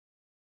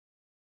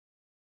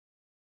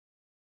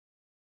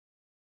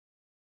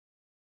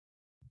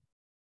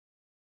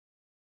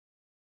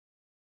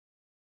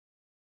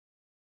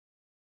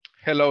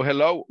Hello,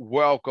 hello.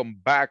 Welcome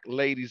back,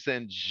 ladies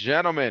and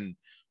gentlemen.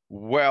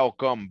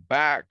 Welcome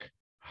back.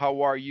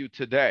 How are you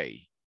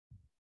today?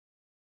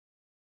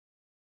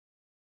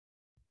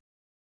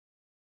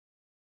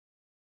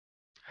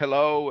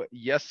 Hello,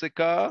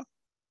 Jessica,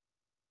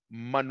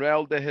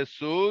 Manuel de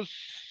Jesus.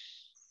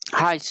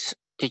 Hi,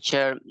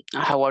 teacher.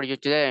 How are you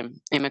today?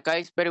 In my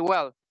case, very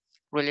well.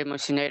 Really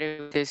emotional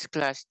with this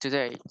class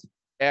today.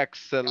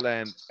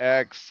 Excellent,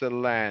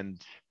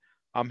 excellent.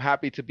 I'm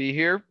happy to be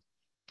here.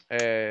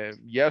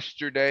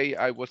 Yesterday,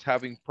 I was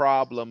having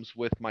problems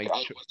with my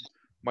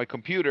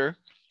computer,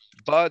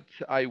 but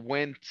I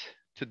went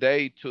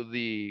today to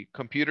the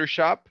computer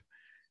shop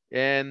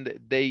and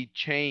they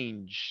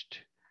changed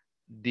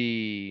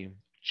the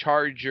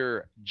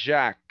charger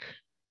jack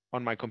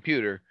on my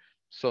computer.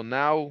 So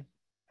now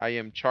I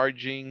am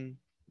charging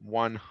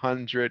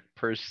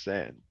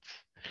 100%.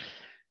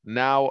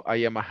 Now I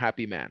am a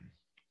happy man.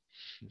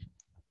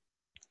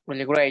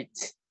 Really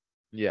great.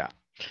 Yeah.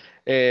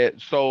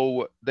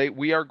 So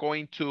we are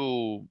going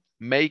to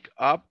make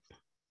up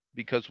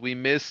because we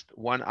missed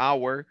 1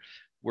 hour.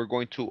 We're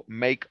going to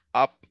make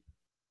up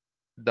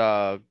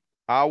the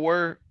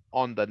hour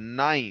on the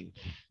 9th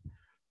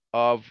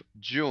of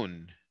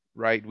June,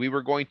 right? We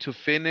were going to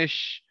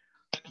finish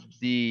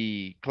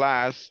the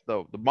class,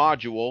 the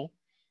module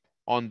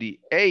on the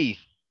 8th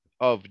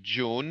of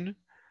June,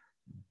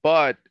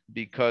 but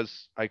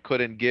because I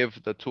couldn't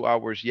give the 2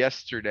 hours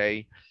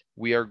yesterday,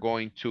 we are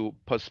going to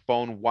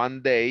postpone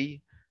 1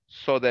 day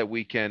so that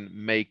we can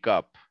make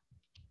up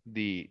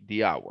the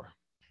hour.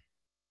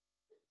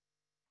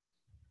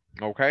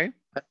 Okay?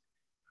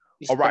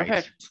 It's All right.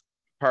 perfect.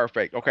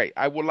 Perfect. Okay,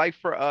 I would like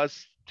for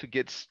us to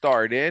get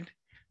started.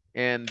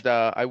 And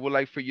I would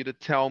like for you to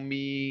tell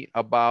me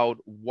about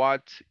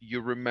what you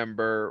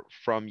remember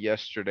from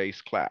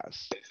yesterday's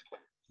class.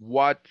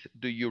 What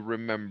do you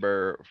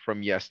remember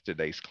from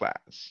yesterday's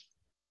class?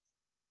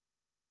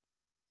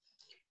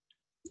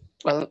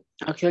 Well,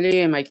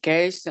 actually, in my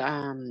case,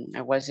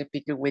 I was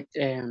speaking with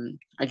a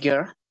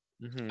girl.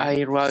 Mm-hmm.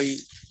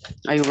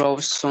 I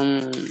wrote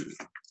some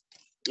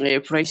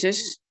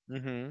phrases.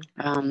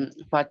 Mm-hmm.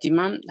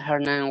 Fatima, her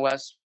name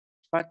was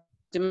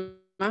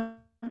Fatima.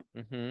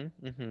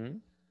 Mm-hmm. Mm-hmm.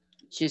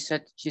 She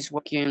said she's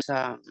working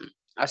a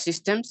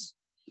systems,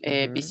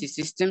 a Mm-hmm. PC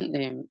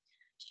system.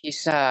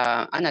 She's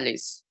a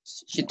analyst.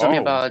 She told me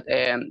Oh. about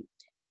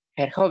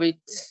her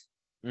hobbies.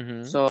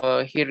 Mm-hmm.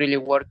 So he really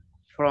worked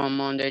from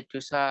Monday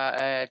to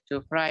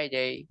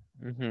Friday.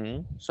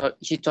 Mm-hmm. So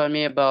she told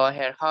me about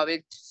her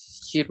hobbies.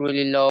 She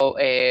really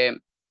loves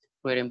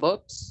reading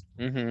books.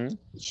 Mm-hmm.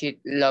 She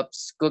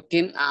loves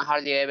cooking and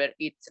hardly ever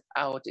eats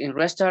out in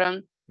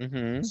restaurant.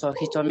 Mm-hmm. So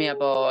he told me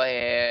about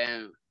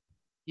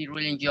he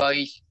really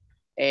enjoys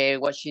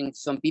watching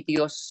some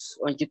videos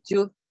on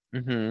YouTube.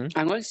 Mm-hmm.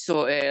 And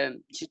also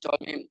she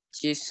told me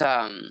she's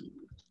let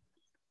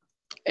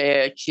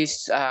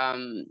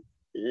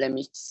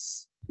me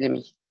let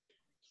me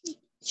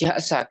she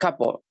has a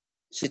couple.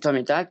 She told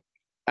me that.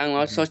 And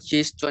also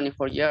she's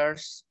 24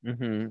 years.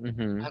 Mm-hmm.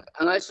 Mm-hmm.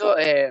 And also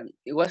it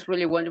was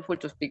really wonderful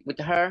to speak with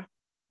her.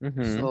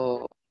 Mm-hmm.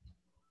 So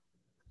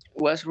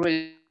it was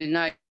really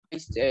nice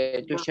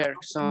to share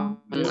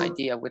some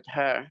idea with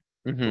her.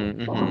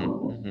 Mm-hmm. Mm-hmm.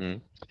 Mm-hmm.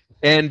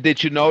 And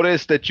did you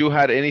notice that you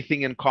had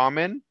anything in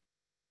common?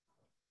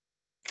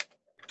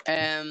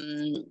 Yeah,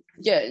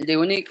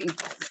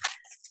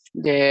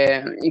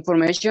 the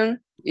information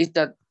is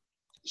that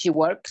she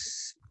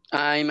works.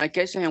 In my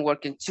case, I am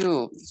working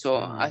too. So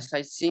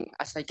Mm-hmm.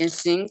 as I can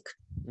sing,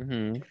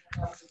 Mm-hmm.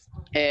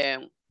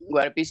 we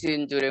are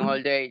busy during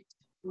all day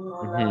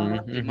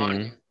Mm-hmm. in the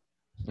morning.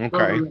 Mm-hmm.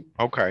 Okay.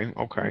 Okay.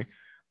 Okay.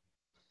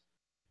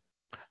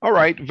 All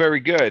right. Very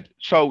good.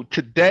 So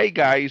today,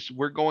 guys,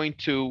 we're going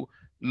to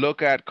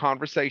look at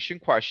conversation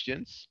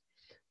questions.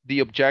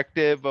 The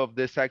objective of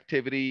this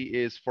activity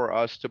is for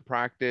us to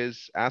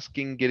practice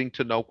asking, getting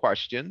to know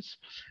questions.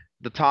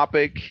 The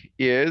topic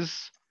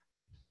is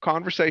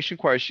conversation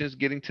questions,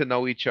 getting to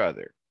know each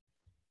other.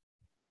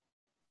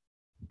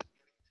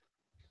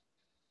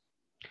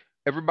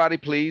 Everybody,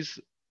 please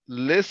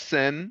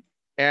listen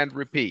and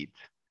repeat.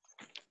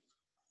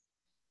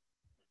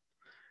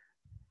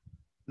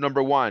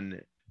 Number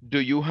one, do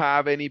you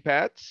have any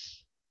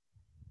pets?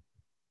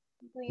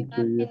 Do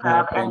you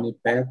have any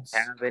pets?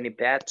 Have any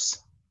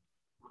pets?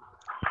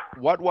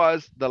 What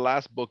was the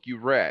last book you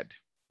read?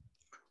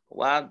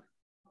 What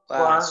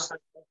was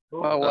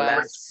What the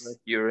last book was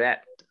you read?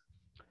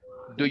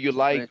 Do you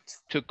like good?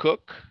 to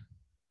cook?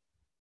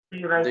 Do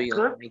you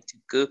like to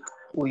cook?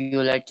 Would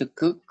you like to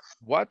cook?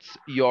 What's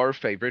your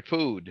favorite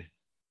food?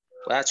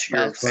 What's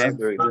your What's What's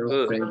favorite your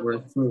food?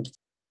 favorite food?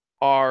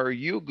 Are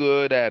you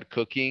good at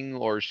cooking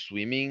or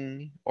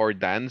swimming or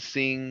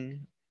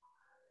dancing?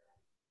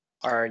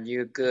 Are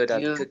you good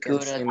at You cooking,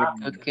 good at swimming,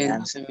 and cooking,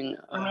 dancing? swimming,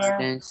 or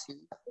dancing?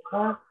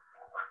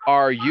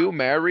 Are you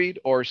married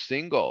or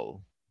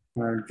single?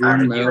 Are you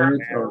Are you married or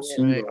married Right,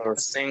 single? or single?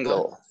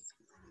 single?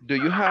 Do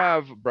you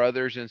have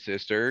brothers and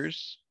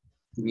sisters?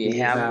 Do We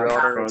you have have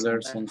brothers and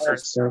brothers and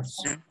sisters.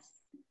 sisters?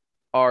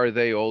 Are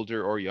they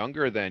older or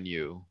younger than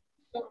you?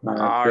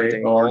 Are they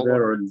they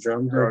older or or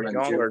younger than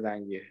younger you?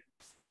 than you?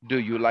 Do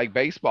you like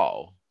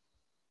baseball?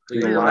 Do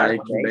Do you you like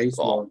like baseball?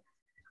 baseball?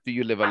 Do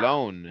you live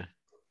alone?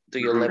 Do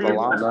you live Do you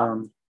alone?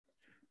 alone?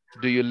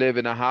 Do you live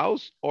in a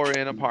house or in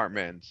an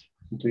apartment?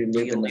 Do you Do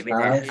live you in live in a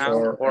a house house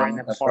or or an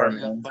an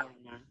apartment?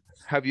 apartment?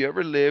 Have you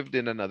ever lived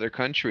in another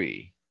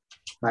country?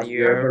 Have Have you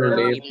you ever ever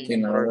lived lived in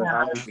in another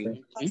another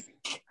country? country?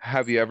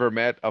 Have you ever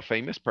met a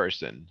famous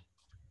person?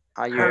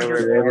 Have you Have you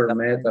ever ever met a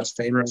met a famous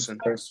famous person?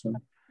 person?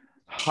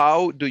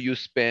 How do you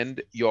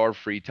spend your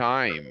free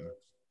time?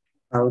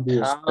 How do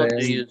you How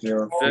do you spend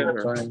your free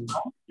spend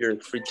time? your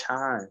free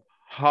time?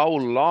 How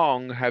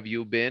long have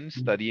you been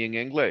studying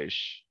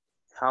English?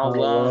 How How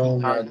long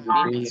long have have you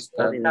you been been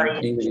studying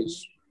studying English?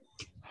 English?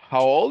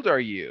 How old are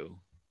you?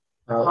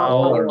 How How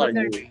old old are are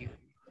you? you?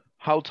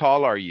 How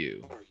tall are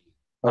you?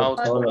 How How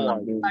tall tall are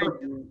are you?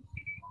 you?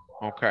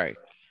 Okay.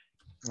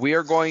 We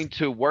are going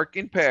to work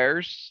in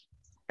pairs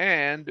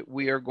and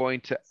we are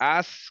going to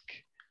ask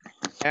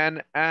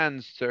and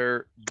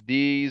answer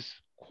these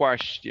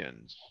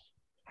questions.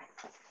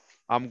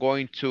 I'm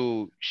going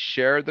to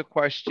share the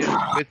questions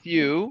with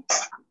you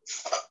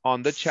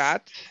on the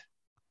chat,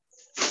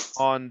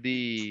 on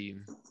the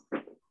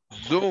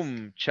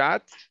Zoom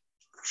chat.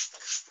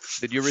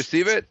 Did you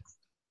receive it?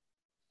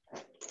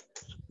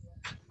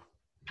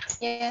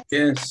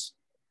 Yes.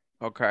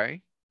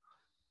 Okay.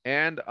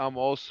 And I'm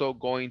also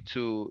going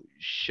to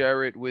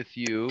share it with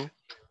you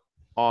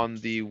on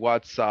the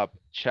WhatsApp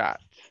chat.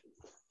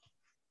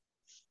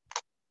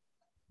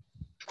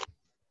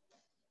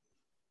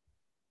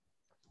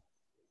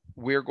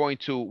 We're going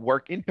to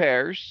work in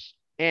pairs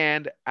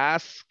and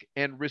ask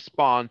and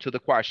respond to the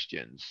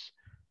questions.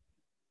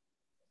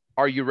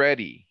 Are you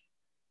ready?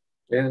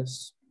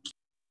 Yes.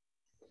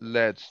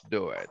 Let's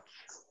do it.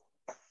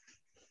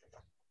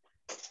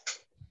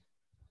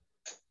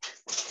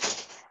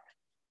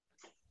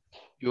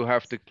 You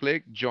have to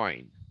click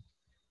join.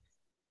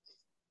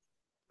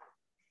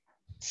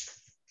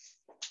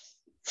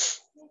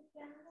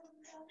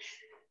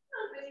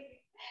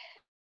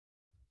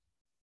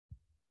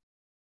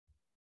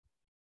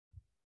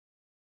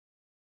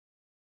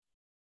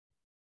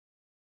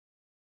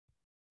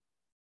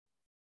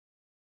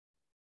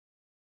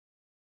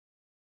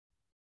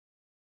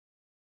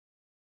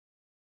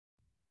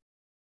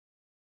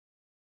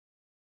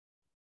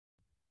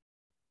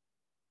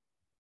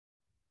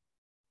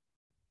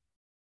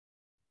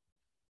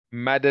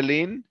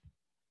 Madeline.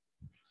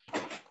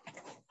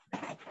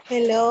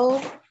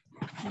 Hello.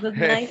 Good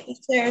Hey. night,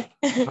 teacher.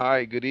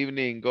 Hi, good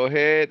evening. Go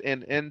ahead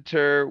and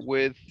enter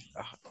with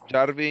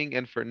Jarvin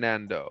and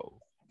Fernando.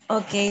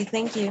 Okay,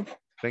 thank you.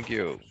 Thank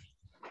you.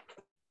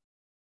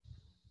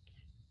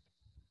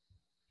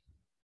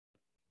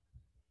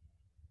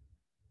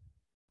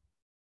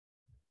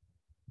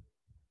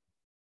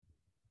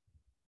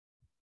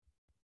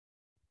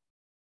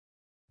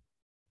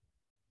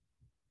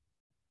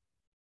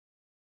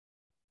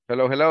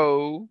 Hello,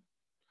 hello.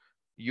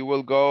 You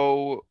will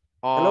go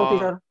on. Hello,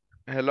 teacher.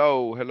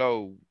 Hello,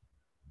 hello.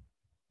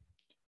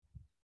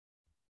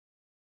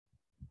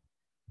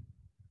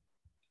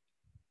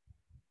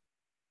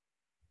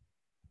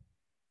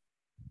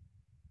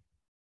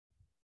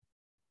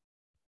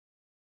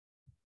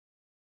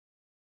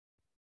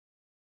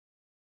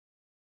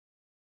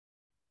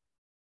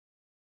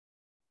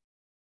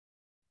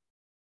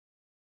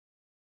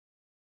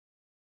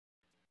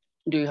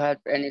 Do you have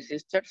any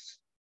sisters?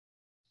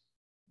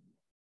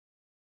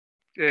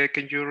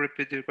 Can you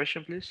repeat the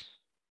question, please?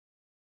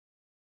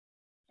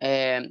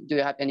 Do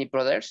you have any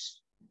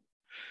brothers?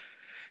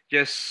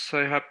 Yes,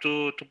 I have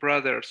two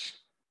brothers.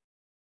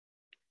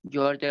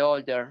 You are the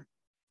older.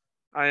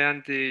 I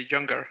am the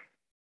younger.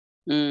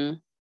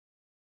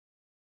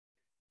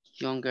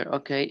 Younger,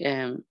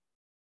 okay.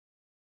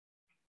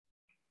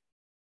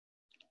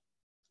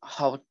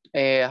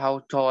 How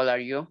tall are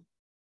you?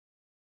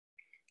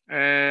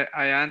 I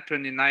am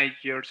 29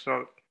 years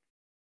old.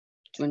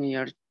 20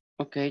 years,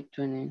 okay,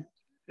 20.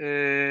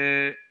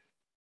 Do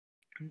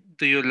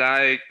you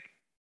like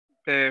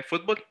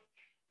football?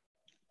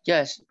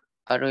 Yes,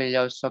 I really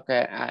love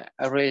soccer.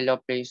 I really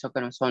love playing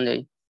soccer on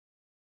Sunday.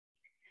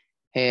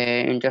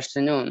 In the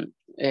afternoon,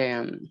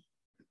 it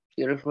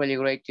was really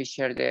great to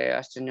share the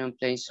afternoon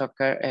playing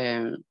soccer,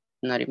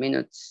 90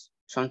 minutes,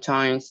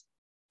 sometimes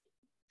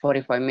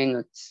 45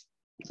 minutes,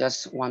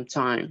 just one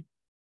time.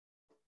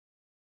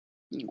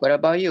 What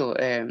about you?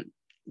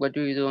 What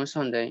do you do on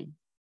Sunday?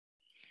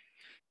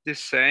 The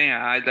same.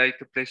 I like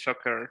to play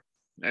soccer.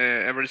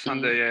 Every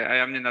Sunday I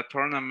am in a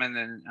tournament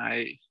and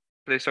I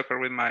play soccer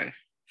with my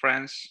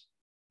friends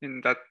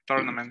in that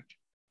tournament.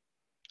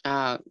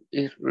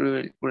 It's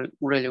really,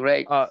 really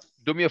great.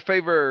 Do me a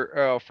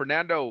favor,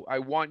 Fernando. I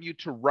want you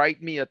to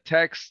write me a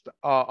text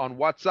on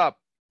WhatsApp,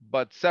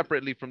 but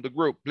separately from the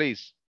group,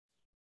 please.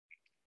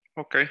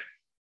 Okay.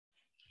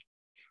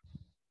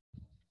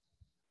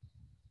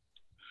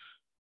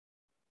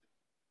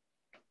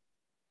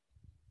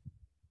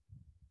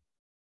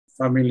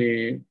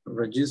 Family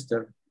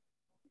register.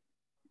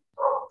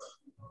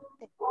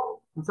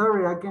 I'm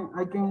sorry, I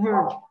can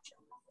hear.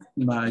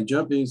 My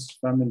job is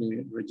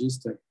family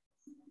register.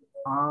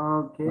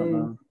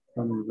 Okay.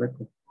 Family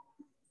record.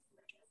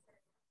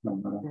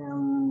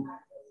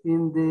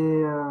 In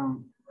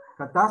the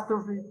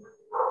catastrophe?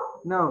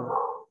 No.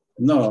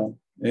 No,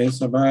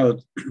 it's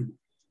about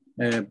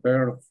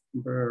birth.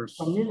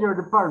 Familiar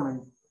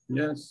department.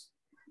 Yes.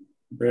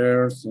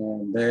 Birth,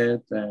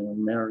 death,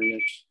 and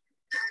marriage,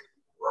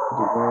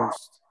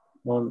 divorce,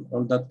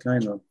 all that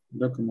kind of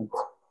documents.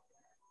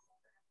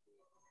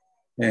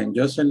 And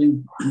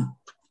Jocelyn?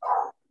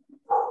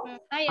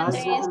 Hi,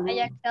 Andres. Hi,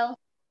 Axel.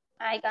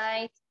 Hi,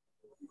 guys.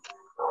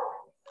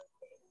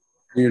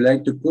 Do you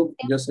like to cook,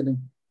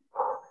 Jocelyn?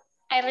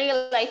 I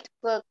really like to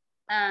cook.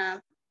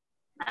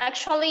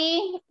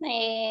 Actually,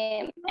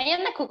 I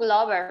am a cook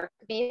lover,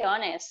 to be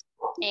honest.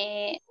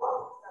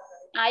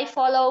 I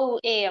follow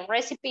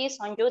recipes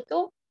on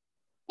YouTube,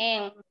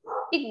 and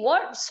it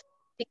works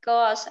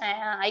because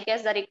I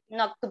guess that it's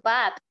not too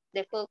bad,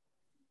 the food.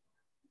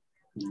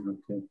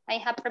 Okay. I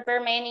have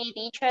prepared many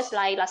dishes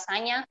like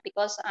lasagna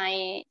because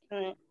I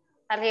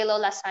really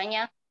love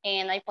lasagna,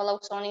 and I follow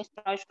some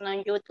instructions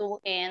on YouTube,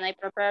 and I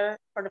prepared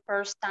for the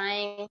first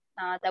time.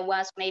 That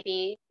was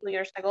maybe 2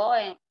 years ago,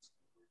 and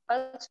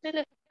it was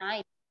really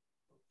nice.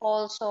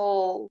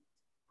 Also,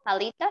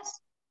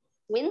 alitas,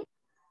 wing.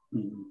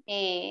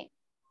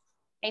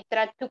 I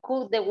tried to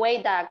cook the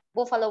way that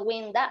buffalo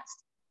wing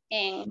does,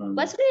 and it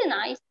was really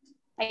nice.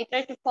 I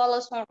tried to follow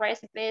some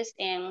recipes,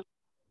 and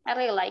I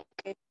really like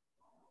it.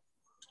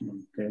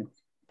 Okay.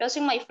 Just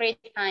in my free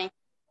time.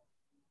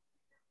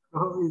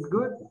 Oh, it's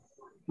good.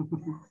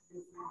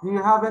 Do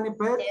you have any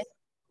pets? Yes.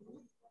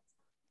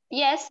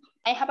 Yes,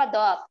 I have a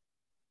dog.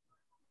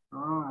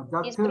 Oh, a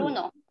dog It's too.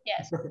 Bruno.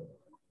 Yes.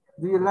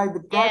 Do you like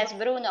the cat? Yes,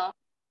 Bruno.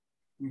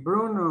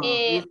 Bruno.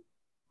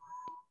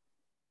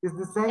 It's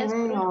the same Yes,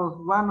 name Bruno. of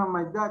one of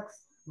my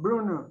ducks,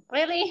 Bruno.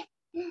 Really?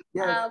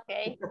 Yes.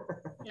 Okay.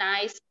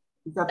 Nice.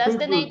 It's a That's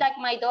the name pitbull. that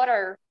my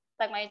daughter,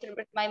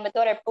 my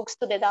daughter puts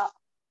to the dog,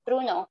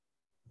 Bruno.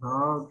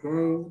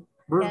 Okay.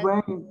 Bruce Yes.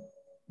 Wayne.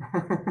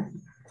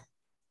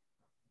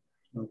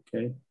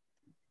 Okay.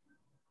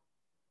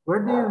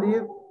 Where do you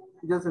live,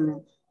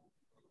 Jocelyn?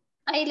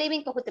 I live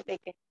in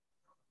Cojutepeque.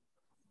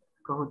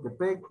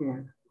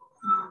 Cojutepeque.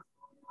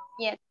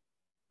 Yes.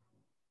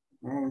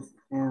 Nice.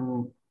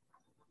 And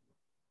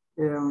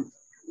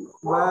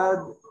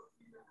what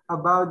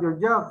about your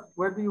job?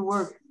 Where do you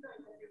work?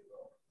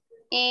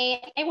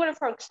 I work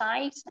for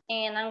sites,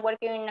 and I'm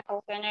working in a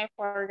call center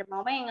for the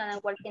moment, and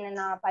I'm working in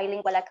a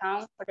bilingual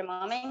account for the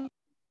moment.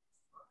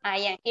 I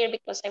am here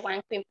because I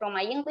want to improve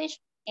my English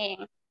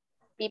and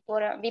be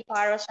part of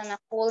a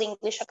full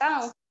English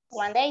account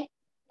one day,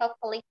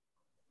 hopefully.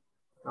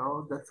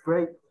 Oh, that's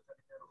great.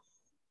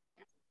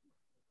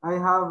 I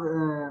have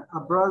a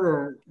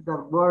brother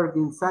that works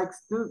in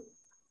Sykes too.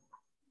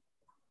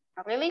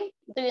 Really?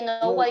 Do you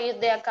know what is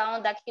the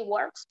account that he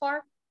works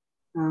for?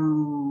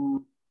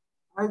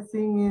 I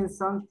think it's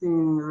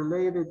something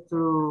related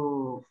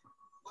to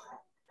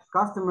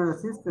customer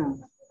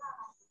assistance.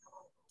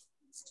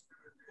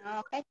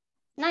 Okay,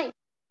 nice.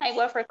 I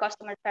work for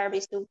customer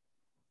service too.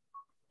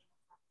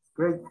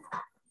 Great.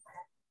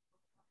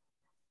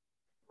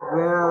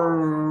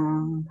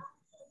 Well,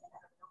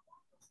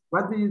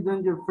 what do you do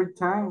in your free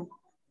time?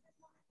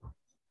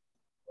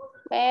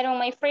 But on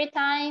my free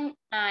time,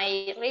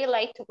 I really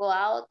like to go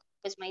out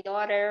with my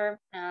daughter,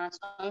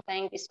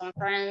 sometimes with some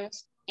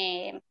friends.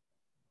 And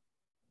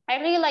I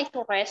really like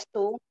to rest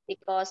too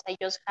because I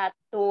just had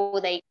 2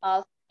 days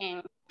off,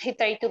 and I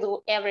try to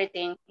do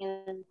everything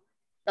in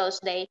those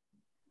days.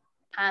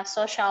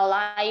 Social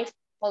life,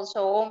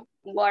 also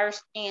work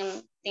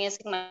in things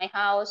in my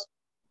house.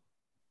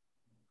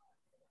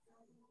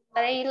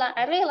 But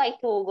I really like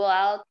to go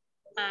out.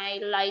 I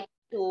like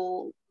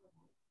to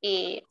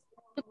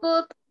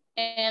cook,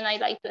 and I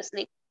like to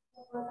sleep.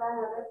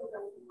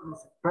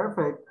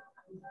 Perfect.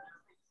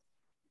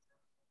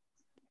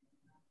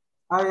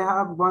 I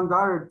have one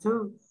daughter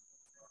too.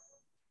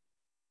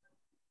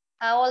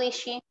 How old is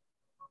she?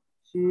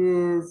 She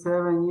is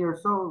 7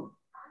 years old.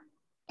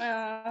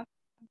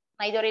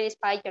 My daughter is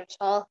 5 years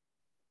old.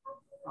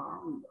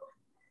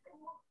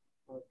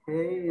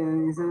 Okay,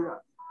 and is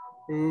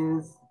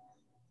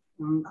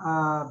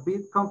a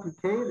bit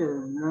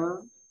complicated,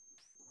 no?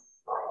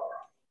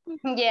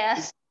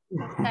 Yes,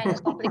 kind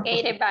of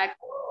complicated, but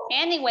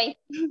anyway.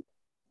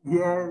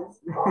 Yes.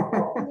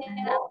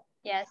 Yeah,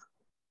 yes.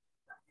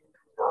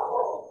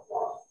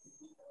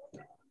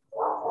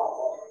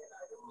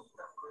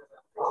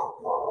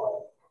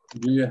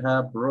 Do you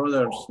have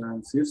brothers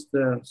and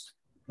sisters?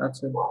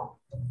 That's it.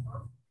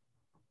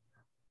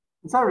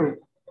 Sorry.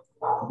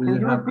 Do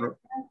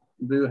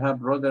you have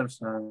brothers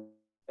and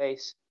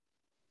Face.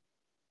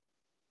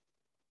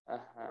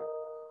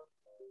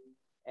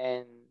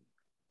 And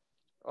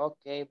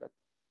okay, but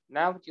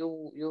now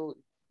you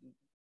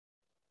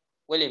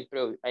will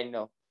improve, I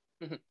know.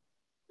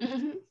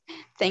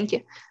 Thank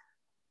you.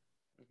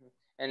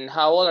 And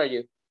how old are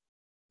you?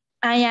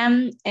 I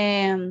am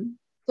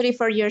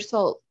 34 years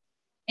old.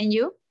 And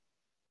you?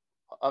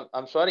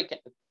 I'm sorry,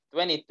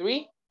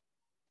 23?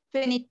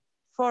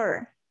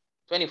 24.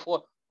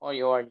 24. Oh,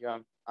 you are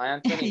young. I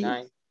am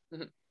 29.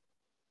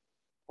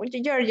 Well,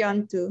 you're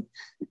young too.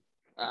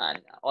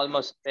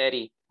 Almost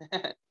 30.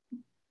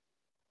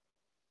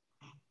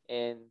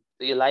 And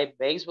do you like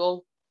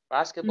baseball,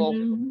 basketball,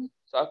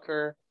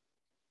 soccer?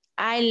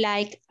 I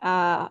like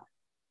volleyball.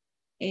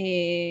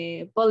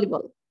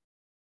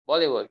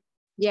 Volleyball.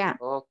 Yeah.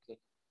 Okay.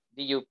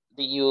 Do you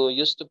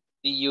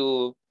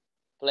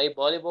play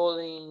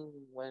volleyball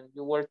when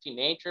you were a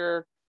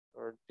teenager,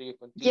 or do you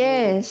continue?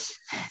 Yes,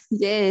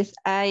 yes.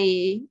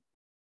 I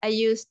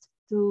used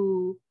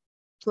to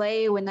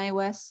play when I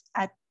was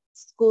at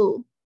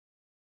school.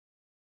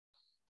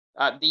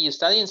 Do you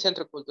study in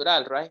Centro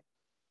Cultural, right?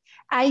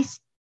 I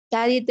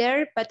studied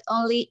there, but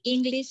only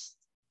English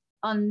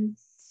on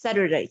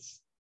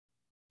Saturdays.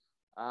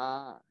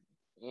 Yeah,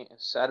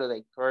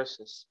 Saturday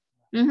courses.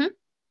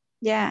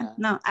 Yeah,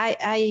 no,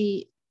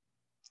 I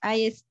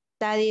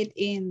studied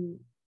in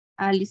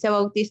Liceo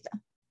Bautista.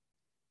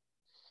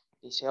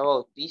 Liceo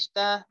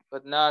Bautista,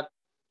 but not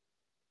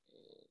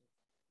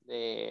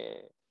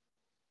the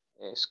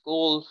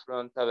school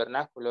from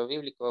Tabernáculo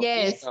Bíblico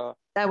Yes, Bautista.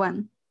 that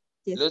one.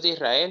 Yes. Luz de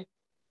Israel.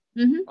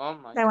 Oh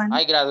my! That one.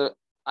 I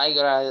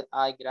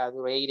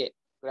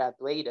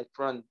graduated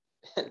from.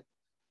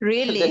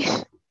 Really?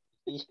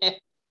 Yeah.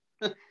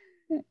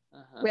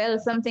 Well,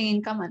 something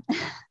in common.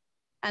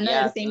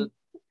 Another thing.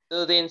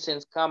 Two things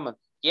in common.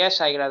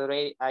 Yes, I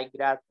graduated.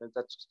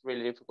 That's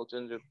really difficult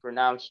to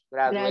pronounce.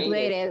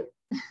 Graduated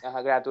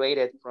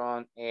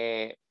from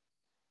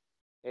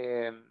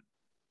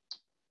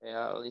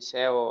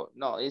Liceo.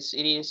 No, it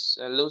is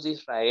Luz de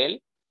Israel.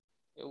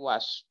 It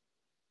was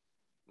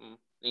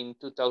in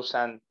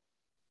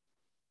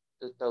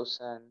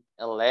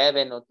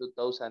 2011 or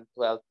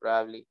 2012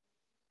 probably.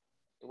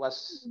 It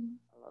was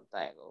a long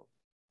time ago.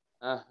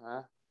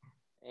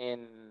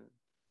 And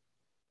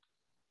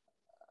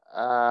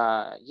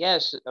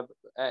yes,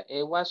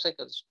 it was a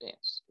good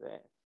experience.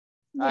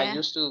 Yeah. I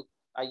used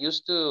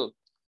to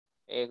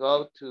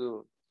go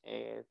to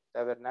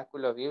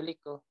Tabernáculo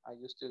Bíblico. I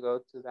used to go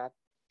to that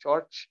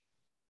church.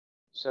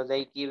 So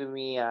they give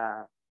me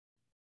a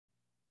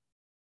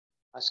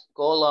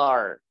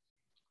scholarship.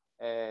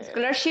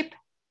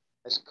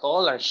 A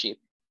scholarship,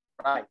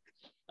 right?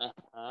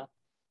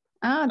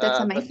 Oh, that's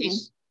amazing.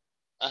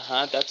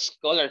 That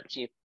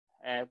scholarship,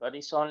 but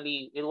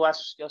it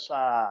was just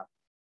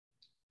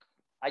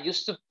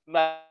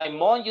my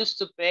mom used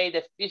to pay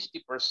the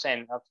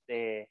 50% of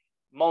the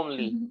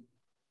monthly,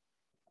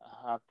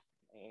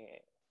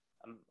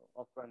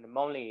 from the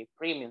monthly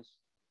premiums,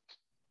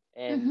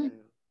 and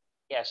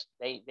yes,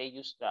 they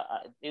used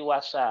it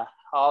was a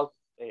half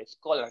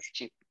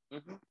scholarship.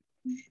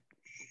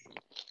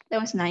 That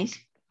was nice.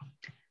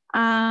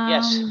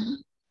 Yes.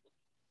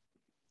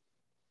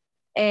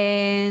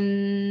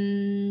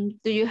 And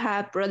do you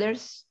have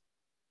brothers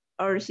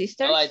or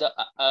sisters? No, I don't.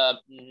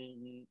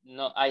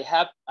 No, I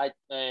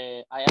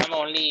am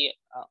only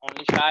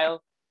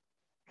child,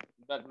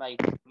 but my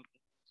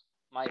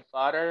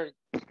father,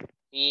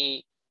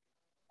 he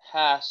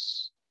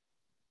has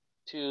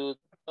 2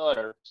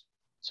 daughters,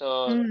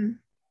 so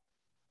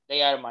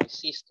they are my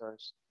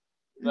sisters.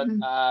 But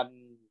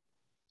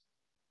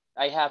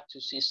I have 2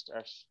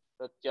 sisters,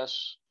 but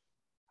just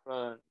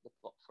from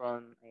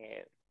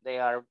they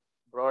are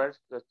brothers,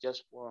 but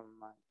just from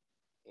my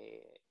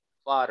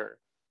father.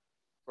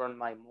 From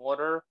my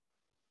mother,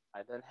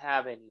 I don't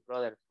have any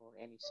brother or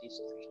any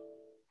sisters.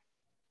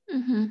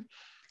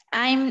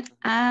 I'm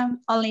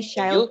only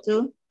child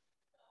too.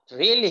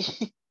 Really?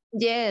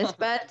 Yes,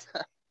 but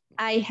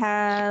I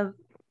have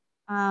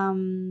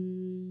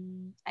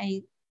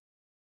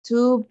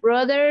 2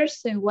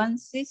 brothers and 1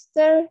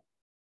 sister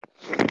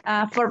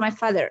for my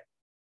father.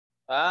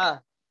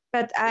 But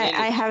really?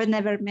 I have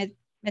never met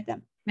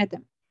them.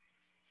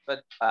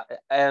 But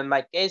in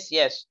my case,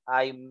 yes,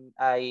 I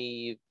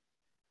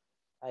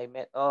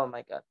met. Oh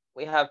my God,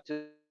 we have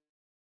to.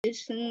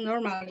 It's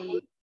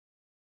normally.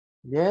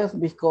 Yes,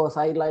 because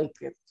I like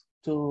it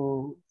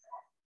to.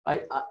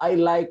 I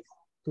like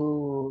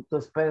to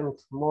spend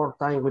more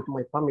time with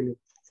my family.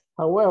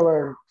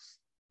 However,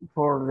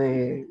 for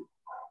the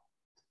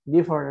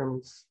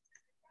different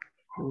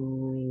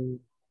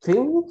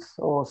things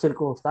or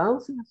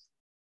circumstances,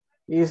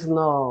 it's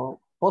not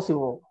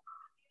possible.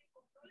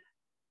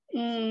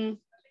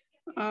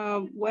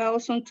 Well,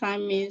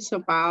 sometimes it's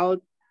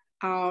about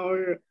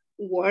our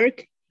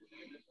work,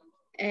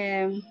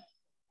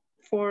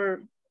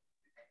 for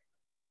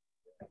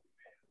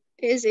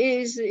is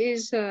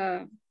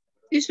a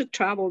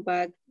trouble,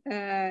 but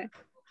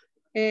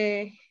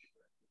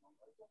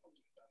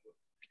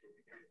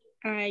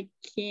I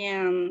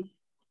can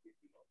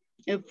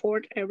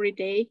afford every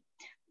day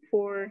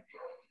for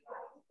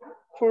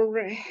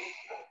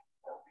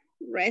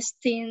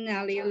resting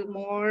a little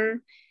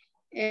more.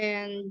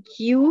 And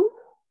you?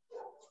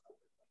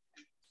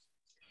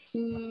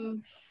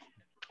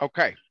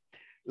 Okay,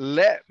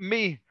 let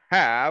me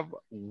have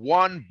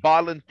one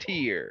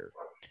volunteer.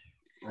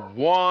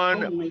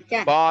 One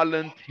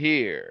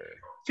volunteer.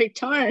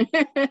 return.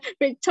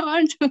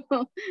 Return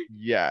to,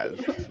 Yes.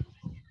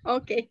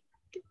 okay.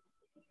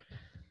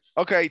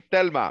 Okay,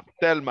 Telma.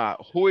 Telma,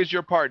 who is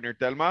your partner,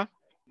 Telma?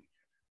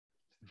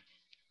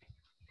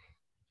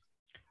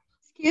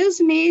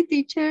 Excuse me,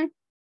 teacher.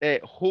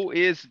 Who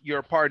is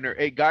your partner?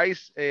 Hey,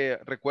 guys,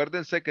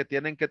 recuérdense que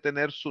tienen que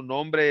tener su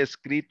nombre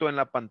escrito en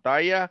la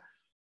pantalla.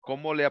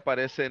 ¿Cómo le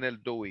aparece en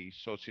el DUI?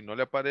 So, si no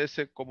le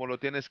aparece como lo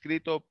tiene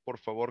escrito, por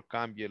favor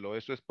cámbielo.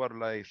 Eso es por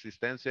la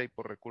existencia y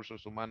por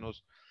recursos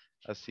humanos.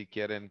 Así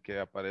quieren que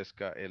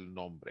aparezca el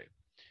nombre.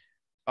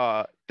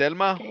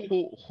 Telma, Okay.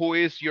 who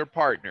is your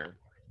partner?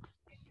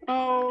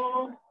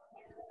 Oh,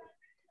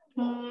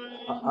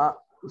 Sorry,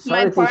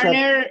 my teacher.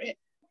 partner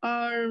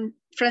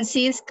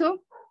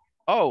Francisco.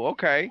 Oh,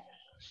 okay.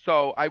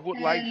 So I would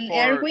like And for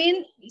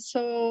Erwin.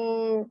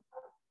 So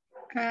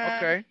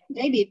okay.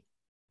 David.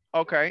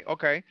 Okay,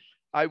 okay.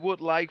 I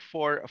would like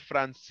for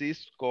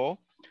Francisco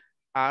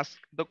ask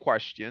the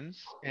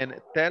questions and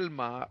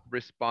Telma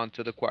respond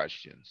to the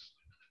questions.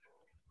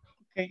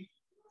 Okay.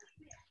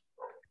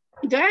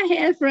 Go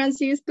ahead,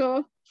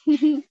 Francisco.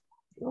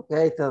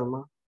 Okay,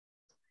 Telma.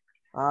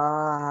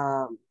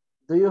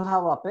 Do you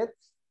have a pet?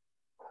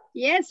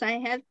 Yes, I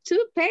have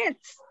 2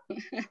 pets.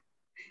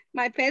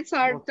 My pets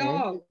are Okay.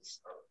 dogs.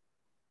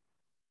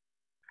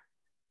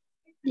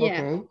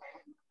 Yeah.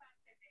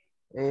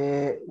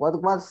 Okay.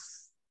 What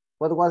was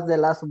the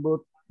last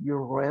book you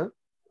read?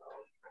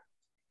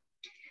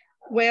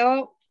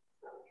 Well,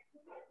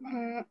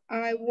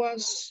 I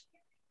was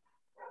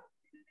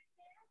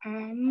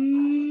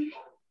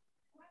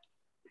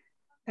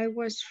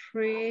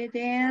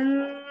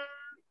reading.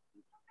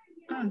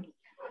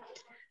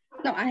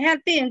 No, I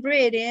have been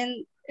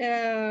reading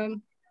a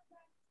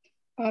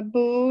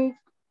book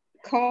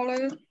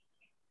called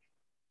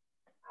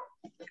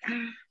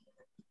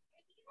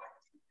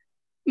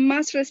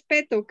Más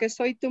respeto, que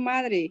soy tu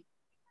madre.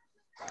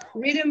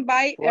 Written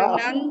by Wow.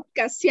 Hernán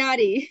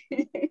Casiari.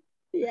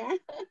 Yeah.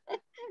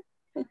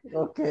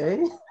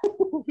 Okay.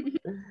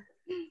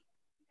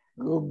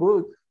 Good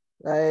book.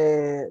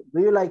 Do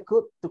you like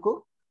to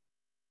cook?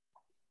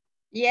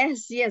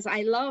 Yes,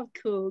 I love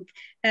cook.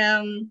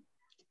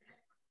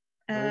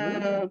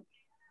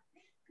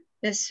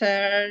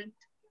 Dessert,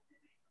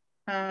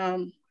 a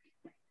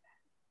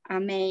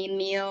main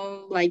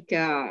meal like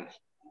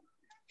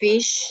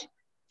fish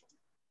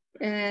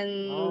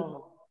and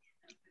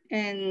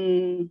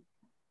Do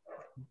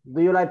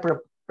you like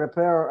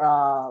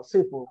prepare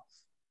seafood?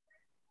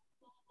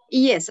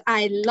 yes,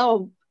 I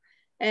love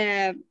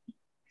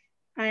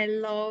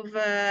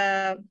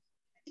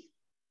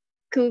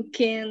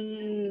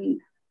cooking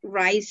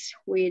rice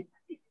with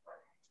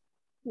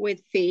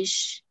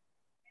fish.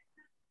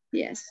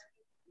 Yes.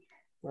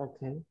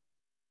 Okay.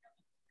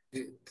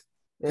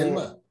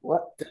 Telma.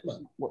 What? Telma.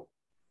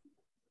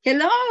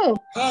 Hello.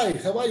 Hi,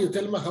 how are you,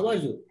 Telma? How are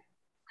you?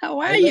 How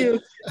are you?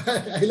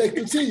 I like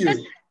to see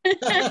you.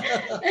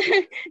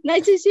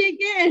 Nice to see you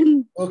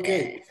again.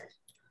 Okay.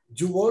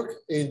 You work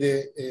in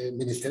the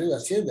Ministerio de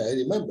Hacienda, I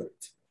remember.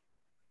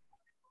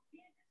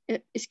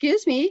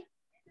 Excuse me?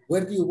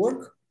 Where do you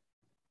work?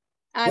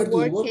 I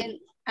work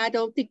at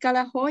Óptica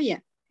La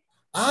Joya.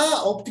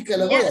 Ah, Óptica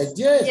La Joya.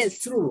 Yes,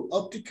 true.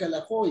 Óptica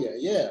La Joya.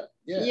 Yeah.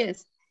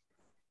 Yes.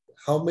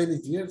 How many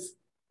years?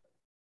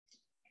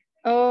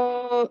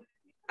 Oh,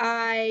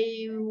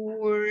 I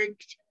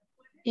worked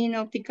in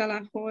Óptica La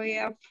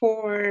Joya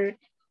for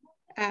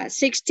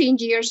 16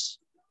 years.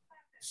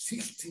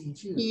 16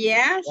 years?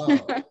 Yes.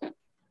 Wow.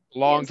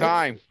 Long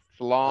time. It's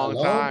a long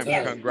time.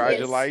 Yes.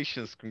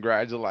 Congratulations. Yes.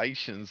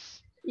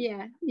 Congratulations.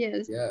 Yeah,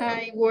 yes. Yeah.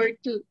 I work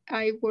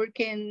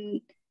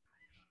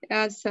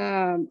as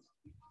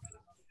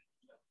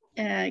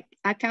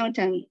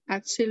accountant,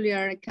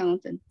 auxiliary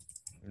accountant.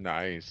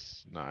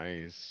 Nice,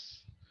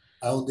 nice.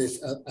 And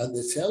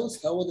the sales,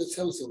 how are the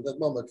sales in that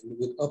moment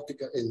with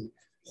Óptica in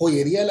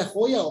Joyería La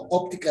Joya or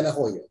Óptica La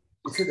Joya?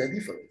 Is it a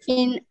difference?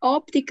 In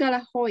Óptica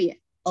La Joya.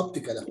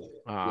 Óptica La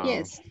Joya.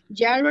 Yes.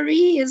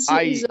 Jewelry is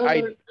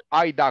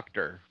eye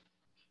doctor.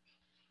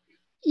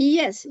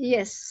 Yes.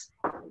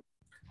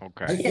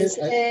 Okay. Yes,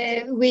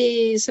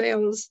 we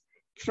sell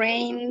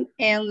frame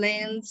and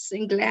lens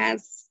and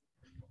glass,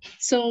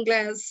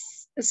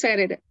 sunglass,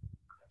 etc.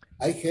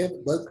 I have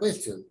one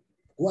question.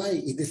 Why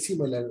is the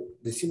similar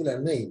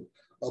name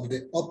of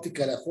the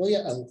Óptica La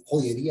Joya and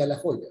Joyería La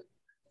Joya?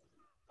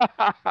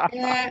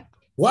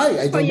 Why?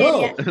 I don't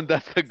know.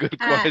 That's a good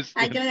question.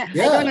 I'm gonna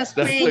That's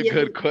explain a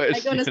good question.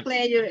 I'm gonna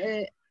explain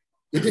you.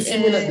 Is the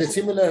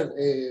similar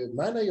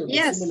manager?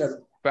 Yes.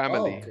 Similar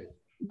family. Oh, okay.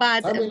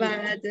 But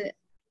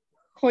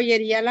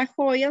Joyería La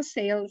Joya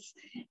sells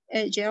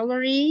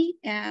jewelry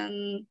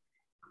and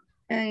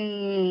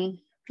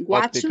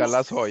watches. Óptica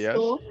Las Joyas.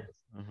 So,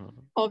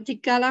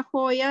 Óptica La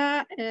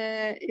Joya,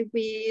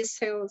 we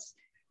sell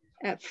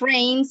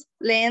frames,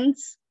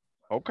 lens.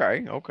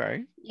 Okay.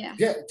 Yeah.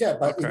 Yeah,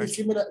 but is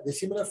it the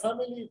similar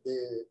family,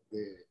 the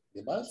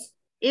bus?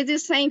 It's the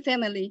same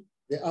family.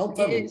 The own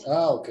family.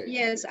 Okay.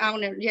 Yes,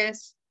 owner,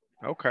 yes.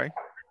 Okay,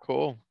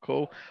 Cool,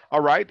 cool.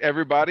 All right,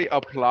 everybody,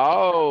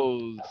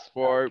 applause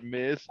for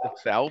Miss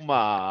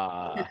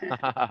Thelma.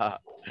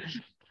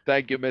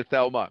 Thank you, Miss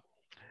Thelma.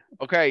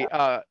 Okay,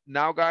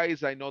 now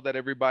guys, I know that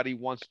everybody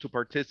wants to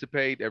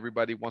participate.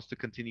 Everybody wants to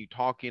continue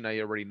talking.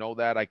 I already know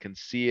that. I can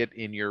see it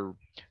in your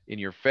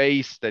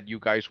face that you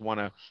guys want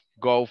to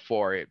go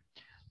for it.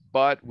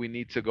 But we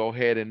need to go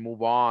ahead and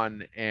move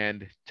on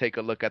and take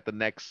a look at the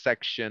next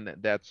section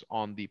that's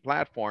on the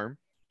platform.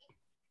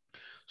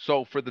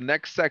 So for the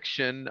next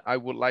section, I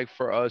would like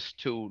for us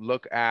to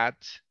look at,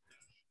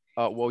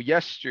 well,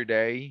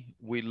 yesterday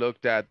we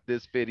looked at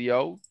this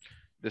video,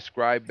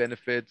 Describe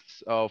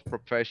benefits of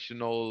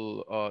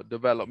professional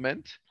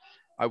development.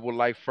 I would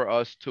like for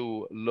us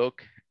to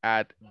look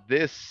at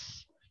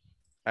this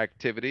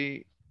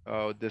activity,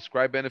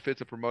 Describe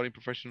benefits of promoting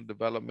professional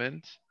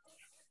development.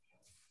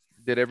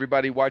 Did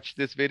everybody watch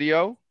this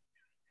video?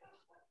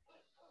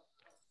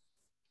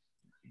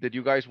 Did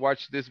you guys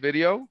watch this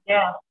video?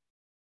 Yeah.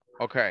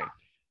 Okay,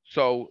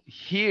 so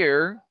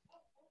here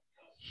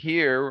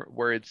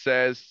where it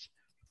says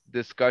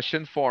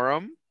discussion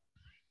forum,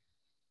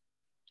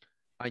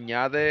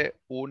 añade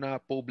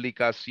una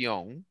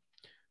publicación.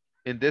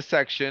 In this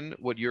section,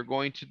 what you're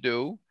going to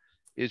do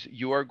is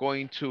you are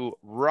going to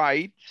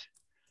write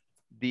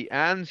the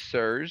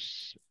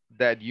answers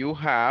that you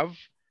have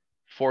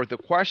for the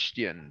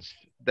questions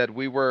that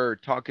we were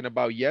talking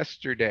about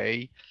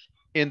yesterday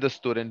in the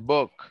student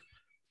book.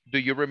 Do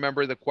you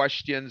remember the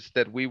questions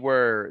that we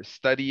were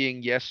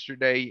studying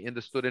yesterday in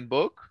the student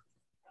book?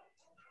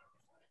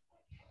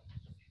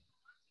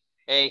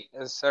 Hey,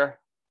 sir.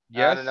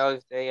 Yes. I don't know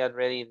if they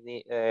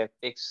already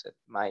fixed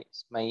my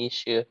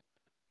issue.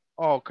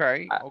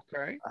 Okay,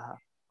 okay.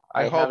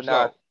 I hope have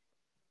not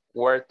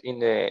worked in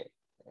the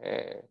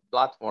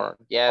platform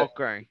yet.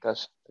 Okay.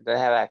 Because they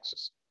have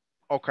access.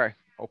 Okay,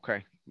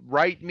 okay.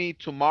 Write me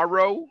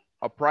tomorrow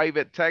a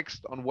private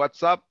text on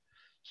WhatsApp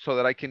so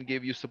that I can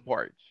give you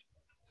support.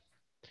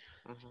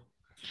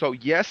 So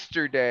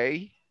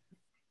yesterday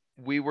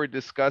we were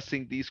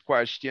discussing these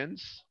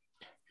questions.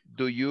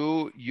 Do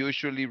you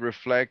usually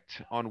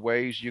reflect on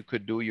ways you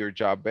could do your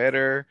job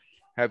better?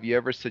 Have you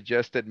ever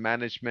suggested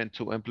management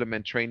to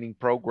implement training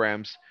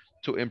programs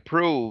to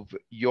improve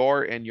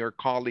your and your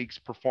colleagues'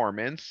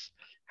 performance?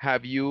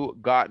 Have you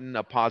gotten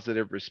a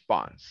positive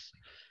response?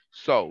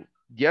 So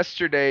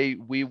yesterday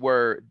we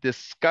were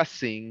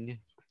discussing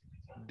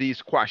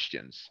these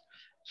questions.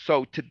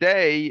 So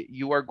today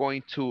you are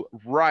going to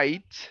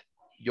write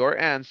your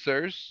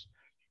answers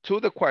to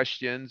the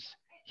questions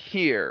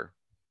here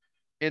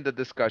in the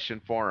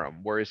discussion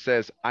forum where it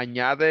says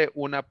añade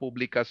una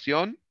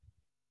publicación.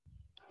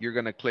 You're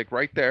going to click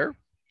right there.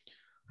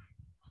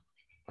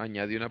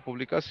 Añade una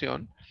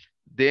publicación.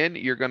 Then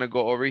you're going to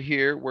go over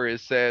here where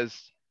it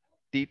says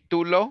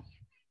título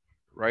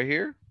right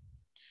here.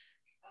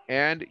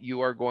 And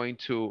you are going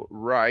to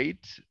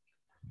write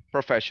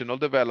professional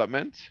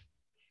development.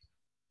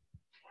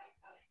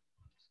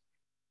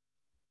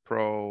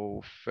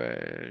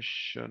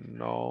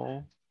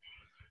 Professional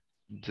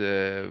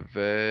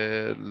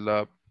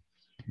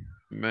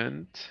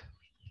development.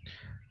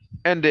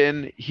 And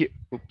then here,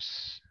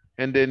 oops.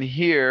 And then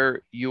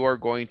here you are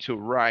going to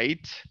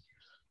write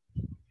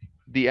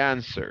the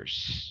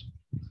answers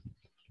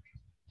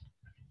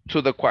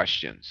to the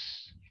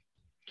questions.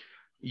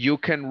 You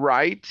can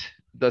write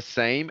the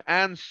same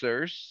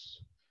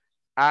answers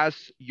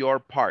as your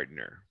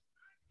partner.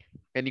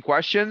 Any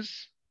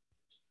questions?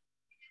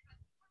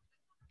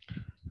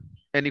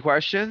 Any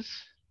questions?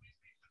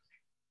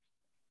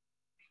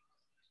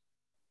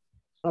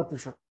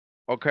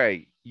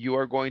 Okay, you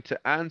are going to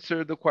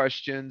answer the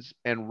questions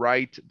and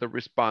write the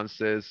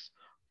responses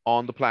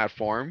on the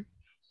platform.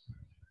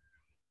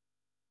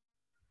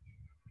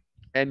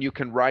 And you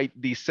can write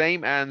the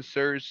same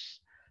answers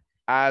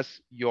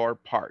as your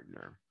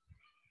partner.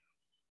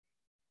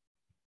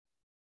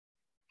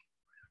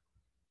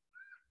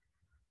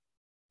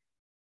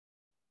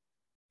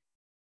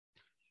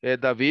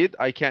 David,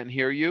 I can't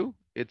hear you.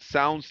 It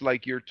sounds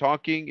like you're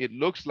talking. It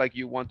looks like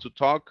you want to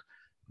talk,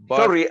 but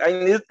sorry, I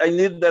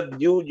need that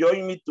you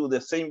join me to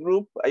the same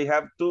group. I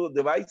have two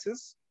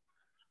devices.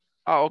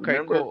 Oh, okay.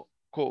 Remember?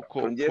 Cool.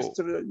 From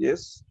yesterday,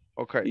 yes.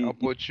 Okay, I'll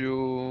put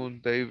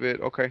you,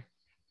 David. Okay.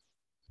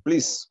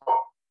 Please.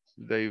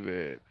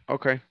 David.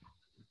 Okay.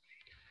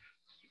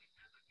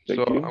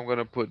 Thank you. I'm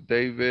gonna put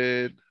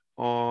David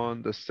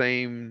on the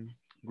same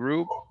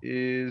group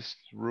is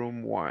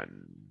room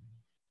 1.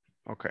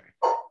 Okay.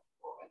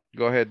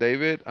 Go ahead,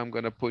 David. I'm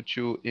gonna put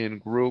you in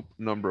group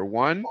number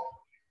 1.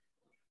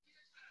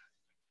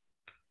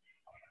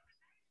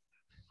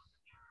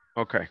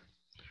 Okay.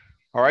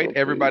 All right,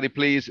 everybody,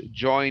 please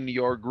join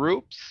your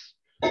groups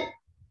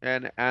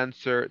and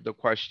answer the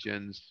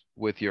questions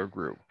with your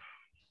group.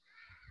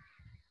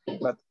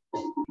 But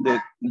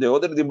the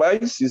other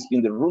device is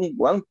in the room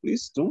 1,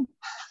 please, too.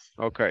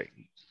 Okay.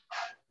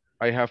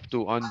 I have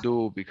to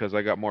undo because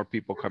I got more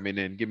people coming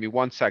in. Give me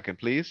 1 second,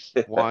 please.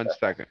 1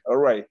 second. All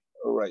right.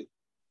 All right.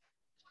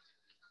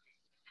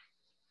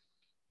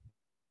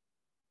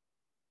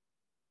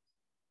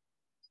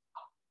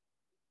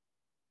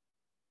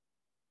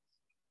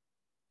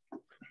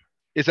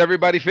 Is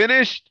everybody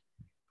finished?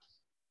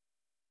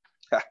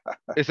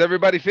 Is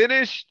everybody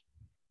finished?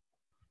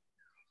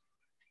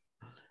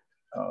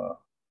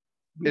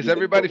 Is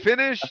everybody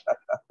finished?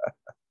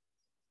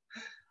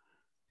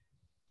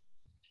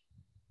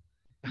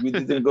 We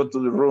didn't go to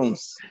the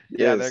rooms.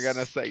 Yeah, Yes. they're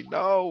gonna say,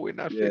 no, we're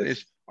not Yes.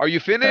 finished. Are you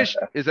finished?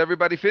 Is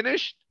everybody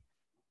finished?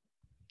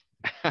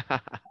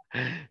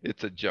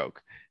 It's a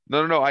joke.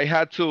 No. I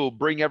had to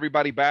bring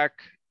everybody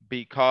back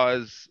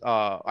because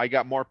I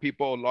got more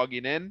people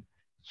logging in.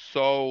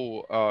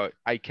 So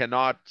I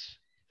cannot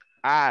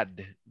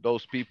add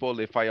those people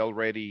if I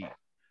already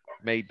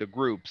made the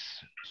groups.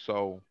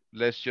 So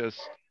let's just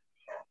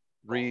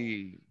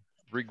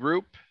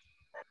regroup.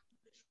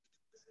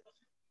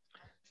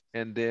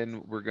 And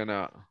then we're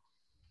gonna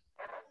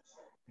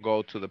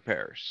go to the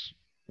pairs.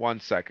 1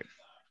 second.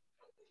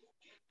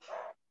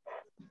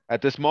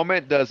 At this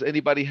moment, does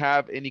anybody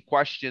have any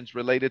questions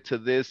related to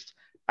this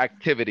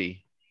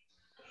activity?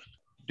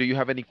 Do you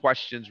have any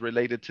questions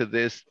related to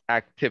this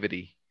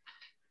activity?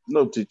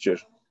 No, teacher.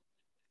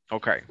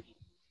 Okay.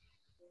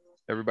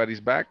 Everybody's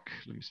back.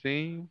 Let me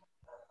see.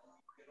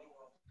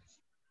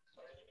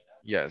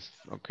 Yes.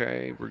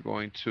 Okay. We're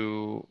going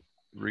to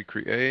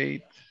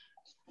recreate.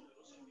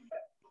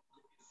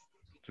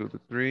 2 to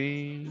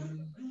 3.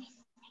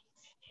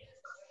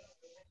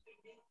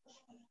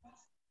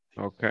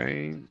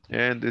 Okay.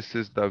 And this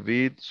is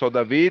David. So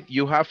David,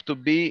 you have to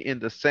be in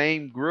the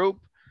same group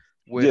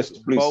with Yes,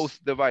 please. both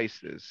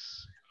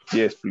devices.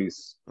 Yes,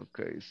 please.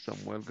 Okay,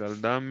 Samuel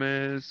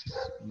Galdames,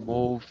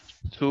 move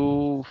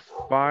to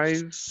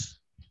 5.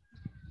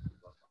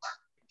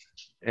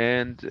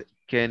 And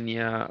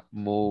Kenya,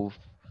 move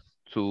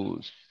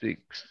to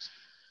 6.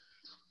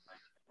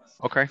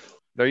 Okay,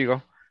 there you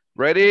go.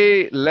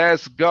 Ready?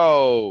 Let's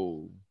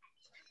go.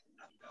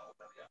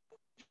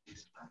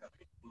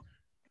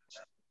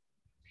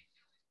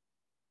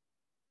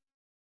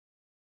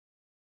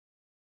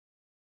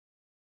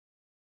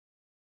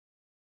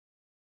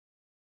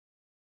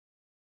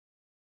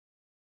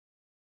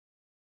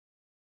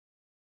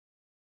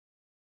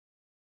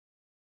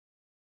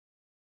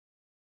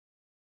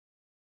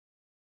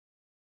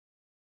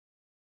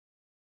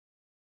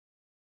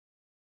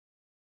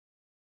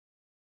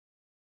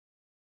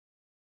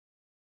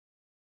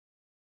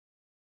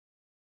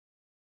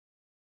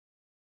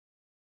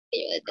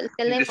 Del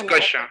teléfono.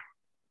 Discussion.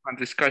 On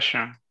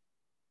discussion.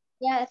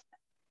 Yes.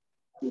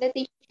 The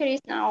teacher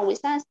is not always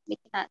asking. We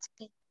can ask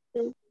him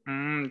too.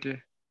 Yeah.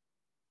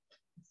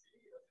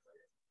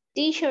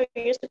 Teacher,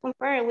 just to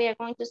compare, we are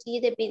going to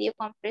see the video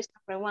conference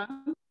number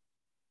 1.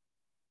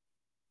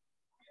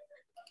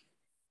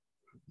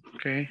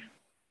 Okay.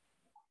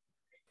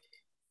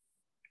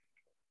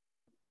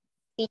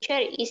 Teacher,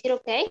 is it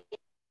okay?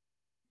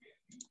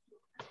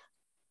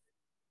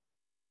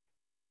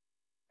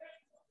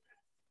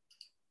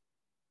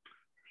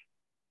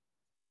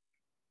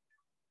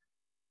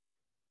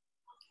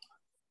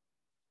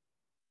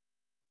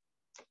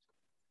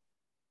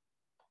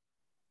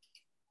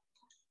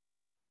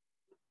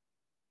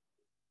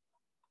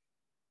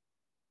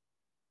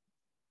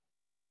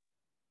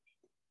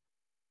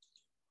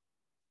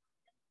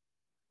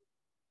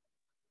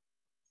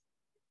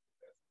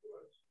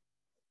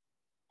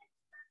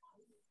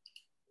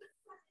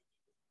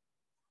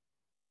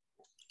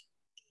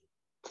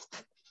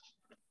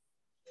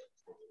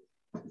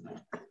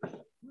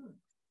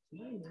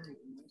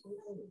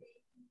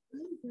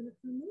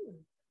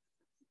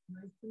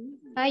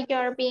 Hi,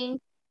 Jarvin.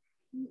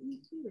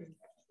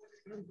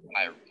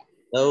 Hi, everyone.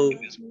 Hello.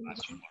 In this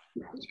class, you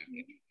learn how to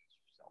introduce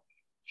yourself in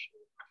English.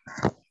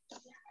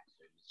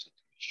 Listen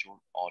to a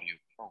short audio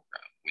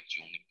program which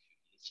you'll need to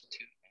listen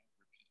to and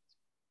repeat.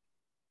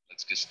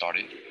 Let's get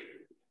started.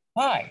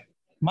 Hi,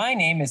 my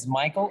name is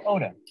Michael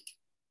Oda.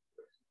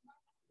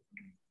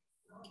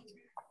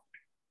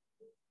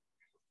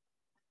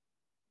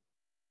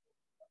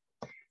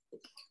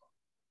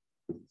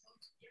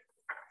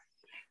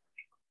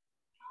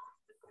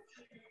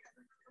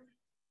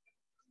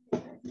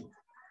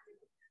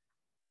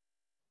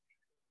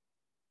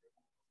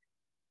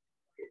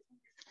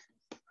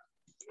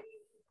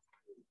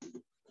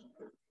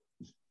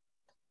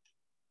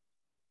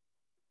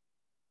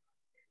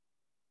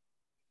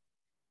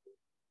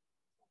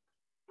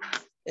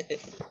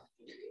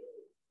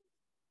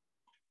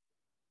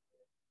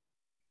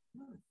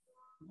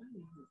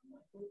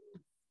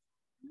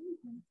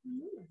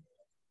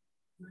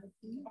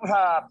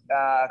 Vamos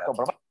a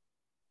comprobar.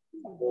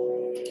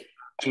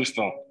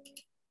 Susto.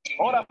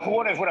 Hola,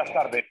 jugones, buenas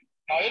tardes.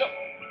 Caballero,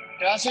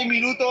 quedan 6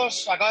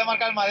 minutos, acaba de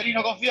marcar el Madrid,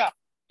 ¿no confía?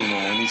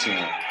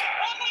 Buenísimo.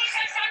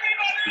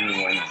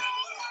 Muy bueno.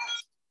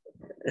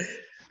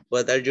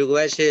 What are you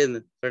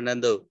watching,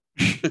 Fernando?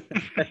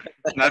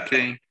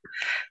 Nothing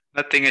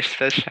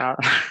special.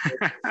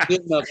 You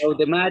know about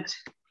the match?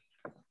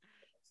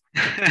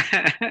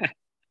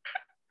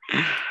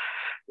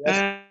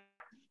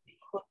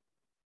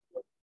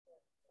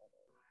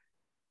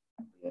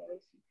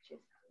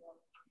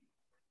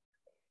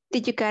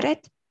 Did you get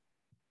it?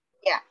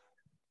 Yeah.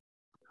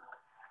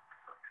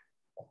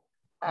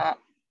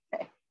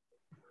 Okay.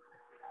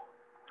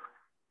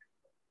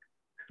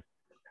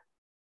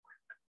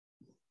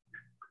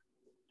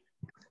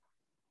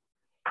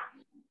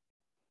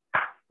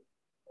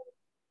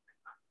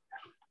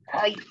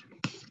 Ay.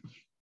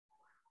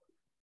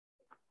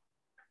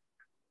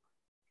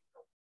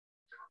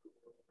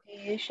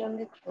 You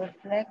usually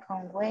reflect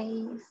on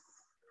ways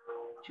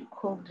you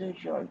could do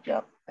your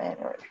job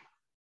better.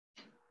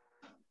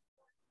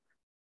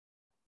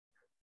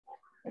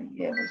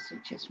 You ever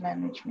suggest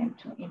management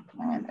to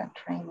implement a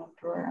training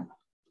program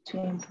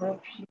to improve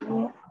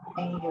you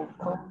and your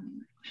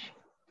coach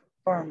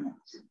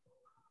performance?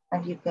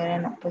 Have you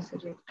gotten a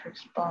positive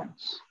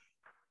response?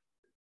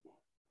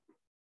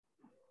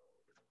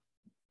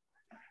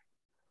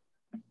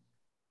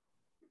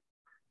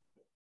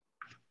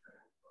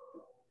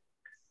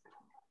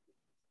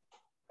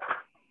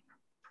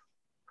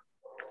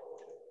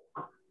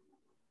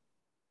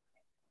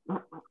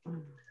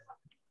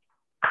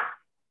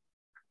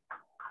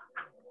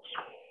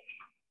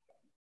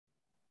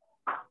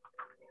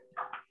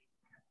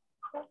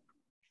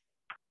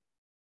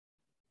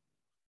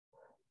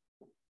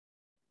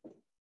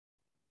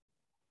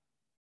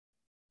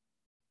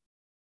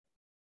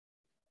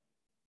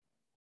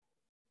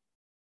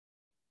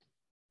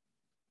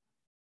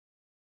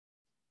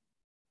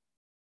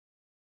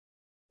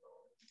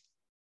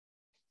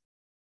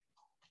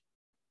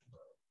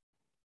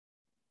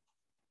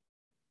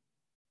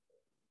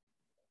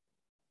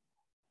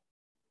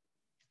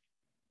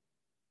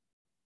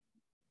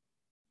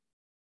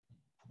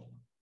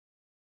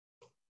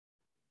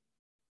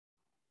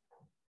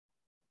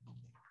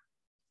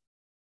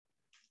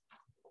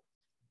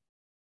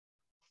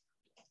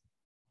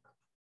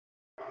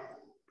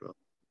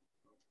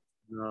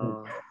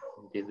 No,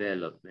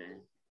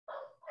 development.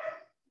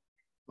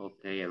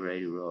 Okay, I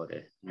already wrote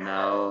it.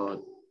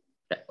 Now,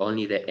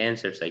 only the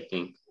answers, I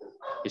think.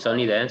 It's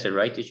only the answer,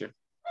 right, teacher?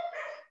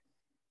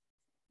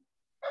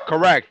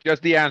 Correct,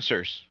 just the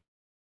answers.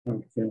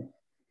 Okay.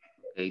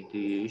 Okay, do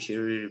you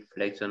usually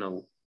reflect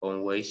on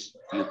ways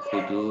you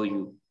could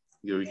do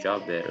your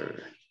job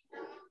better?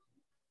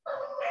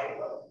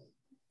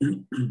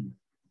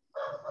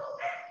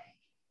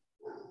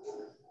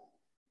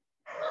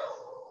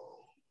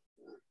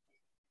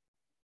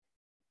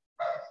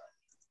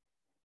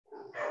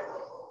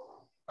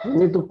 You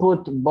need to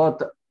put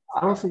both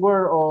answer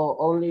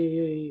or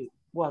only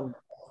one,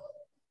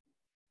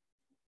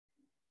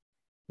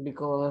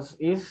 because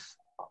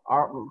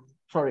are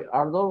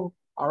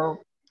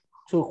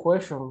two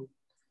questions.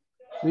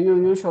 Do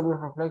you usually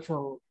reflection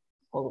on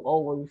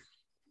always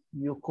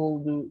you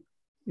could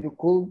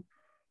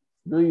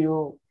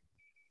do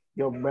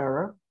your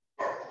better?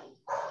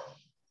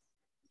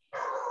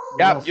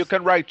 Yeah, Yes. you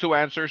can write two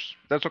answers.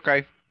 That's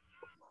okay.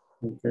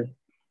 Okay.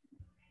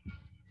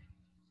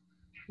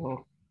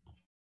 Well,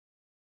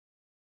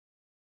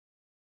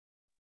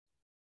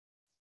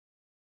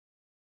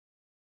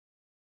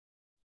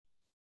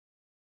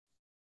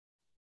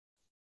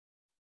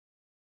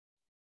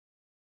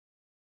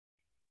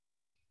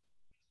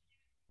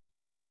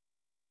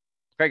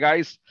 Okay,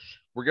 guys,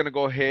 we're gonna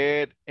go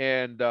ahead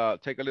and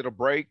take a little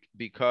break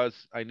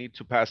because I need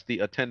to pass the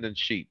attendance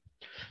sheet.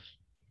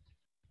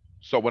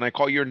 So when I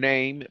call your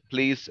name,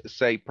 please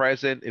say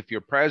present if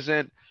you're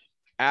present,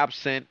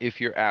 absent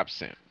if you're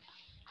absent.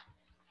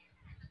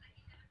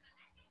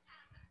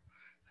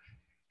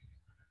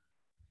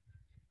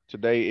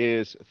 Today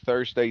is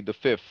Thursday the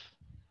 5th.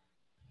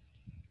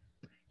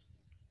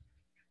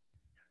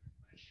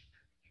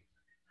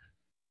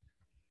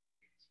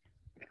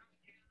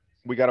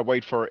 We gotta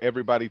wait for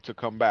everybody to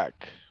come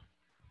back.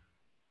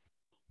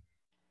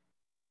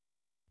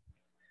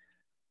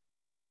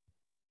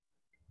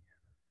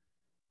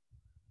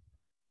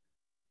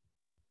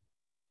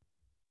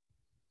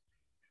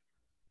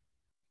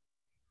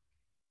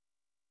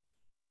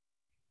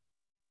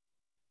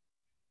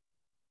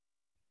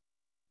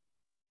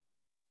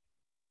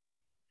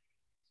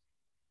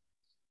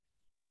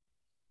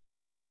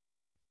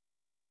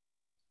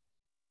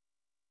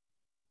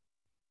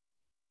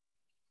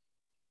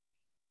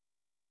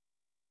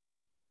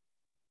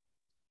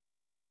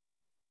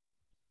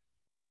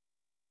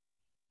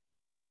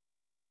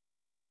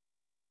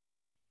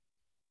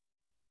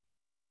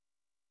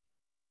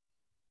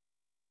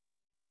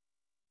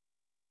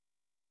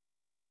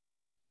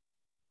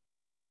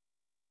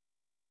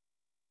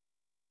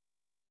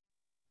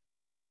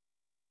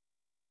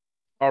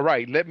 All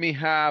right, let me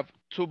have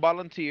two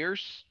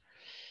volunteers,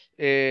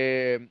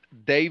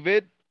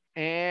 David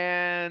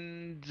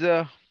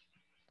and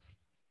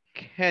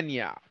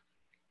Kenya.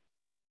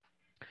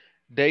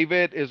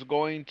 David is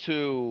going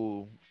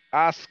to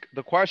ask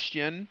the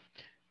question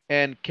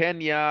and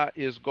Kenya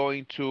is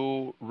going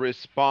to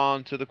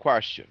respond to the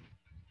question.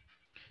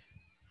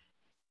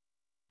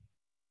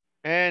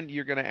 And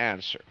you're gonna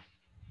answer.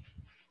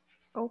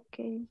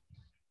 Okay.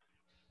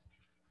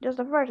 Just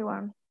the first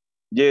one.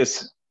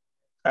 Yes.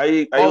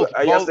 I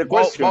asked the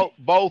question.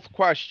 Both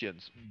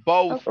questions.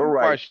 Both All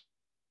right. questions.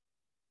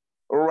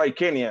 All right,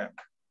 Kenya.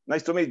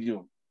 Nice to meet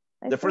you.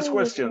 Nice the to first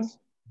meet you question.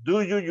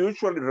 Do you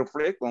usually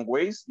reflect on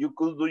ways you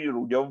could do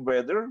your job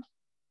better?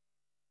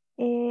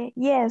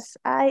 Yes,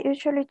 I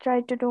usually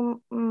try to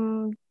do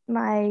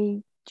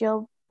my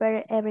job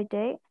better every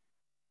day.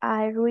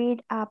 I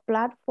read a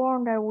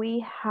platform that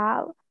we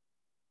have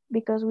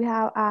because we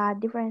have a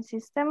different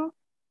system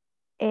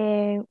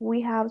and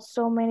we have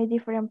so many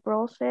different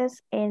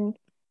processes, and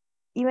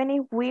even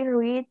if we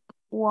read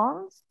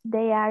once,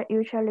 they are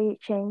usually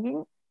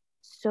changing.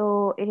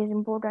 So it is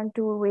important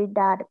to read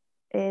that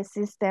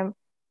system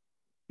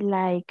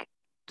like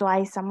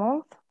twice a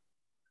month.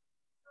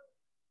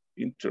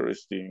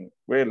 Interesting.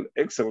 Well,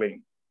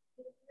 excellent.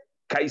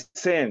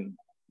 Kaizen.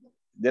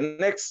 The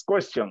next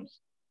question.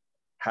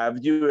 Have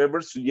you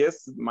ever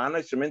suggested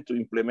management to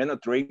implement a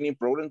training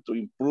program to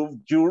improve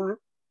your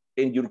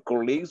and your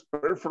colleagues'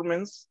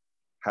 performance?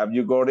 Have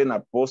you gotten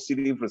a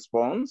positive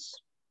response?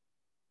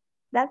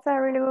 That's a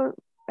really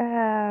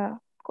good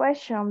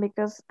question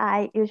because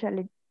I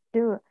usually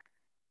do.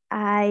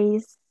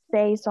 I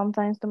say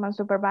sometimes to my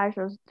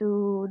supervisors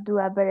to do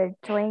a better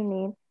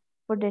training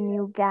for the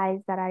new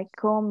guys that are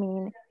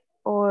coming,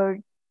 or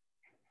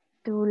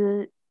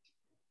to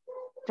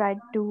try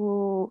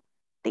to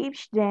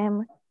teach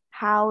them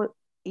how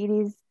it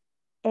is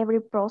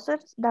every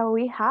process that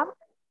we have.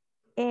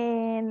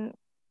 And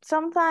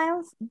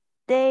sometimes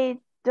they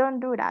don't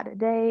do that.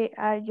 They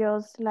are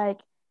just like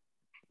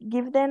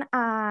give them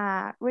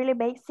a really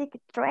basic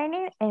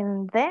training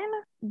and then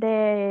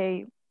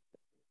they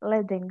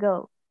let them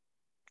go.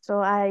 So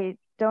I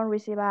don't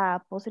receive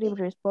a positive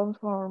response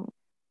from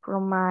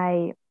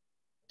my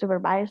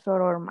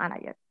supervisor or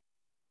manager.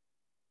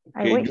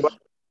 I Okay, wish.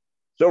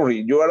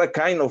 Sorry, you are a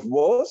kind of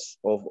boss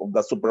of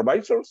the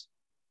supervisors?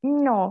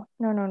 No.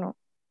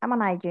 I'm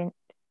an agent.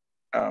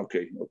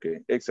 Okay,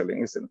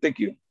 excellent. Thank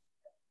you.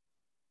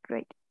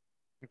 Great.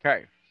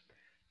 Okay.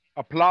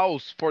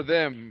 Applause for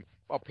them.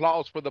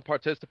 Applause for the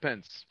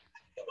participants.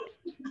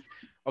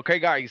 Okay,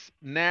 guys,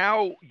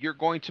 now you're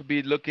going to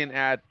be looking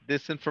at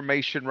this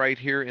information right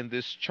here in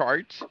this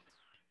chart,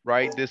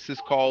 right? This is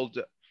called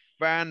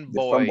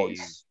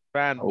fanboys.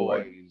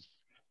 Fanboys.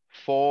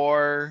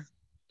 For,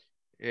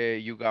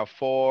 you got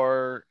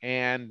for,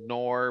 and,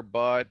 nor,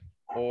 but,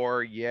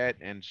 or, yet,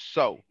 and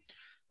so.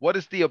 What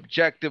is the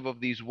objective of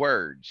these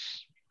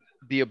words?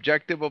 The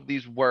objective of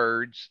these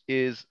words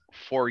is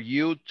for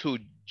you to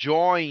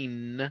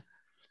join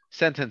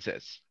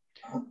sentences.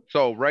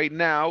 So right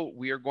now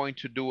we are going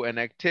to do an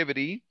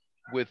activity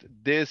with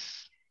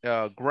this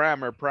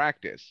grammar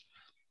practice.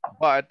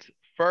 But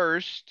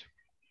first,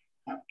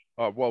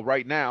 well,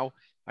 right now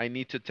I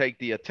need to take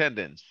the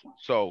attendance.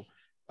 So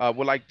I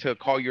would like to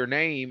call your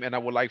name and I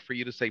would like for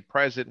you to say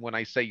present when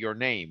I say your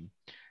name.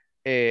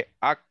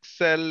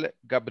 Axel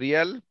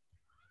Gabriel.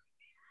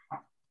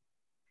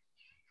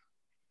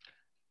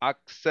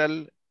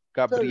 Axel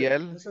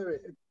Gabriel. Sorry.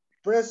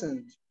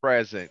 Present.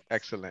 Present.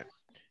 Excellent.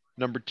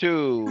 Number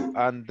 2,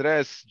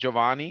 Andres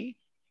Giovanni.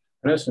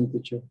 Present,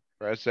 teacher.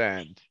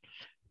 Present.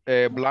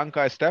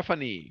 Blanca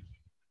Stephanie.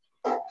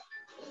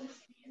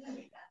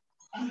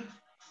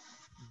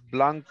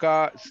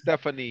 Blanca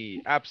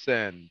Stephanie,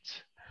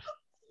 absent.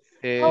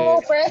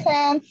 Oh,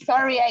 present.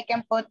 Sorry, I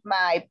can put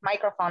my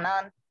microphone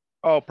on.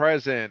 Oh,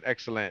 present.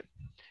 Excellent.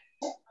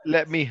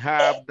 Let me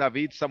have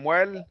David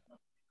Samuel.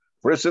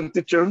 Present,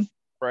 teacher.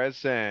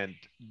 Present.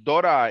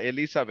 Dora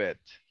Elizabeth.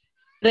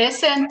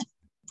 Present.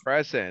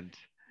 Present.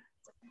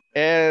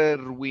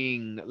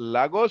 Erwin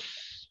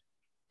Lagos.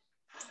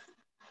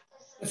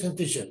 Present,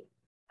 teacher.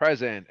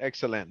 Present.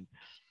 Excellent.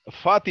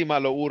 Fatima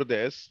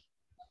Lourdes.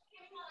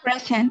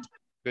 Present.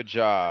 Good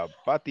job.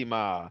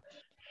 Fatima.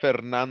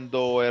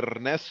 Fernando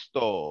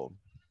Ernesto.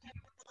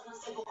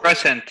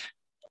 Present.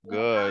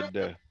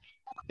 Good.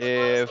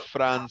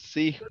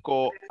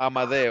 Francisco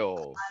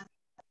Amadeo.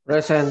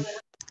 Present.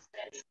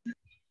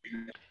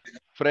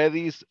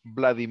 Fredis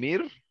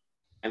Vladimir.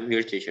 I'm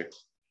here, teacher.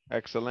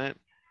 Excellent.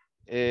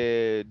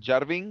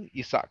 Jarvin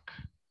Isaac.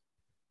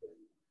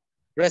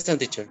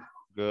 Present, teacher.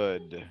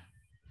 Good.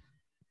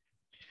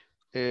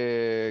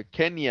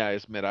 Kenya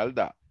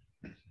Esmeralda.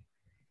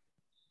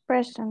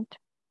 Present.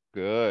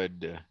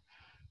 Good.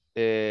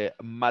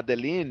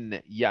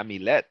 Madeline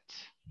Yamilet.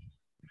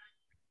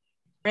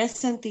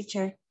 Present,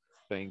 teacher.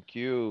 Thank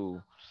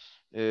you.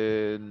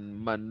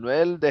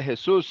 Manuel de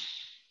Jesus.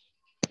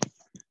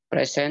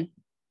 Present.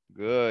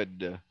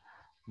 Good.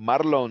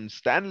 Marlon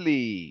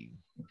Stanley.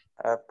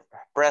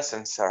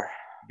 Present, sir.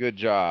 Good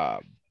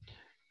job.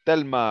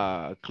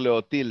 Telma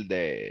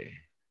Cleotilde.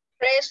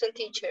 Present,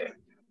 teacher.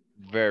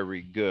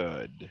 Very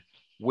good.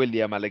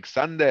 William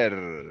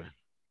Alexander.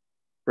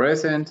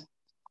 Present.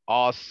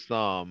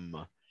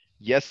 Awesome.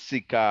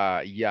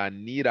 Jessica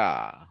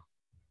Yanira.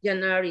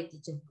 Janari,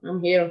 teacher.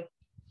 I'm here.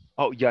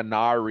 Oh,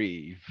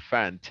 Yanari.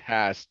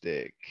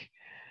 Fantastic.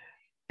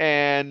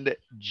 And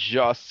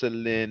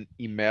Jocelyn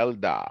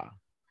Imelda.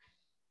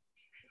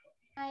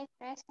 Hi,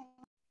 present.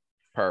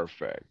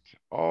 Perfect.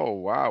 Oh,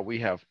 wow. We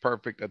have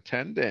perfect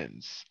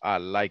attendance. I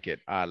like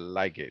it. I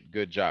like it.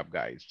 Good job,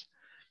 guys.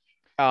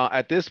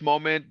 At this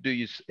moment,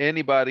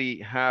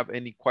 anybody have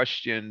any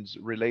questions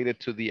related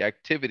to the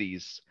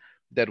activities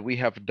that we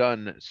have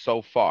done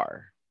so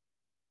far?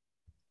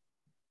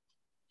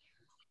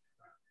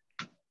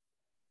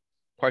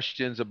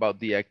 Questions about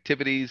the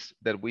activities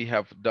that we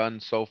have done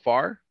so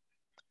far?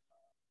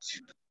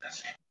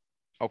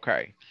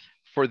 Okay.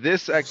 For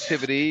this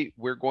activity,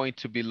 we're going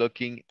to be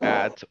looking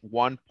at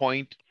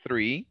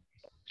 1.3.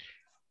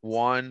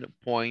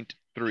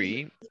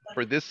 1.3.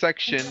 For this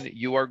section,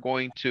 you are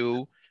going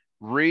to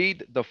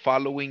read the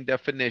following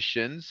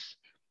definitions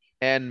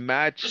and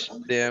match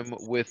them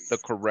with the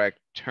correct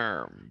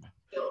term.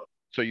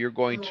 So you're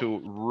going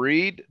to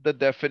read the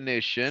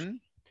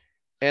definition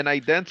and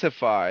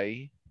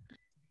identify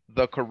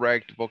the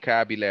correct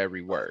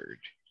vocabulary word.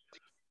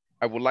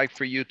 I would like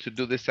for you to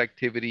do this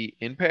activity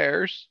in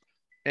pairs,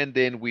 and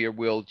then we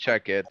will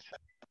check it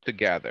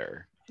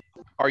together.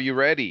 Are you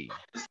ready?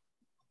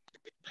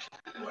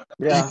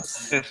 Yeah.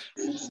 Yes.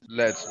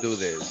 Let's do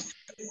this.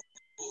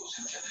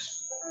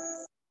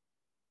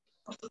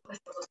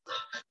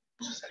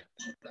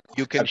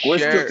 You can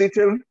question,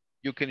 teacher?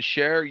 You can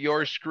share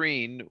your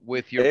screen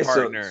with your Eso.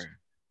 partner.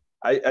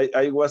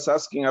 I was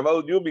asking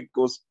about you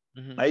because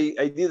I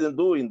didn't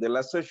do in the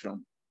last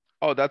session.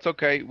 Oh, that's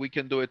okay. We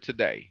can do it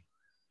today.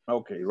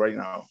 Okay, right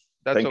now.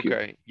 That's Thank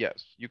okay. you.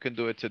 Yes, you can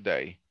do it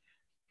today.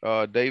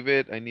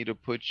 David, I need to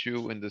put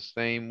you in the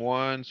same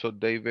one. So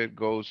David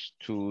goes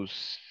to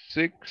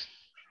 6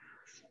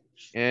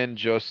 and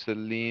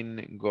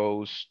Jocelyn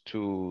goes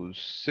to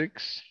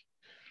 6.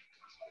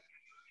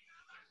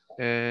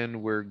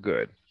 And we're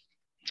good.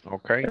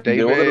 Okay,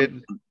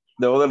 David.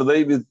 The other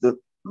David, the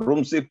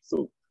room 6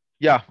 too.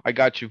 Yeah, I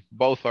got you.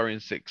 Both are in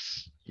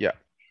 6. Yeah.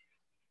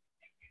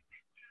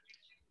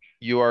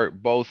 You are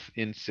both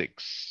in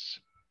 6.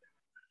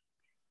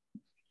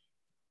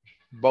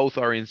 Both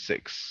are in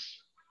 6.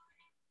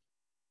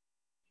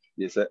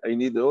 Yes, I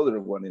need the other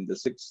one in the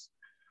 6.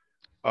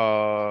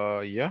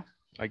 Yeah,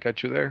 I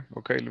got you there.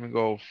 Okay, let me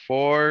go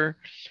 4.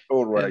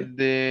 All right. And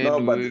then no,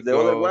 but the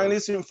other one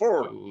is in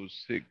 4.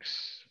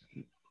 6.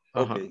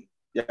 Okay,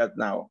 yeah,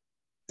 now.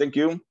 Thank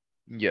you.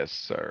 Yes,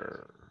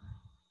 sir.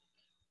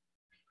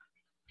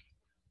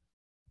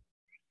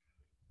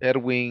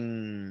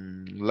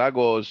 Erwin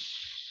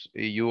Lagos,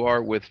 you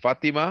are with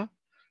Fatima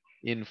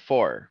in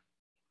 4.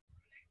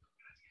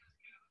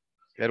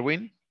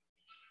 Erwin?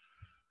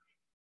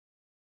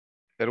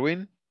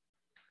 Erwin,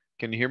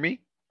 can you hear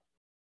me?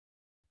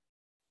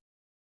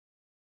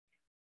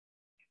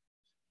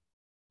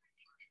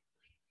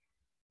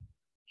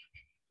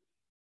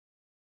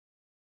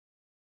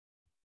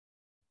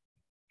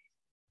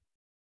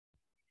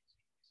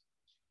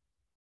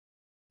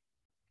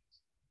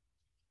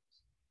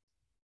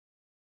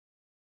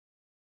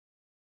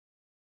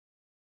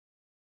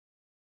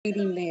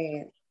 Reading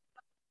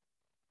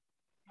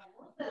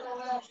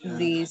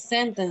the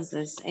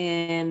sentences,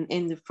 and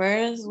in the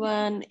first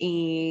one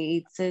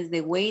it says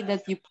the way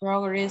that you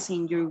progress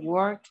in your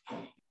work,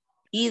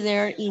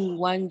 either in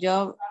one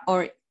job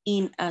or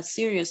in a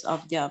series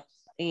of jobs.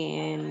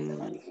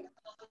 And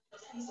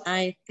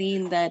I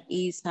think that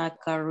is a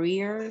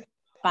career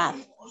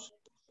path.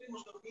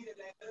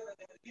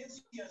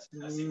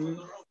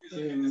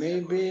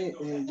 Maybe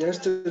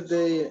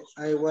yesterday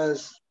I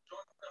was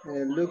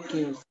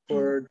looking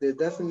for the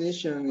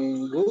definition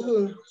in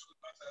Google,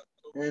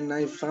 and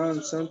I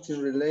found something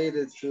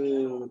related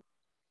to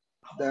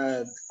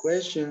that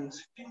question,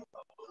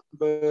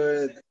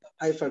 but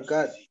I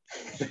forgot.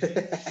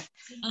 I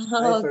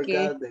Okay.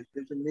 forgot the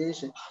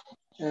definition.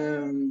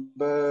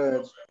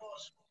 But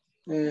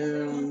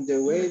the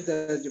way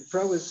that you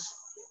progress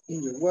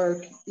in your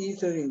work,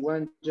 either in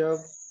one job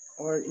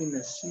or in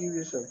a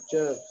series of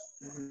jobs.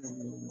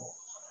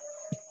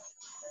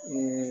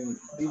 And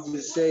did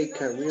you say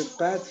career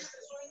path?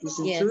 Is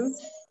it Yes, true?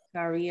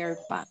 career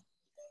path.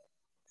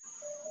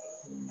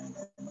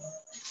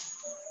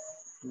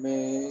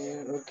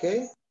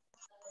 Okay.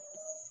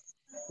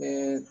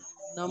 And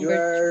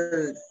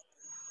Number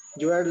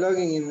you are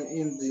logging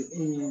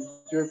in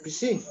your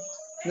PC?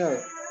 No.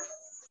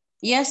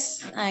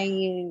 Yes,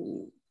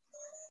 I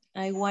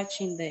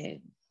watching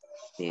the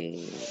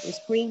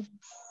screen.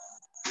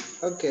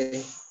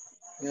 Okay.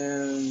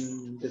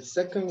 And the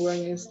second one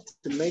is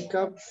to make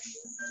up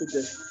to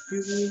the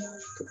speaking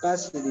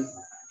capacity.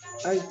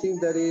 I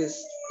think that is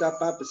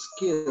top up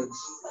skills.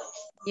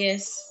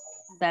 Yes,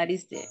 that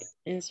is the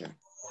answer.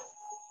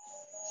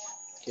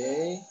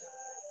 Okay.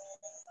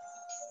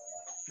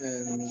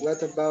 And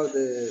what about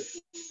the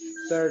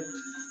third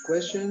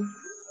question?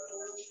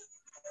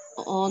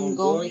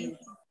 Ongoing.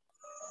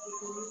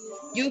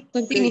 You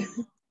continue.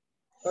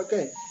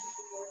 Okay.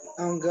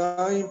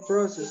 Ongoing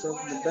process of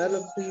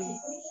developing,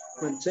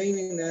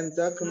 maintaining, and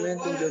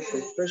documenting your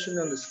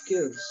professional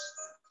skills.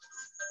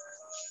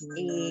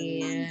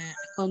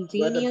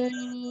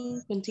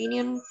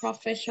 Continuing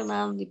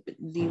professional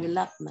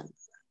development.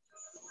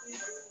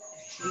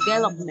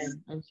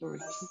 Development, I'm sorry.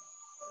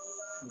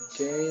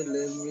 Okay,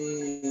 let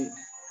me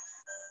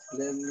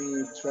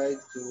try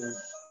to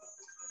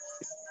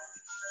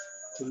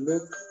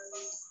look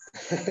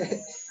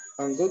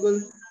on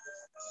Google.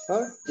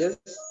 Oh, yes,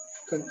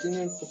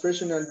 continuing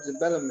professional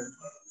development.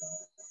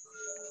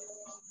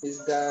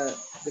 Is that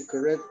the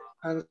correct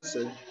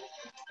answer?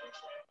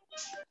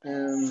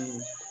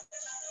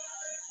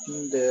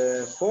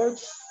 The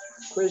fourth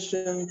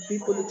question,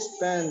 people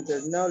expand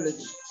their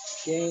knowledge,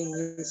 gain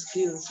new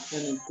skills,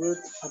 and improve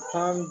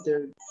upon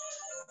their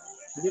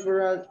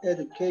liberal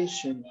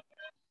education.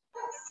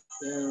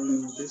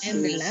 This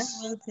And the is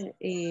last one,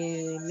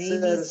 maybe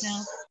says,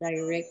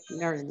 self-direct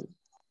learning.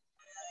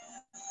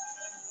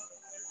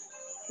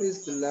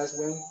 is the last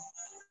one.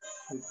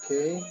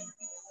 Okay.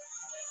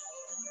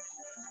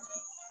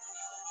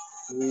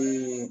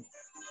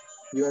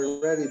 You are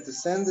ready to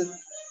send it?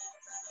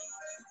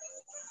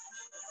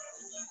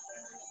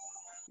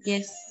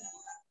 Yes.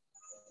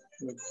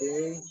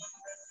 Okay.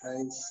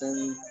 I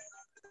send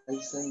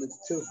it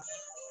too.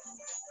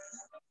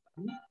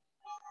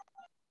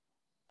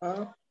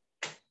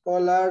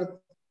 All are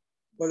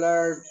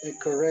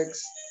correct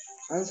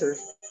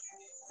answers.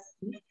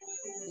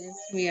 Yes,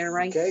 we are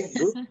right. Okay,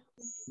 good,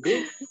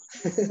 good,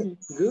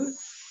 good.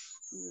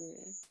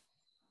 Yes.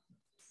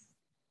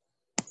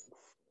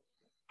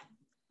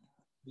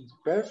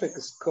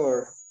 Perfect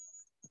score.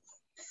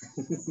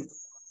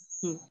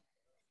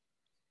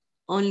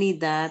 Only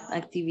that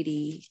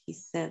activity, he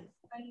said.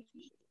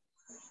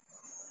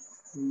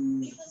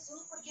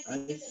 I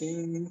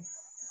think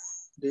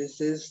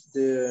this is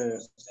the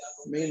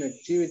main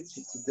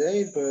activity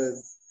today, but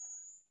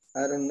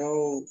I don't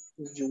know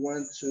if you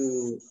want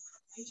to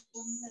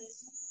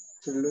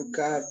look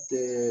up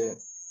the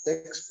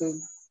textbook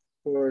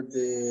for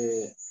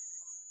the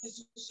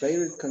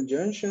favorite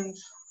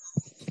conjunctions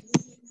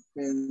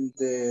and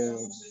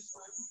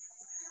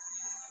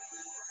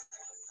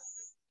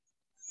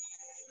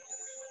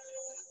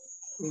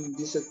in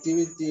this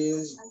activity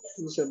is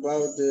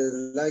about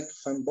the like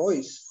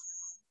fanboys.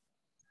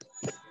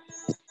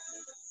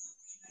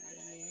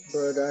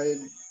 But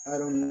I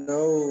don't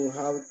know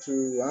how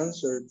to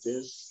answer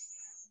this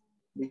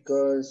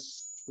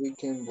because we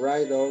can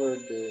write over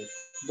the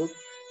book.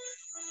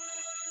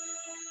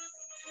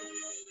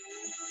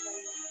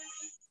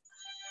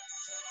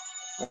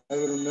 I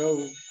don't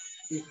know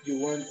if you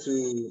want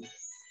to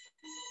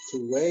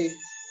wait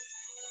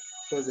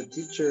for the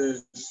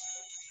teacher's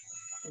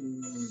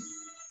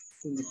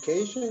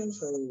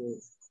indications or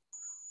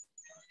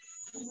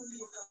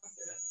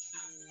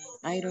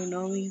I don't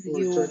know if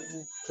you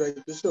try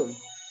to solve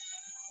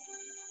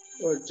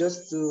or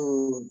just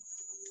to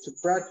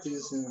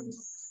practice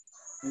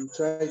and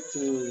try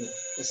to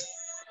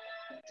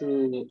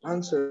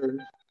answer,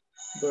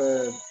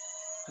 but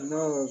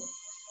not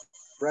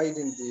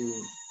writing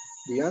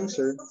the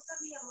answer.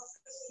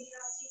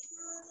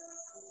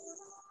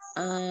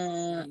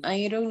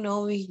 I don't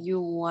know if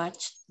you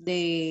watched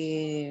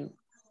the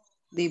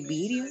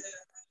video.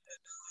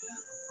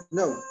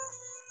 No,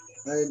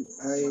 I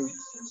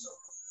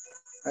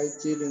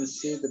didn't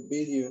see the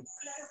video.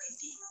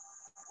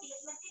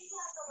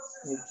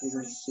 I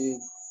didn't see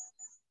it,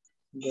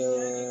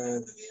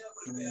 but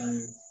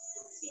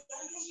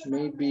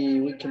maybe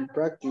we can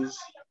practice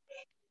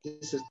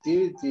this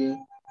activity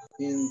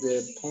in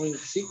the point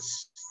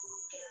 6.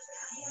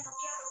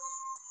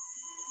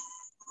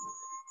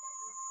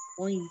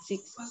 Point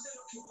 6.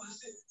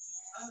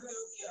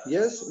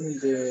 Yes, in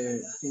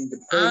the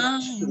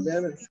page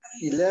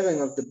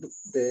 11 of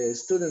the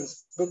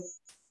student's book.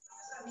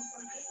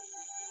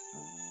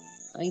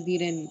 I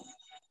didn't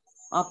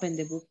open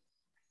the book.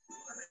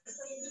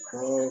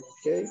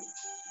 Okay.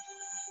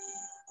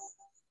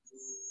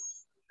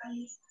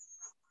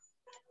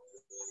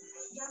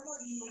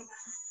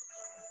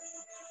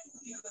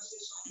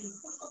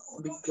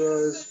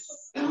 Because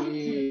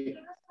we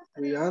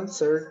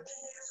answered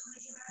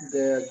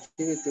the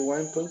activity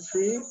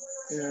 1.3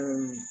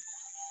 and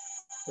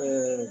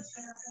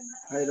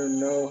I don't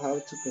know how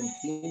to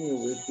continue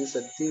with this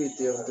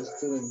activity of the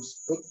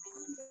student's book,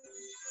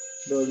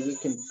 but we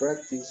can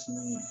practice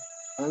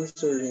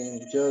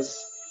answering just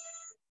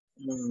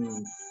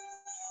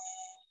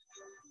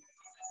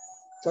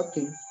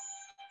talking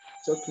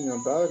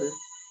about it.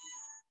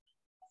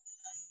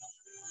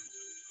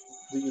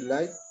 Do you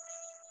like?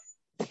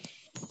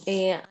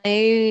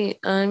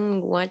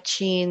 I'm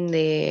watching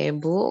the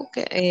book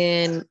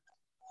and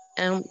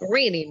I'm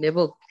reading the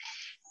book,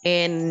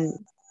 and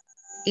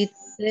it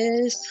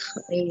says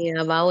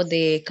about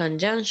the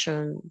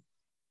conjunction.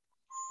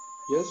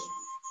 Yes,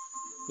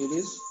 it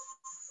is.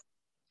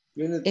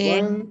 Unit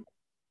 1,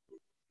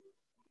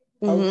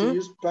 how to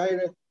use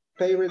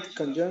pirate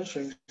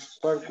conjunctions,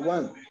 part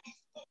 1.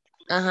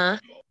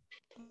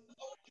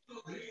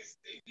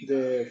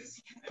 The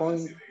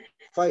point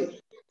 5.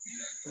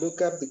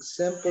 Look up the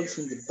examples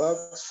in the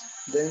box,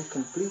 then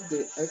complete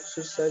the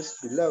exercise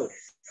below.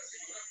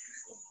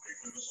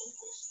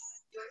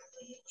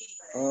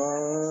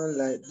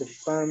 Like the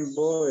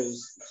fanboys.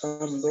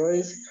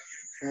 Fanboys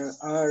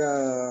are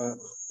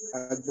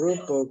a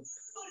group of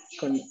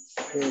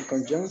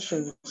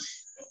conjunctions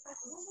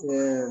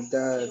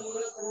that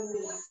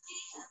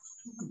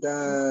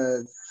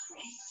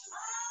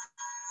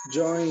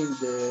join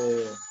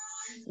the...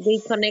 They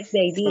connect the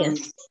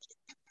ideas.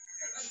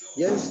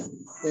 Yes,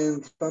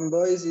 and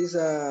fanboys is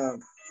a,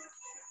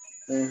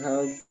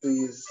 how do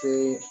you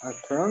say,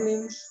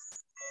 acronyms?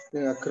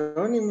 An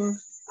acronym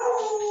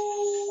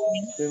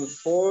And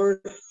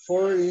four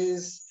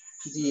is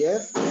the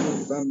F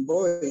in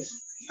fanboys,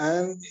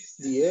 and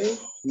the A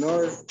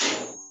nor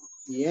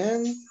the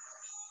N,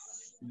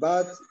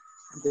 but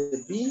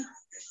the B,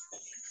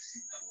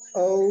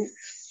 O,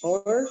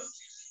 or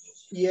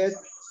yet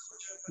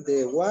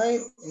the Y,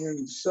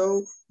 and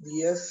so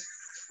the S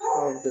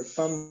of the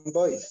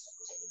fanboys.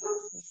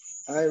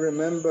 I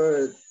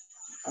remember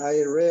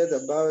I read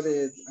about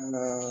it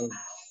a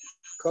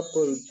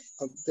couple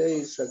of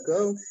days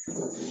ago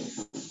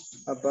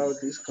about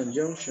these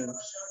conjunctions.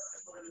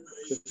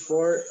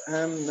 Before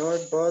am, nor,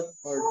 but,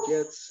 or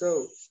yet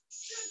so.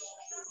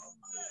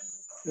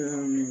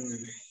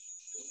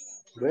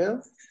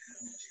 Well,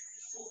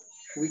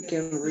 we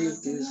can read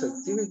this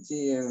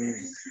activity and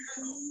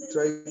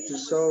try to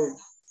solve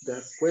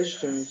the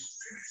questions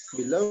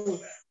below,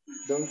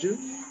 don't you?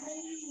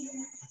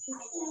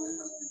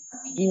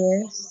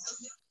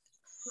 Yes.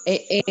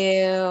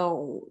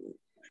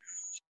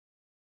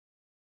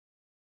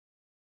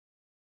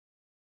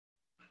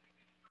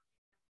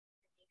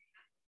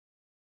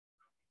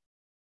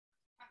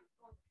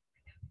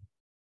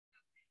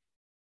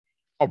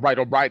 All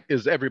right.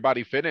 Is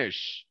everybody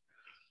finished?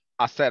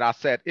 I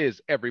said,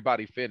 is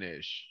everybody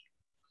finished?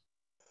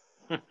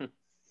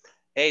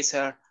 Hey,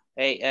 sir.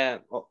 Hey,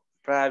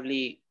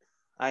 probably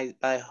I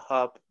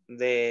hope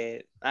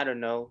I don't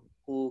know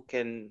who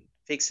can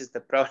fixes the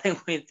problem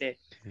with the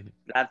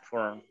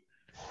platform.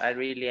 I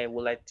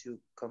would like to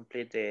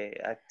complete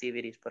the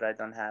activities, but I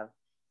don't have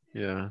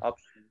Yeah.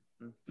 option.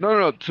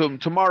 No.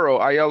 Tomorrow,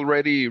 I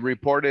already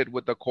reported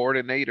with the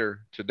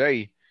coordinator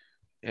today.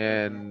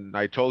 And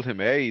I told him,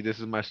 hey, this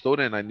is my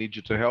student. I need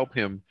you to help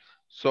him.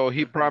 So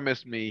he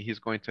promised me he's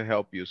going to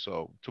help you.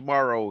 So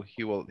tomorrow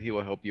he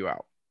will help you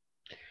out.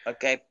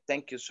 Okay,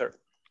 thank you, sir.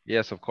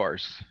 Yes, of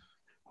course.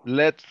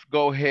 Let's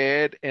go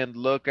ahead and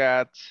look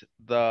at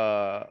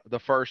the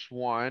first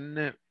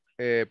one.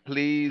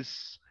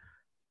 Please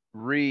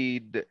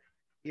read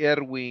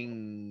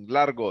Erwin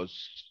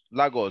Lagos.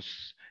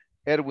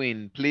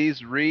 Erwin,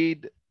 please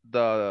read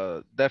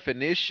the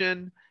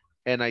definition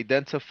and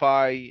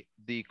identify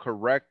the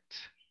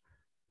correct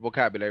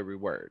vocabulary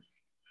word.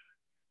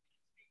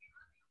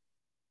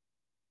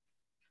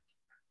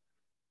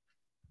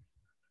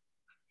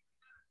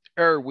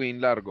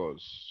 Erwin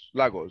Lagos.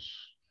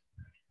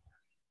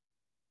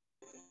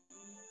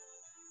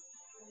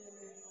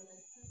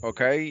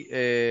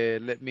 Okay,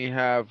 let me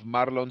have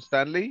Marlon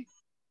Stanley.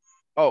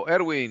 Oh,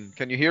 Erwin,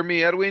 can you hear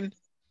me, Erwin?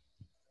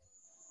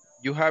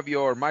 You have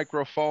your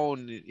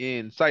microphone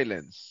in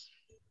silence.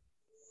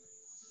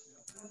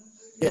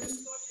 Yes.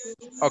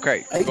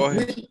 Okay, go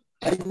ahead.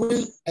 I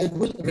will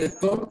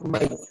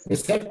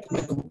reset my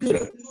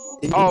computer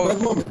in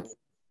one moment.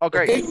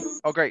 Okay.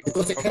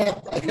 Because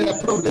I had a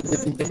problem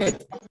with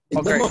internet. In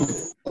one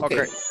moment.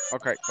 Okay.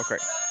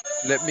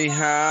 Let me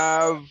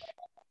have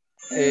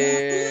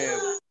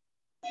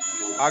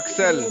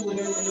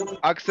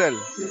Axel,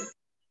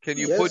 can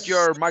you put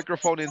your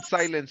microphone in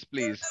silence,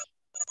 please?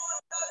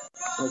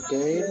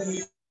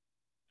 Okay.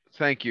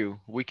 Thank you.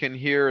 We can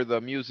hear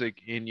the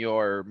music in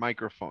your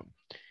microphone.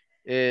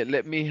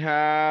 Let me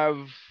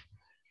have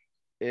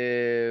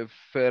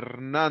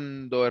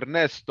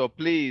Ernesto,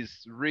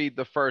 please read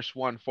the first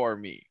one for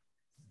me.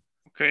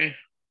 Okay.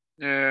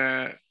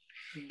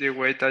 The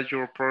way that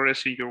you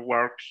progress in your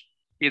work,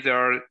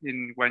 either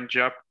in one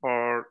job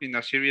or in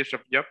a series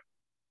of jobs.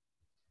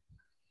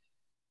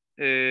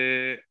 The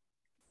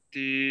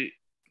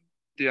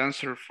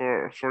answer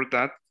for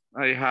that,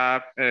 I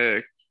have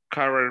a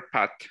career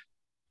path.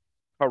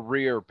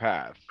 Career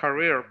path.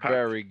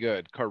 Very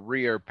good.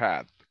 Career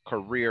path.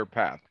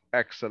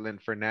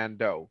 Excellent,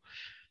 Fernando.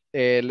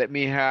 Let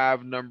me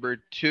have number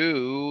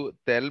 2,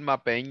 Telma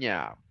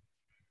Peña.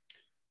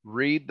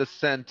 Read the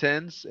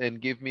sentence and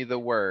give me the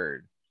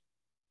word.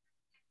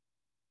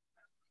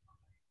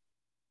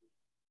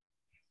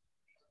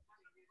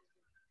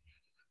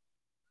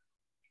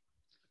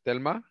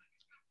 Telma?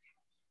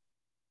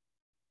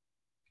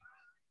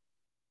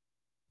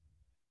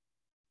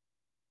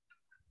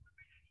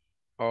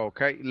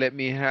 Okay, let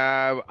me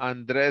have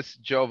Andres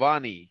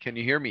Giovanni. Can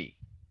you hear me?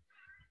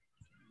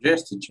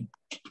 Yes, teacher.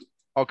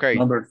 Okay.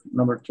 Number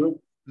 2.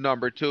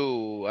 Number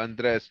 2,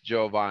 Andres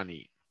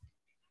Giovanni.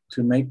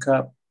 To make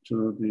up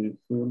to the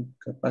full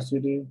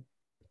capacity,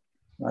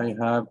 I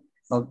have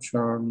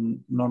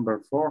option number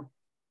 4,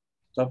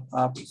 top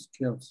up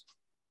skills.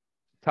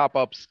 Top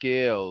up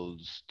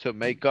skills to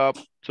make up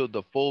to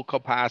the full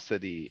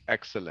capacity.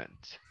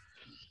 Excellent.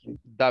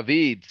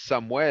 David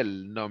Samuel,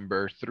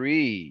 number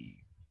 3.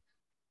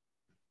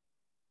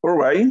 All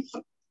right.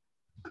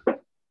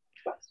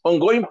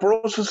 Ongoing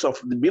process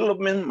of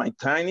development,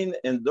 maintaining,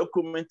 and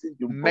documenting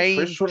your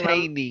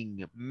professional...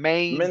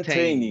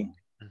 Maintaining.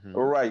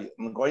 All right.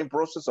 Ongoing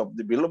process of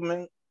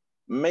development,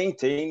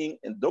 maintaining,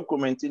 and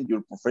documenting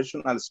your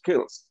professional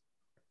skills.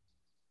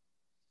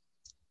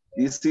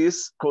 This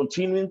is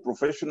continuing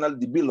professional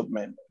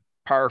development.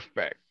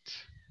 Perfect.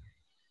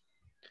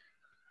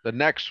 The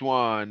next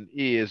one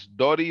is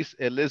Doris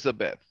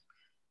Elizabeth.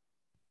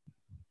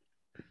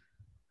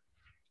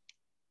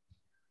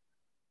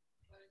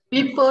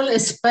 People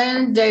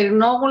spend their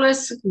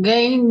knowledge,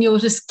 gain new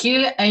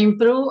skill, and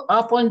improve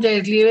upon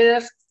their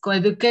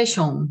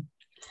education.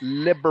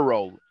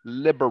 Liberal.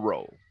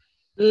 Liberal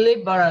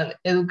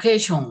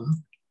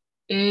education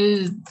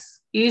is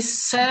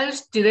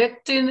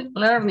self-directed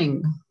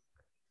learning.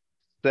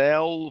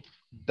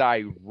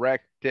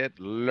 Self-directed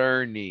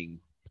learning.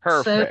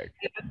 Perfect.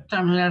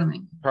 Self-directed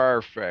learning.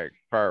 Perfect.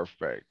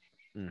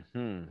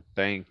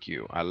 Thank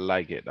you. I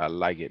like it.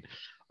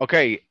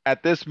 Okay,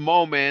 at this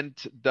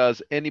moment,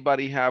 does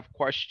anybody have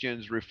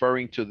questions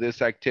referring to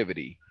this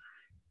activity?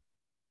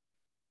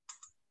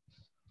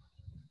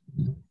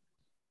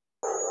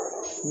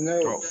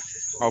 No.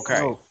 Okay,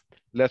 No.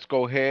 Let's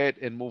go ahead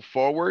and move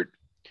forward.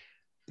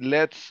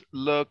 Let's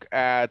look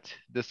at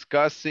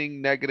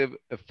discussing negative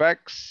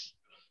effects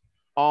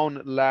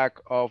on lack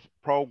of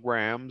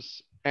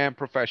programs and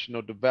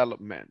professional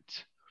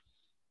development.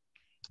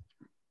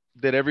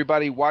 Did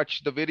everybody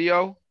watch the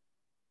video?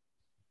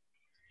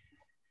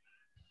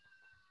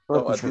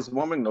 No, at this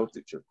moment, no,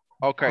 teacher.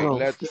 Okay, No.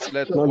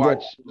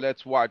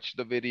 let's watch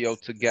the video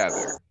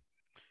together.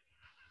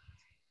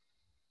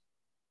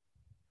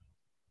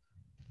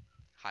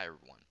 Hi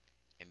everyone.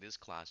 In this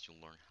class,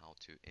 you'll learn how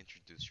to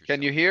introduce yourself.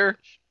 Can you hear?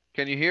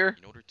 In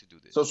order to do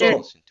this, So.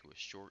 listen to a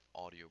short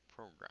audio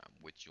program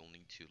which you'll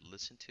need to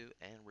listen to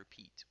and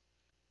repeat.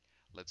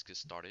 Let's get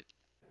started.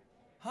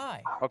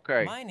 Hi.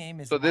 Okay. My name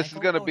is so this is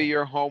going to be Oda.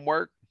 your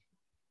homework.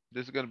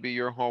 This is going to be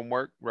your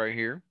homework right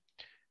here.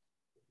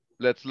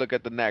 Let's look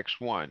at the next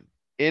one.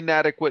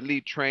 Inadequately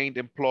trained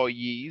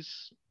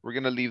employees. We're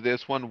going to leave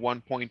this one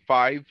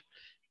 1.5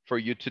 for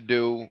you to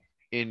do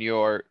in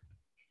your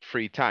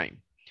free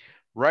time.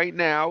 Right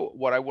now,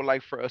 what I would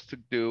like for us to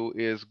do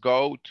is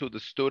go to the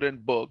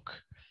student book,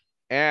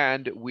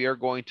 and we are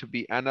going to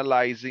be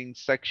analyzing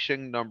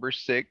section number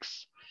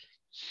 6.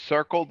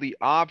 Circle the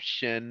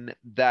option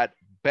that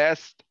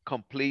best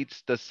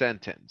completes the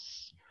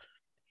sentence.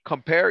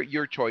 Compare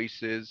your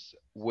choices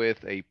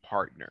with a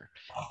partner.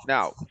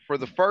 Now, for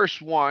the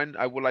first one,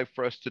 I would like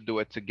for us to do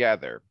it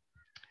together.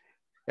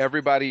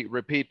 Everybody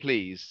repeat,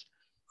 please.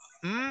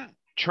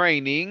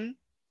 Training.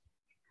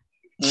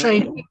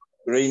 Training.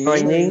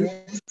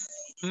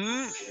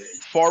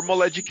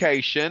 Formal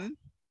education.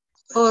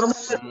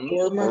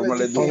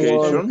 Formal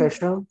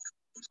education.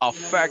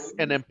 Affect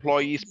an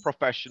employee's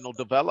professional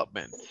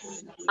development.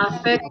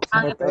 Affect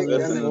an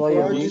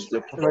employee's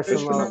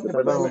professional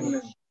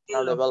development.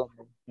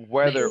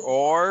 Whether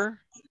or.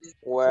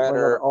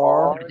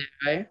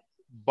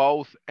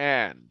 Both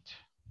and.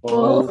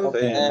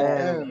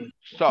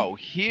 So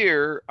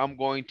here I'm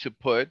going to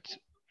put,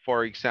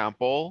 for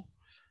example,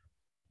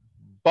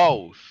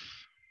 both.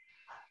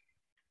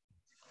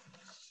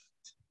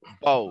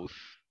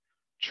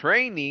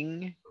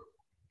 Training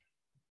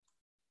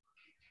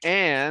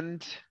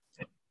and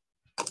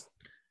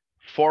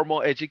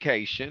formal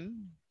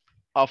education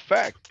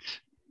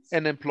affect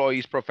an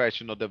employee's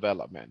professional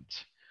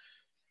development.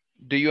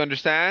 Do you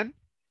understand?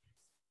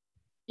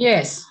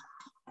 Yes.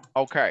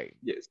 Okay.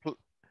 Yes.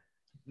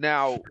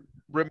 Now,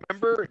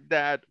 remember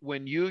that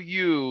when you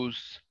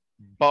use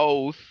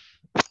both,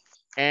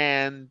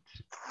 and,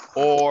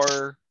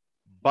 or,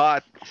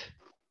 but,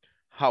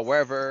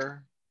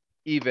 however,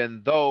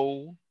 even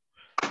though,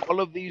 all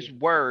of these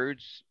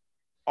words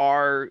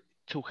are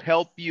to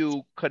help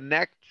you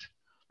connect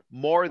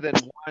more than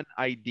one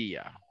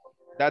idea.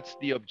 That's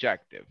the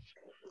objective.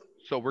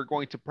 So we're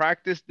going to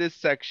practice this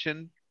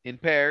section in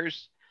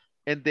pairs,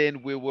 and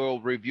then we will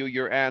review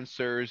your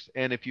answers.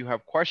 And if you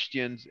have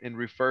questions in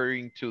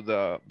referring to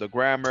the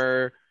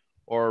grammar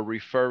or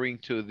referring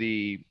to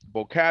the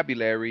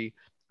vocabulary,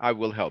 I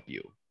will help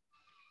you.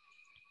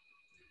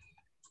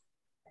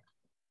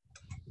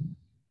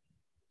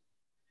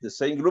 The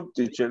same group,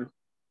 teacher.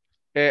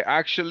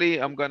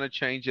 Actually, I'm going to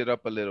change it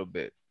up a little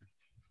bit.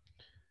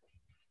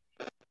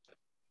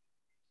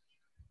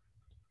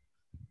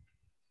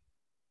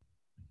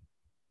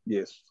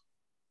 Yes.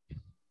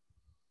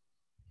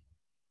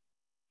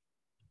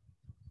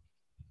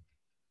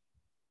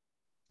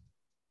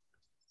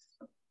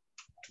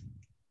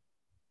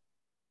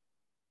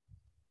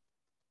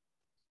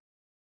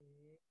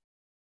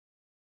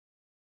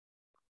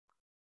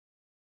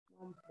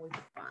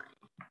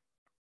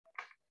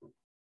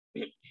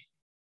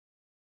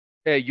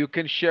 Hey, you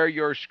can share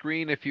your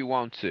screen if you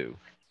want to.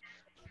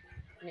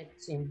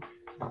 Let's see.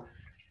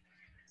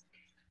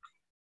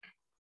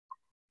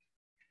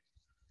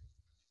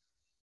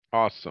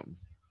 Awesome.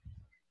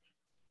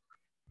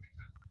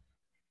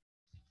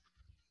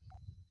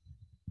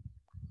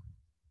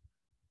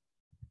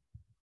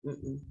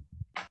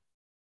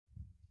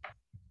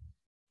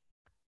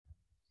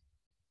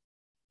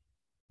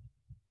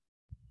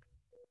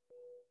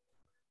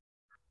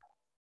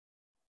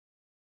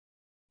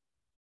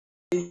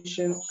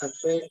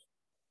 Affect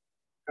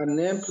an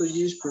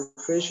employee's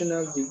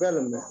professional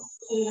development.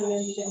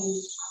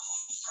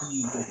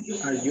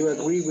 Are you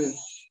agree with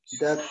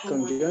that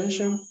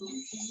conjunction?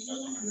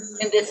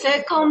 And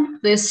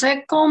the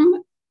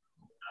second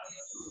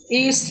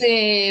is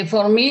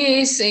for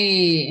me is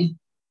A.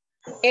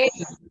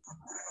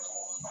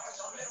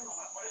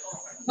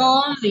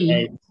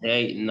 Only.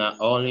 They not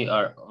only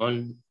are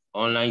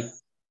online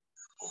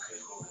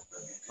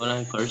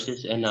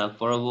courses an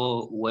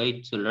affordable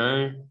way to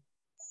learn,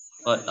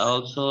 but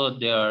also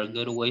they are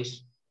good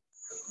ways.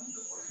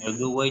 A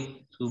good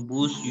way to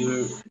boost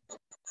your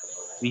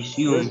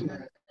resume.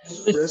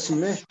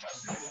 Resume.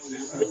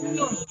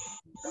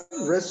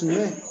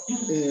 Resume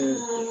is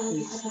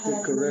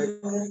the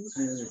correct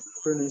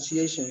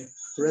pronunciation.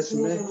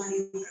 Resume,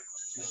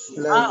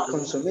 like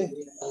consomme.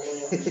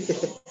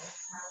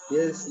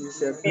 Yes,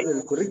 it's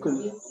el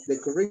curriculum. The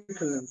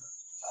curriculum.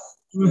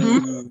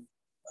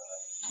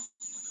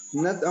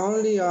 Not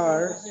only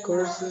are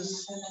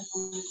courses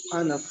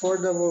an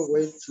affordable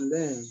way to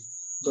learn,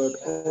 but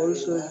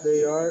also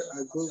they are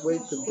a good way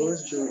to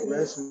boost your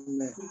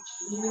resume.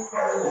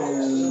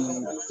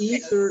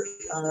 Either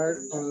are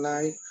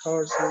online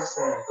courses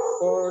an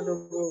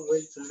affordable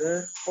way to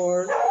learn,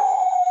 or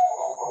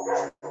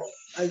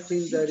I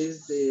think that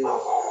is the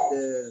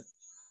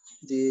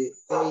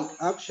A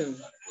option.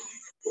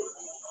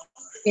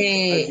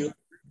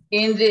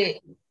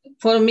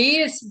 For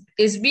me,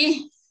 it's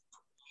B.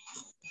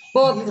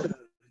 Both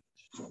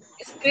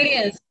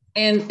experience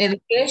and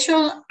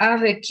education are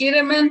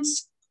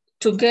requirements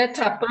to get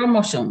a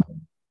promotion.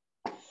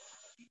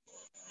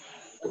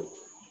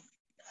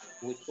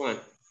 Which one?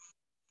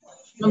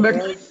 Number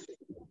 2.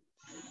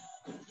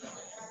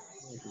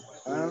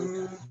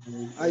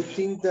 I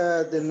think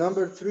that the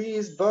number 3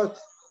 is both.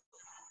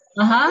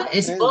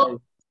 It's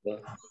both.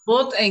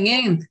 Both and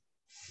end.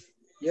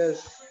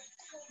 Yes.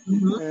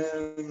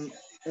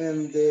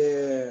 And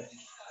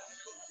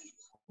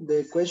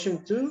the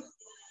question 2,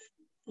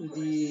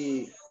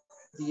 the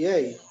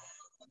A.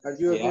 Are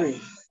you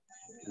agree?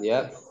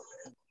 Yeah.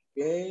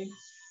 Okay.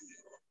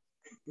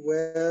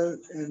 Well,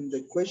 and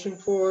the question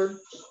 4,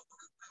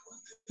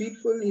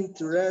 people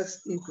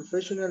interested in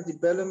professional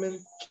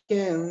development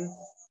can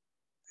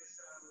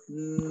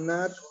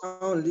not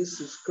only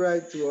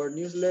subscribe to our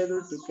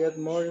newsletter to get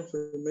more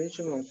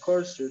information on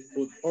courses,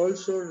 but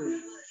also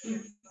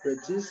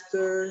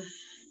register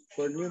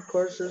for new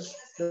courses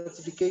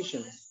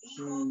notification.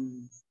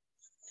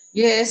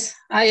 Yes,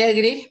 I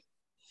agree.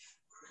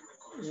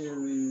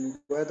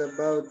 What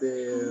about the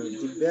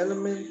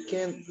development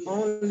can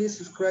only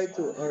subscribe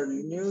to our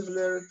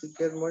newsletter to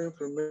get more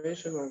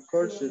information on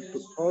courses,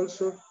 but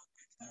also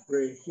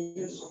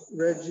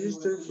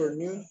register for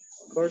new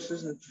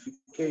courses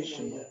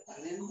notification.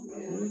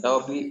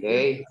 That'll be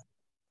A.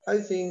 I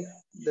think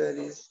that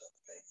is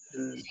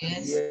the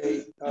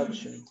A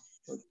option.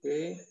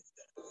 Okay.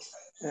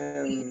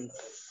 And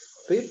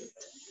 5th,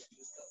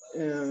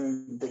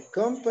 the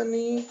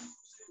company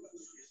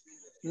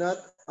not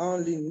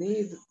only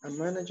need a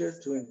manager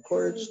to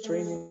encourage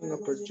training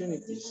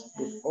opportunities,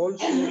 but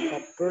also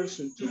a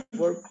person to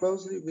work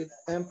closely with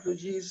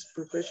employees'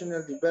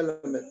 professional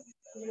development.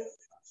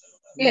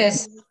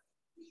 Yes.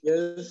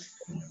 Yes,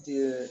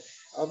 the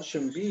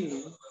option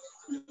B.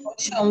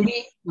 Option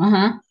B.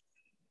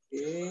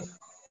 Okay.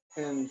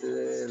 And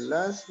the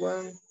last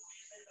one,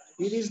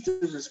 it is the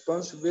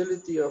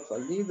responsibility of a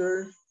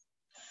leader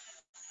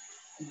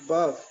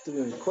both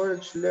to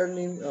encourage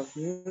learning of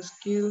new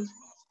skills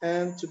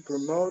and to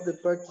promote the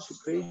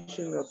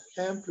participation of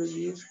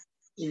employees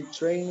in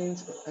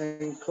trainings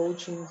and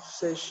coaching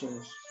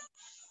sessions.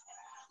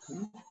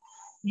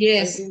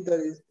 Yes. I think that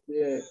is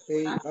the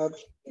A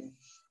option.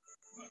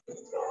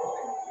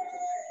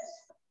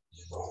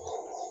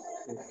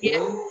 Okay.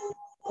 Yeah.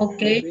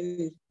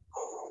 Okay.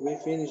 We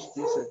finished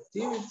this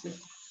activity.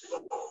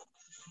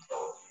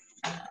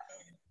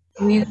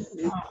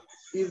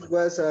 It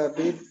was a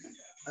bit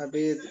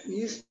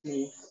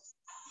easy.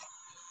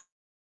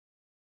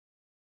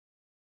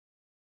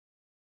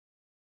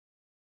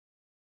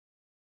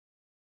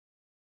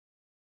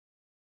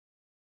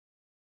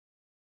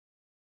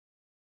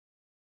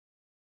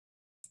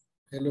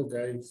 Hello,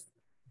 guys.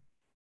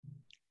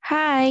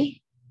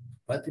 Hi,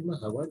 Fatima,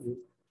 how are you?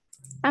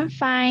 I'm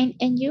fine.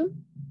 And you?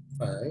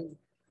 Fine.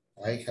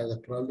 I had a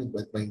problem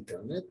with my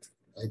internet.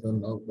 I don't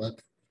know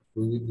what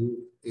we will do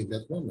in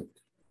that moment.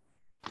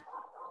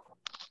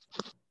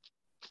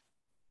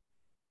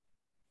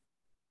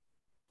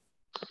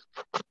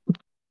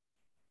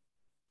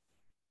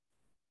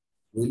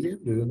 William,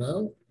 do you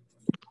know?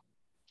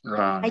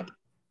 I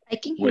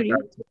can hear you.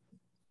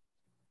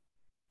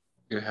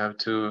 You have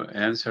to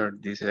answer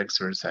this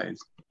exercise.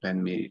 Let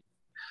me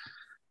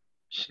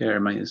share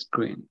my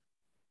screen.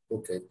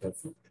 Okay,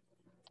 perfect.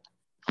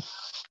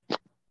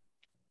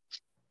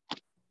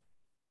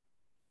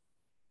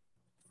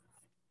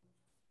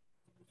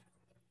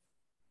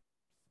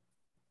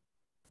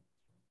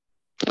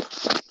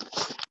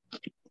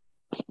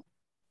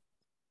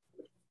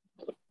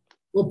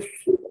 Oops,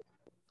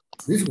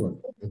 this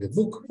one in the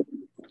book.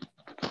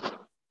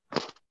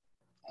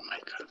 Oh my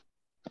God.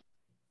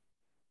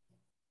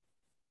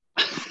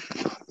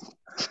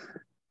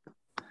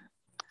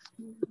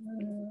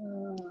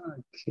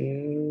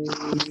 Okay,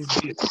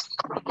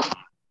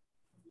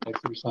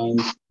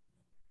 exercise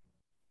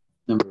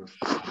number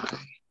 5.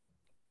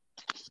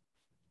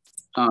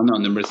 Oh no,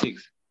 number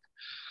 6.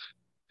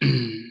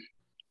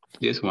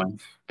 This one.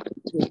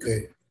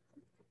 Okay.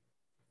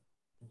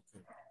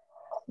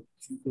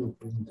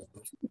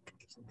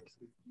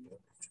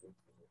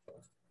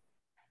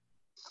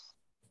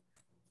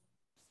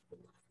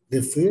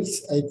 The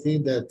first, I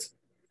think that,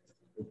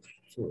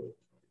 sorry.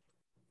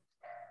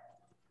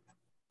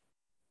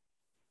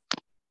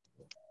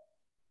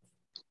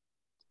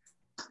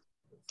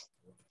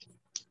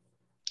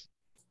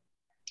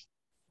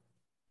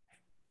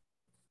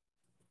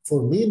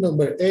 For me,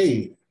 number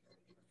A.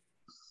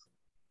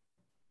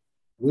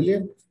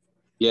 William?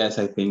 Yes,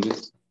 I think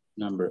it's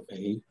number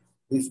 8.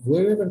 Is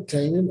wherever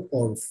training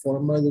or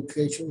formal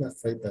education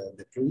affect the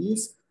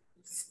employees'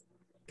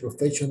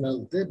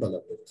 professional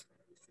development.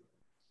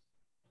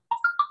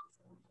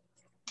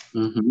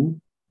 Mm-hmm.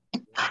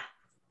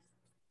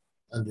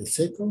 And the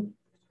second?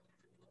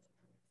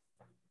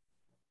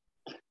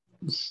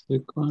 The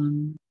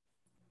second.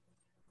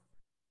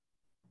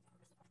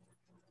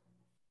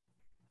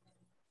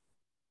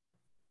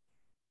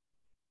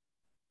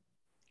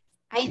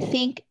 I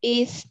think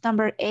it's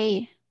number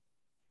A.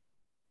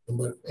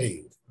 Number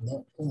 8,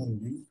 not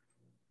only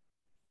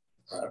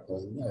are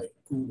online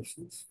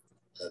courses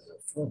as a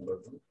formal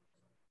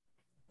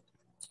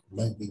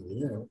might be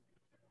there,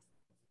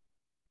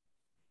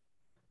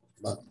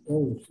 but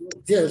also,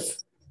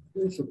 yes,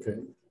 it's okay.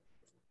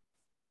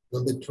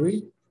 Number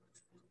 3.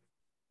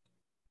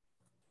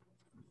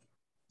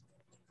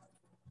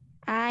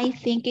 I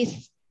think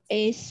it's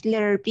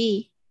letter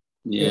B.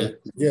 Yeah.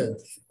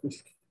 Yes,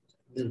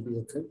 it'll be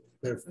okay,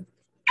 perfect.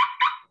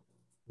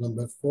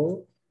 Number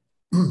 4.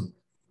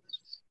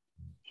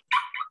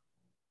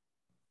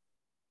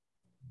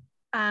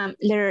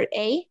 Letter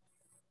A.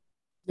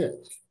 Yes.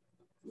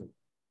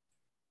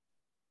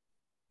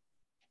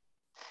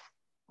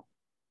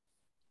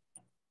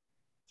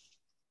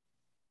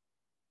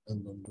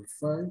 And number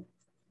 5.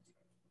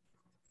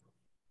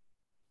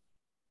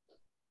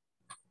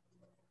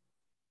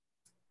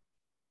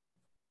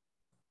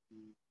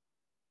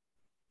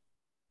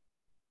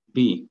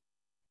 B.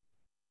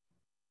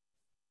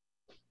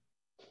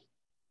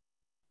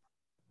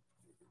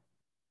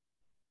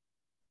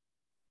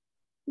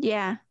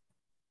 Yeah.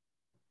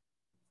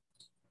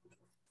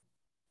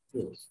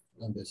 Yes.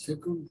 And the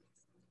second,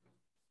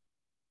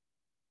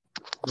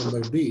 number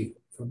B.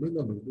 For me,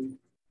 number B.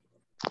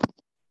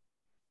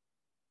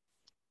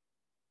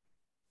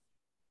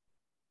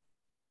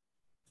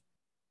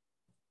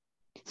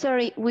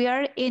 Sorry, we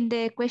are in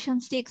the question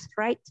 6,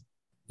 right?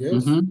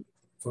 Yes.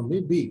 For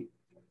me, B.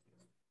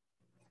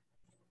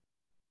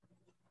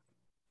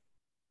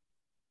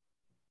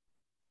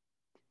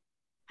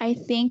 I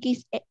think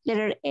it's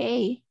letter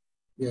A.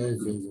 Yes,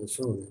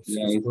 sorry.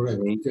 Yeah, It's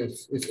correct.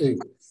 Yes, it's A.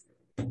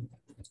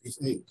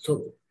 It's A,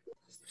 sorry.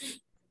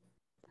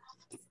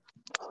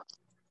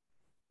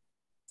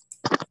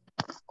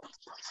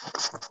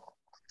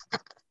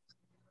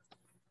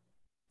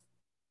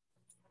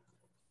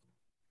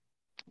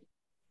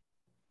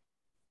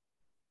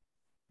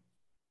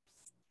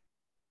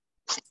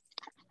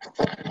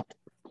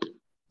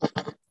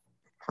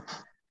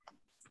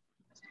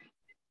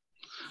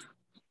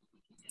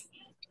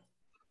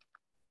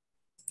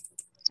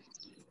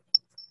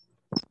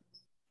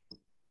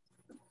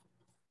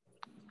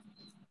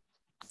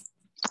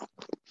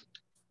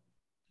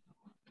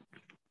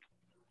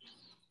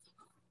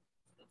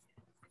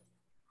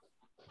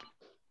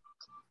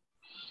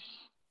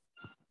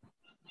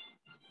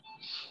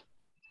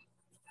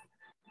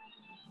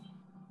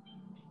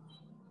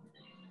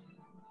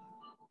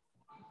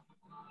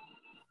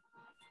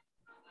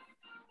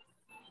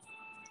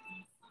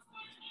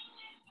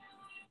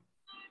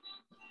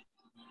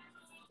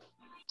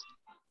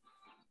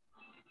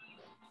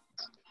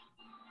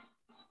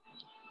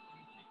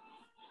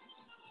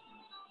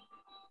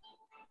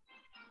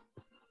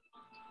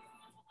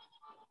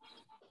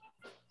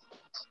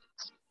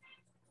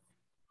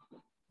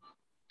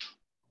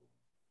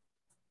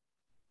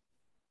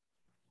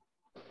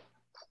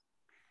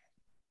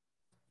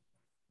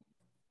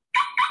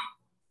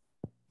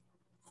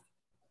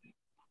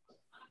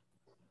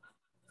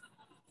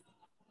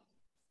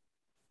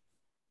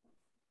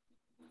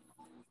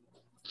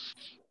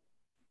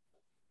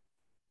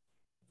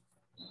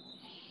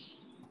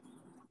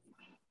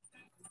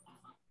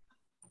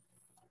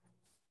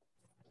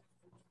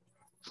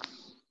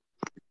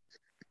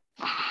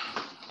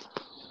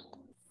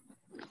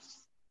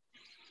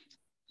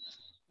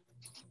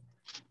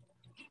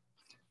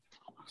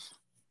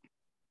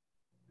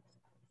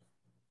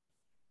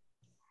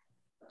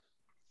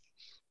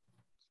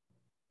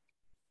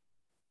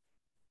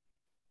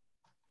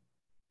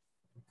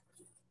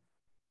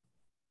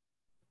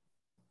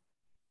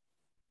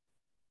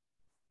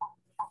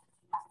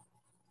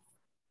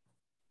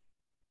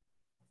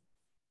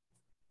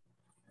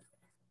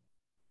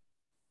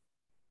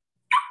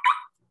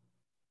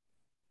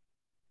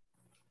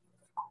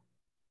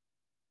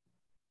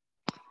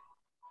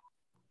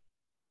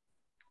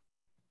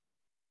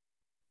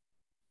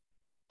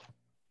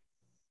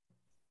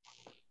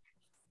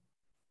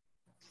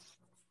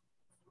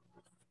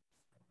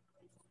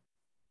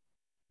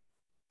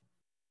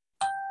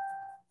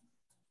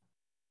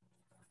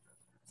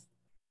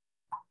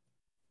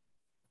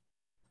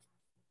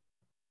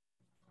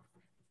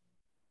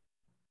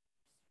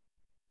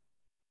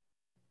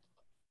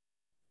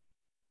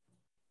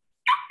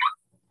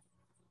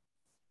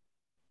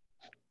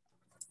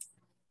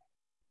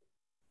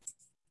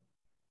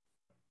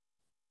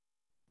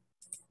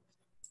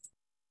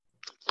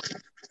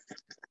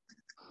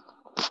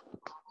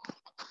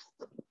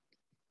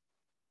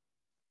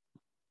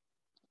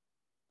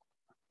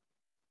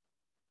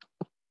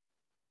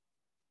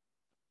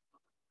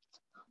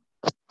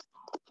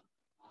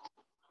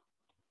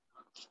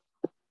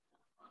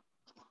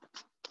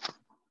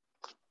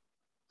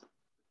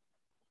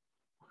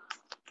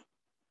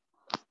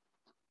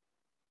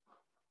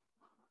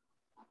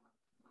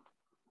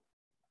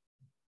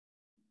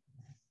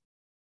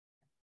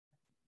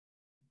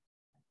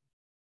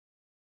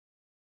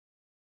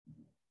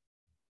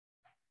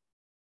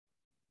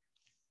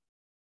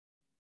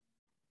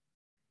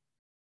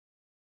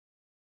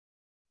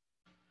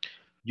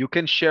 You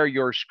can share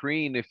your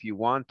screen if you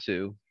want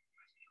to.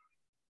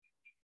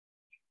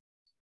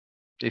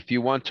 If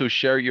you want to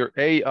share your,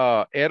 hey,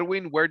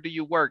 Erwin, where do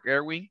you work,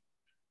 Erwin?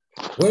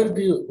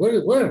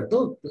 Where?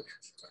 Don't,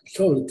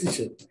 sorry,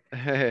 teacher.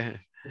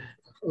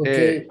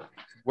 Okay.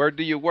 Where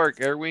do you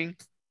work, Erwin?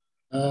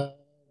 I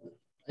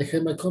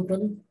have my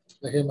company.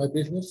 I have my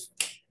business.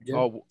 Yeah.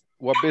 Oh,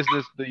 what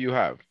business do you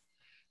have?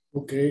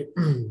 Okay.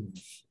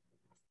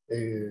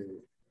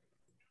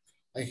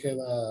 I have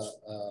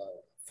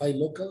 5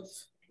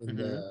 locals in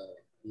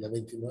La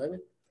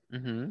 29.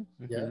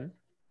 Yeah.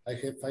 I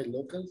have 5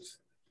 locals.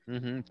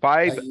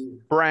 5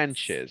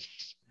 branches.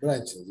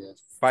 Branches,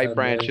 yes. 5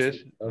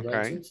 branches. Okay.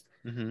 Branches.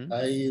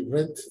 I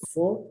rent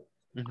 4.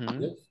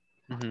 Yes.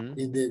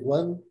 In the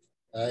one,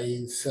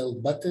 I sell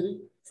battery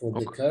for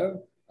the car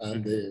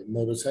and the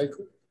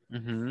motorcycle.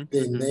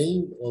 The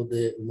name of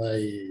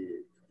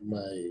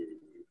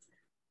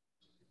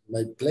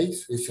my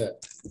place is La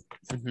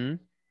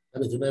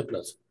 29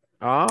 Plaza.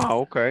 Ah,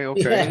 okay.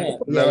 Yeah,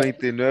 La yeah.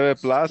 29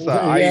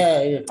 Plaza.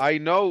 Yeah. I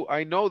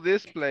know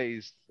this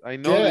place. I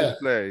know this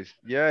place.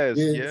 Yes,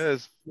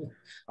 yes.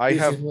 I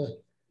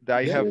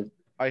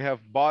have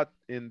bought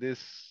in this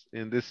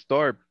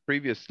store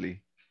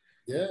previously.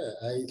 Yeah,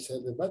 I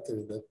sell the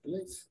battery in that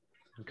place.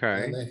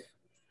 Okay.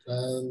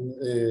 And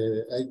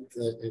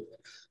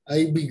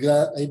I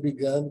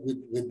began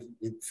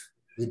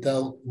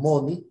without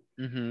money.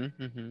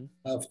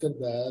 After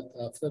that,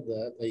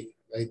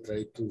 I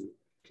tried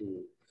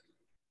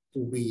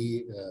to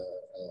be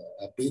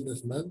a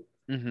businessman.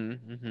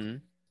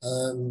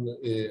 And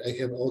I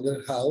have other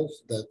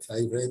house that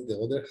I rent the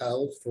other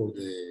house for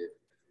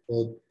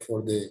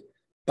the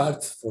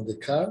parts for the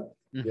car.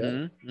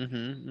 Yeah.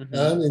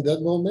 And in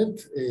that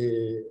moment,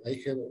 I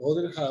have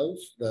other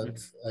house that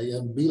I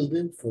am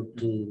building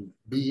to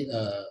be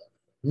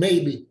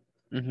maybe.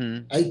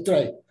 I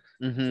try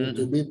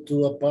to be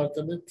 2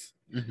 apartments,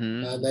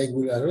 and I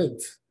will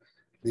rent.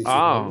 This is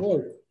my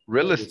work.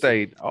 Real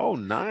estate. Oh,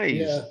 nice.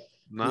 Yeah,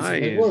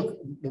 nice. This is my work.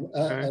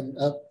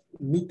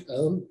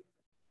 And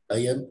I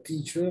am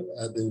teacher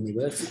at the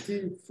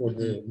university for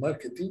the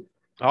marketing.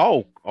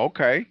 Oh,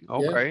 okay.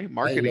 Yeah,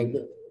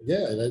 Marketing.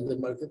 I like the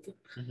marketing.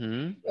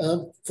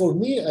 For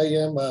me, I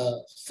am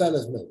a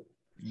salesman.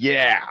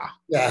 Yeah.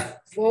 Yeah,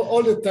 for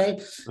all the time.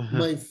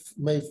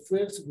 My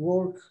first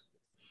work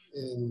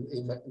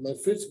in my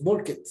first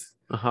market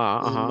in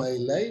my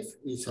life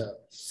is a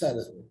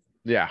salesman.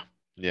 Yeah.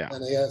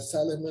 And I am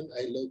salesman.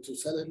 I love to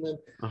salesman.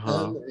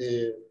 And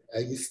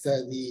I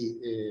study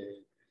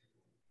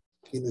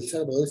in El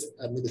Salvador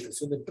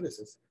administración de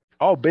empresas.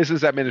 Oh,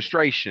 business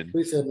administration.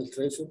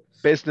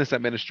 Business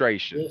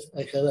administration. Yes,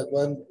 I have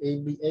one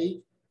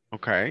MBA.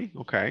 Okay.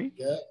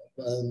 Yeah.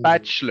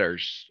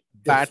 Bachelor's.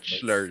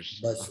 Bachelor.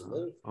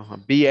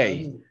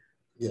 BA.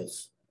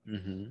 Yes.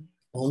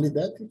 Only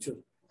that, teacher.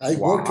 I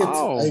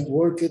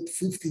worked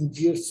 15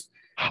 years.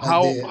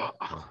 How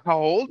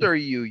old are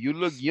you? You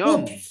look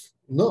young.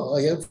 No,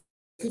 I am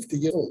 50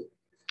 years old.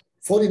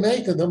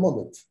 49 at the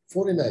moment.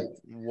 49.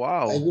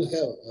 Wow. I will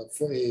have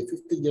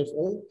 50 years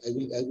old. I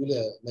will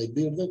my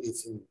birthday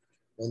is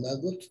on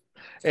August.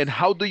 And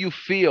how do you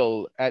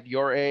feel at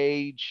your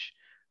age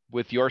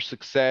with your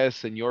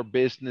success and your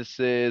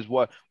businesses?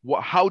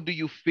 How do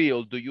you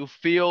feel? Do you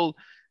feel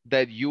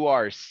that you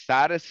are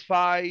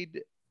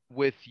satisfied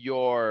with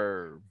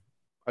your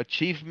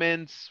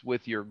achievements,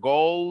 with your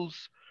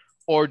goals?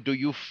 Or do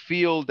you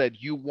feel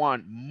that you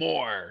want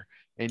more?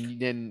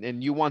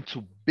 And you want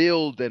to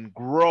build and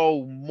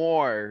grow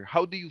more?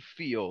 How do you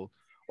feel?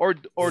 Or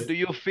do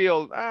you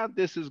feel,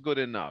 this is good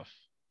enough?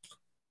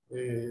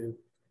 It's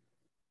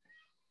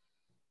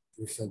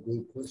a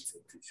good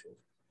question,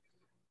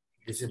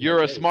 teacher.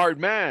 You're a smart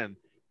man.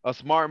 A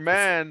smart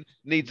man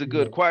needs a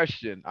good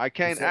question. I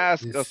can't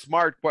ask a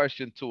smart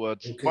question to a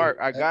smart.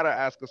 I gotta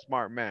ask a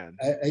smart man.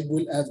 I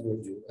will answer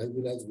you. I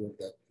will answer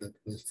that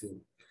question.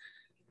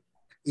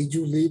 If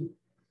you live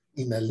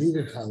in a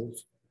little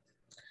house,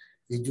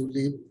 if you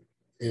live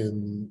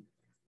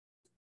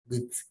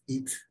with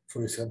it,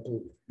 for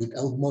example,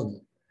 without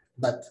money,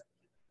 but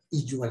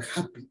if you are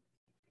happy,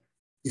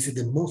 it's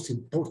the most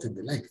important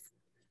in life.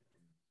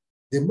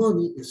 The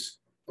money is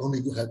only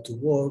you have to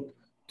work,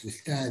 to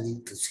study,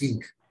 to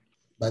think.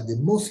 But the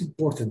most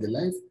important in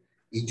life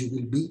is you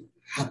will be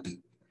happy.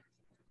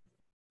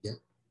 Yeah,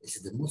 it's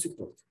the most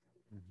important.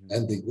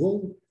 And the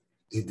goal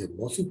is the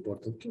most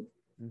important too.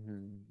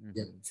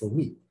 Yeah, for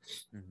me.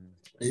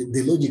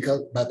 The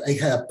logical, but I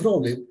had a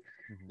problem.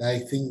 I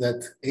think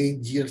that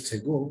 8 years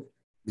ago,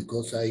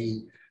 because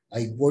I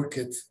worked,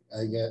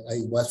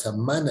 I was a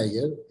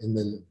manager in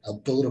the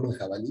Autódromo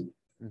Jabalí.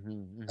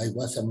 I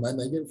was a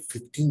manager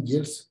 15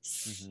 years.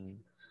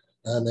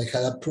 And I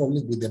had a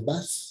problem with the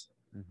bus.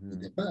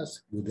 With the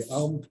bus, with the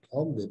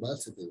the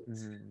bus at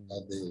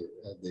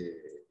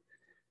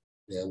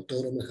the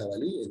Autódromo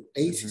Jabalí, and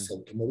ISSS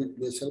Automóvil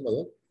de El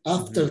Salvador.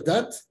 After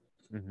that,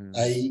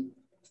 I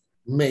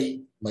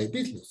made my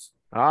business.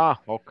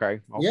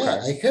 Okay.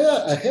 Yeah, I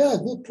had a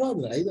good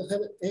problem. I don't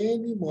have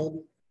any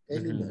money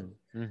anymore.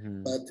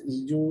 But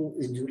in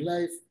your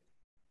life,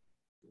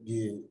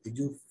 you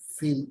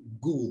feel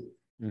good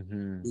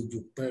with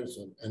your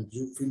person and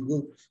you feel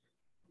good,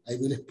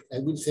 I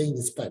will say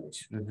in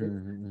Spanish. Okay?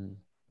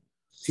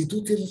 Si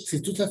tú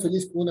estás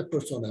feliz con una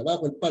persona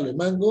bajo el palo de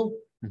mango,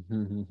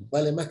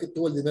 vale más que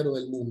todo el dinero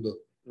del mundo.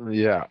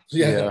 Yeah.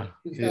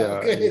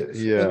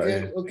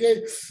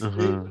 Okay.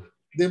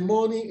 The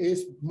money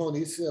is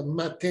money. It's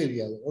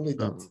material. Only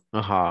that.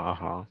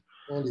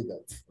 Only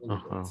that.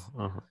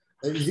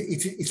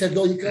 It's a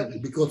logical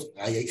because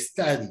I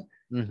study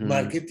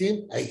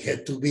marketing. I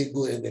had to be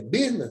good in the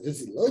business.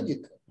 This is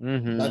logical.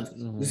 But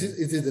this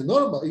is the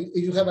normal.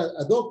 If you have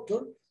a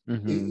doctor,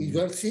 if you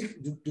are sick,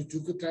 you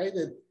could try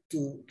to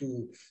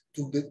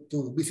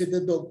visit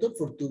the doctor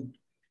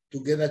to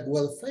get a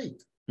well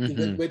faith, to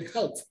get great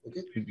health.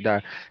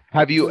 Okay.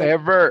 Have you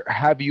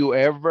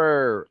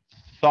ever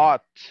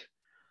thought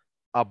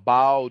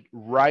about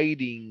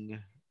writing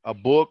a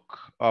book,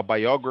 a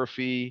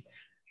biography,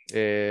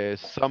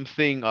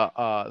 something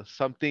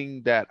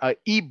that an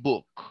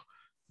ebook?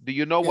 Do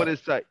you know what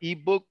is an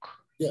ebook?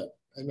 Yeah,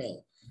 I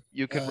know.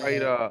 You can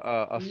write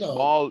a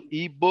small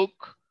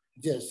ebook.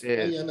 Yes,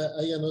 I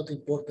am not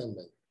important.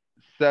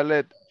 Sell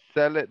it.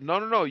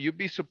 No. You'd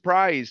be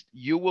surprised.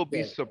 You will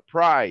be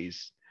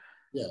surprised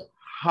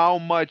how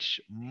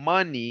much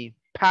money,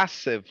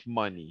 passive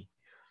money.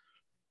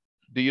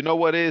 Do you know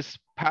what is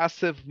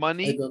passive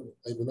money? I don't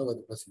know what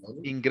is passive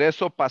money.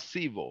 Ingreso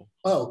pasivo.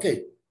 Oh,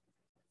 okay.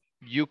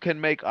 You can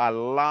make a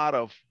lot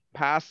of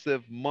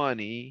passive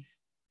money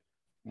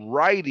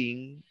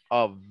writing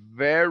a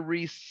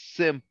very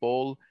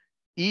simple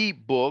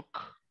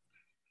ebook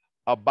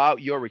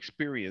about your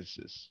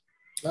experiences.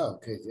 Oh,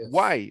 okay. Yes.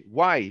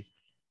 Why?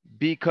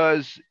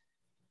 Because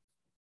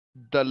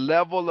the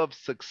level of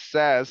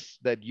success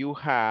that you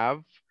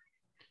have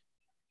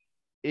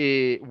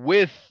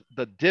with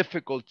the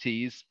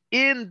difficulties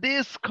in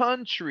this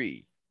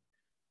country.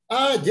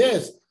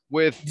 Yes.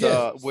 With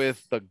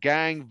the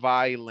gang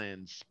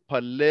violence,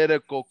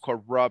 political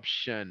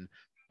corruption,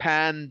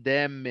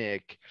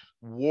 pandemic,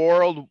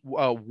 world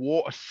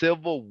war,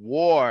 civil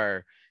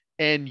war,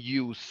 and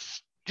you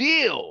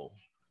still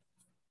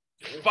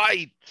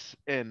fight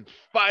and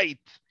fight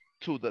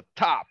to the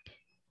top.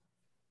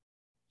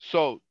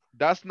 So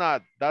that's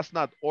not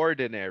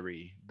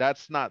ordinary.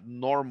 That's not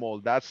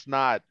normal. That's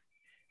not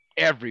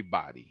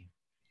everybody.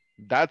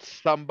 That's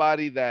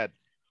somebody that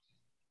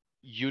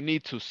you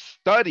need to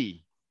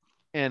study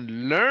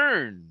and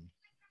learn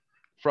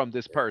from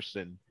this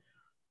person,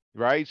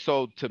 right?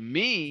 So to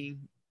me,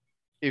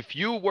 if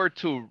you were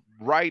to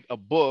write a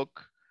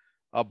book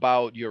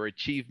about your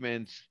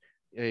achievements,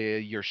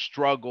 your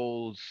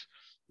struggles,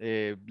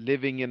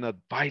 living in a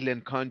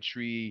violent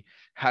country,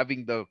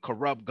 having the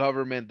corrupt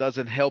government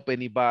doesn't help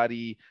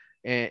anybody,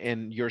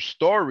 and your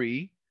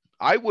story,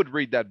 I would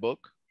read that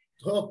book.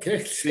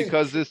 Okay.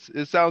 Because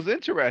it sounds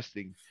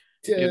interesting,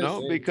 you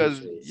know,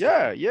 because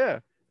yeah.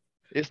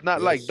 It's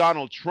not like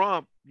Donald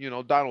Trump. You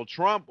know, Donald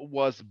Trump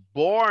was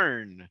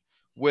born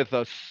with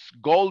a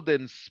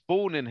golden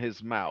spoon in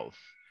his mouth.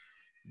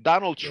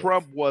 Donald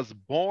Trump was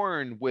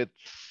born with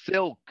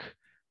silk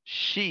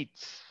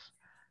sheets,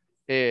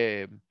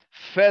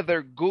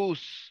 feather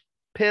goose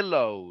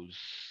pillows.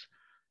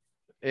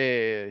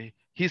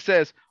 He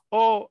says,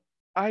 "Oh,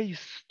 I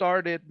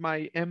started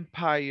my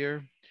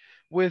empire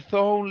with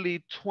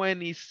only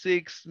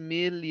 $26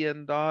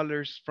 million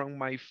from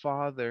my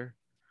father."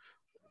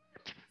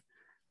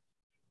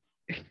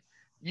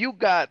 You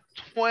got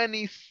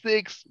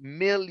 $26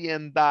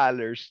 million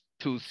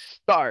to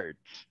start.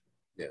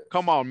 Yes.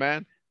 Come on,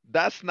 man.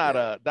 That's not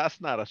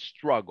a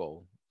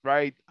struggle,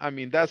 right? I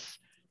mean, that's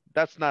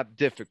not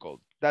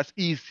difficult. That's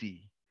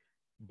easy.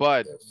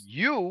 But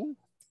you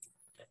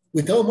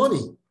without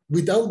money.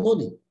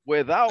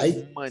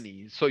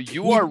 So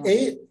you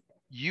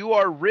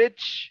are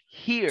rich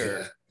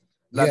here.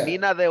 La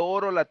mina de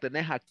oro la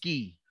tenés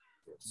aquí.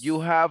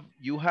 You have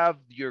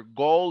your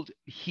gold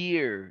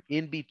here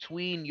in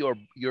between your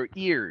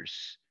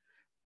ears.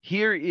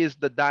 Here is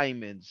the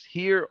diamonds.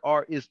 Here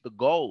is the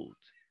gold.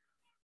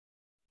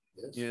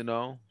 Yes. You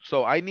know,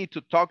 so I need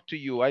to talk to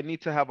you. I need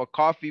to have a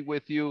coffee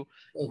with you.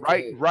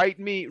 Okay. Write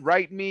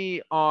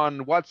me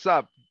on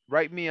WhatsApp.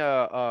 Write me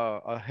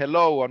a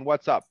hello on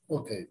WhatsApp.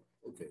 Okay.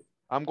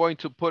 I'm going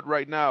to put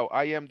right now,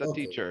 I am the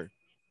teacher.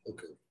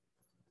 Okay.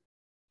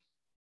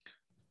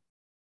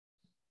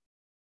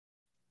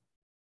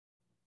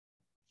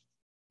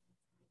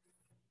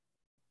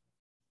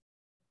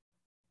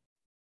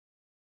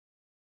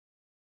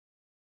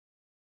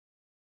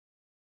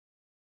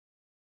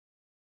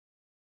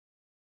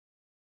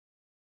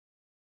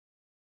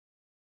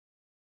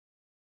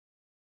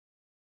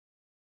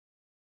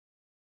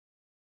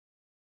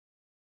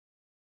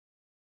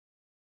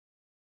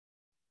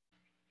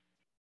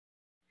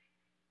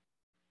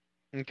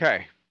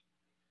 Okay.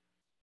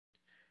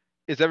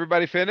 Is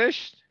everybody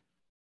finished?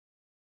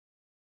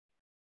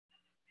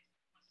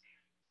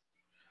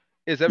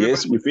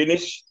 Yes, we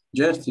finished.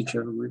 Yes,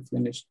 teacher, we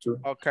finished too.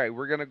 Okay,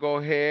 we're going to go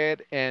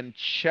ahead and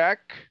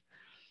check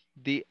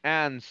the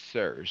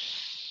answers.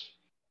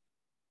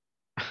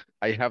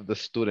 I have the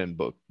student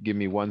book. Give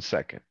me 1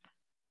 second.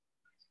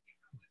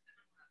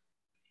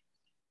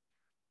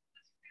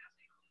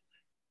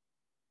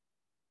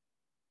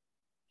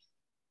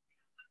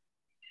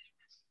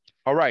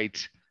 All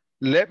right.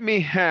 Let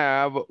me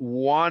have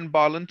one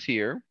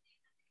volunteer.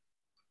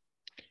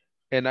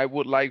 And I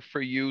would like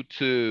for you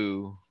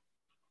to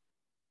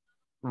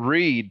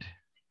read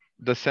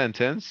the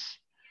sentence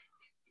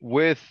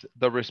with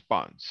the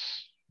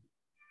response.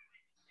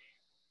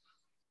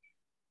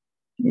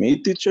 Me,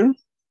 teacher?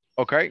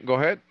 Okay, go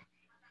ahead.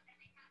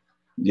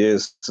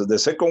 Yes, so the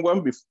second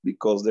one,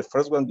 because the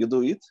first one you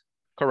do it.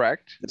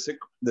 Correct.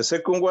 The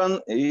second one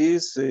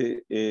is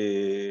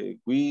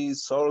we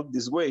solve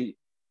this way.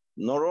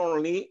 Not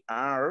only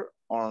are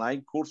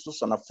online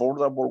courses an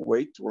affordable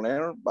way to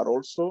learn, but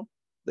also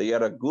they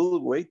are a good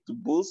way to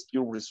boost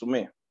your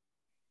resume.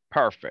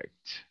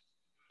 Perfect.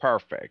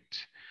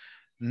 Perfect.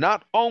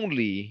 Not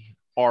only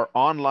are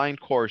online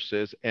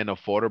courses an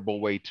affordable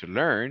way to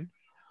learn,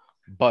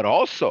 but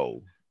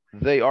also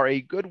they are a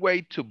good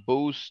way to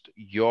boost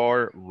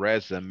your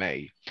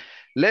resume.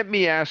 Let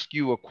me ask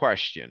you a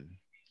question.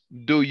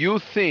 Do you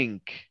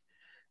think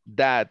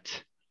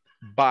that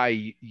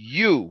by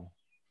you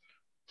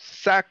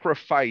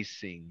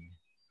sacrificing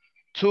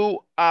 2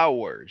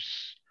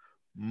 hours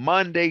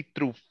Monday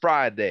through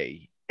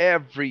Friday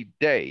every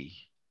day,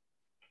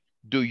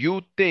 do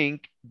you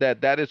think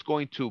that that is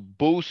going to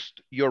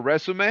boost your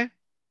resume?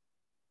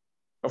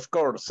 Of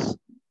course,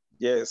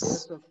 yes.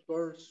 Yes, of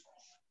course.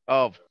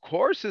 Of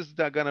course it's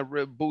not going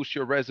to boost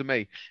your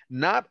resume.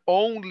 Not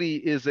only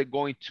is it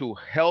going to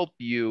help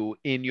you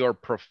in your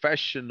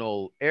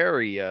professional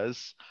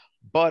areas,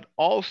 but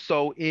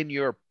also in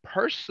your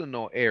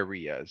personal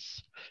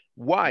areas.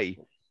 Why?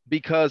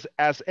 Because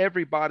as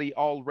everybody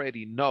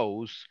already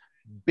knows,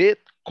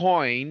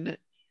 Bitcoin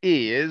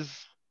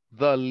is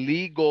the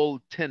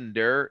legal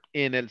tender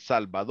in El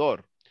Salvador.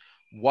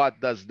 What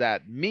does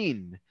that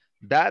mean?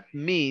 That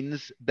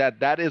means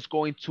that that is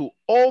going to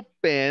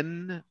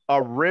open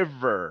a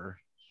river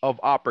of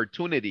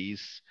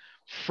opportunities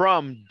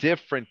from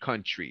different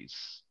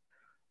countries,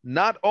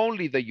 not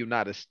only the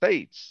United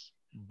States,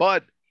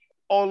 but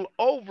all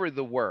over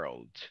the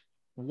world.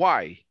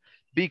 Why?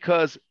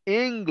 Because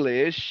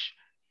English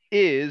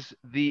is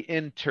the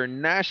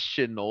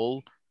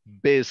international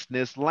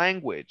business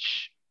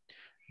language.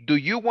 Do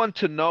you want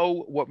to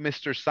know what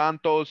Mr.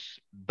 Santos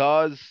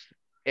does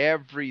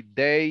every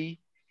day,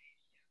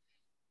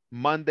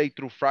 Monday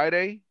through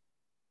Friday?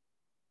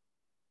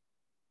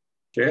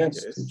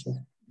 Yes, Yes.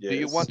 teacher. Do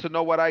you want to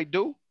know what I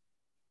do?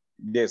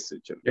 Yes,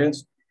 teacher.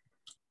 Yes.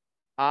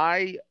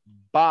 I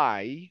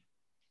buy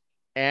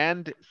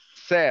and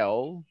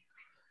sell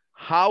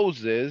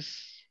houses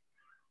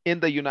in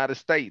the United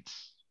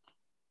States.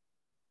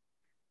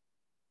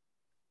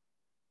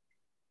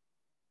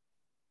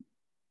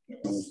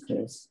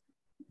 Okay.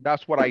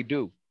 That's what I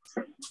do.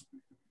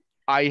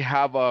 I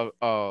have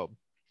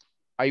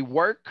I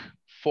work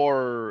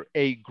for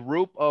a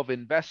group of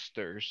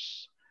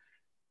investors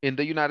in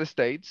the United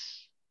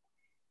States,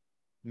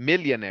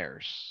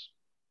 millionaires,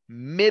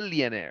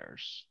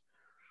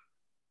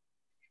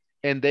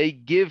 and they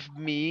give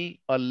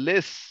me a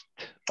list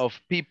of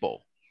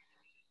people,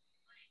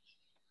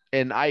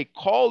 and I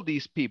call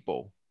these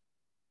people,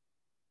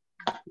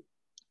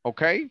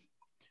 okay?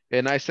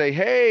 And I say,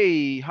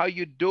 hey, how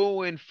you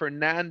doing,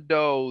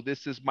 Fernando?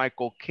 This is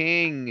Michael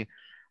King.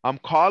 I'm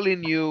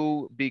calling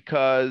you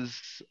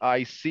because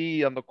I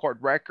see on the court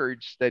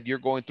records that you're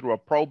going through a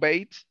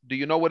probate. Do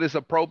you know what is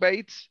a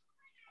probate?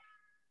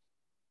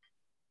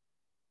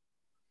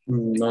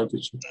 No,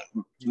 teacher.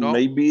 No?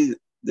 Maybe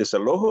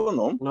desalojo,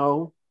 no?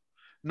 No.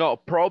 No,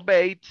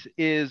 probate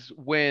is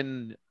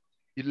when,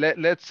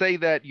 let's say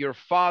that your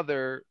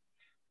father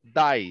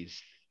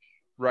dies,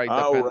 right?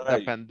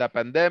 The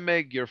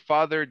pandemic, your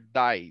father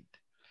died.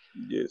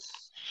 Yes.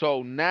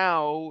 So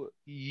now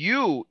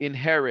you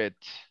inherit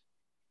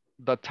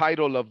the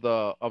title of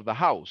the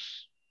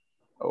house.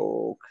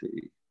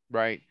 Okay.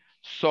 Right.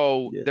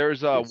 So Yes,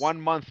 there's a yes.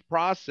 1 month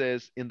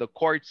process in the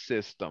court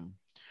system.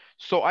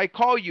 So I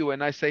call you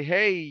and I say,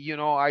 hey, you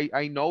know,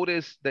 I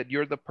noticed that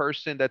you're the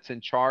person that's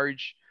in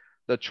charge,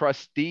 the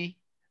trustee.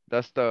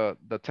 That's the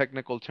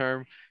technical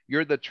term.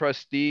 You're the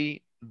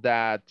trustee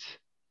that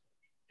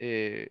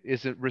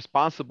is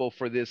responsible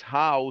for this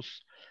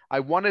house. I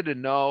wanted to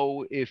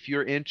know if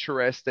you're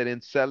interested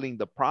in selling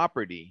the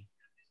property.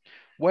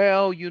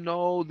 Well, you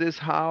know, this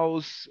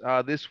house,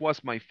 this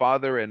was my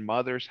father and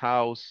mother's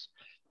house.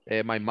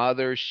 My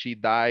mother, she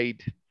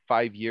died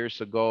 5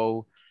 years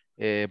ago.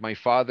 My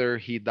father,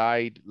 he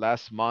died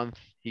last month.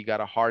 He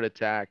got a heart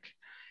attack.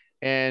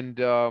 And,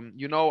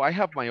 you know, I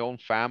have my own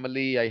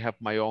family. I have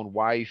my own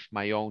wife,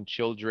 my own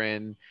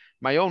children,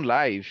 my own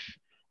life.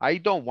 I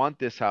don't want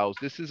this house.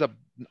 This is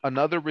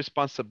another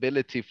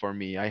responsibility for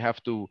me. I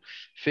have to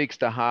fix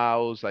the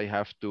house. I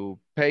have to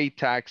pay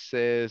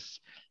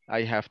taxes.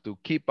 I have to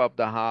keep up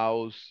the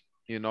house.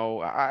 You know,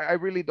 I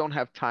really don't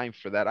have time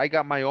for that. I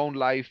got my own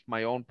life,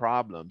 my own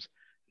problems.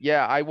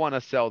 Yeah, I want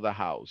to sell the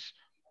house.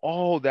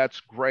 Oh, that's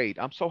great.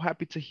 I'm so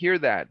happy to hear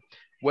that.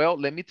 Well,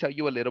 let me tell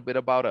you a little bit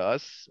about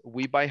us.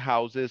 We buy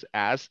houses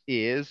as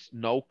is,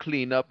 no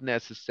cleanup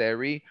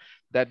necessary.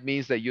 That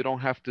means that you don't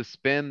have to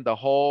spend the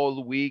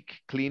whole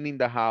week cleaning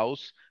the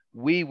house.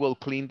 We will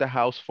clean the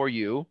house for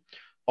you.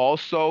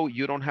 Also,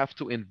 you don't have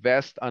to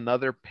invest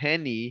another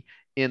penny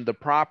in the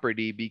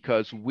property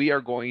because we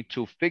are going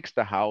to fix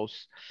the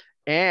house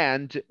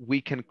and we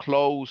can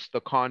close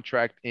the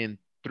contract in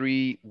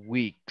 3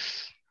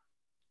 weeks.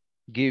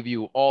 Give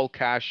you all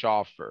cash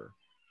offer.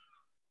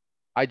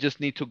 I just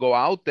need to go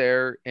out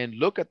there and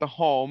look at the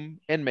home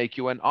and make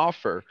you an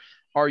offer.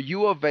 Are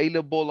you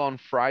available on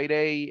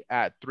Friday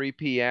at 3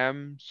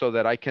 p.m. so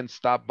that I can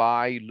stop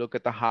by, look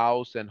at the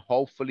house, and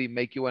hopefully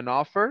make you an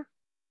offer?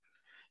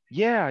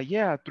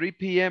 Yeah, 3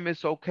 p.m.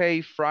 is okay.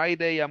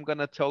 Friday, I'm going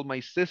to tell my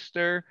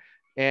sister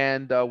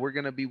and we're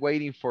going to be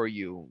waiting for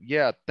you.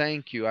 Yeah,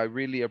 thank you. I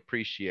really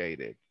appreciate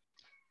it.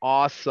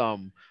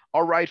 Awesome.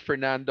 All right,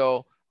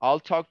 Fernando.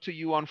 I'll talk to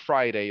you on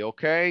Friday,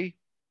 okay?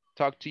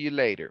 Talk to you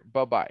later.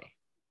 Bye-bye.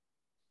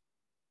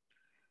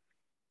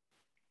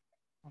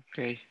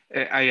 Okay,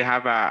 I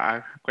have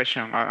a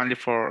question only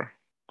for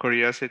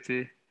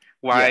curiosity.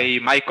 Why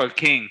Michael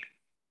King?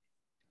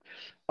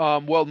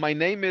 Well, my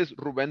name is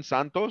Ruben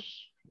Santos,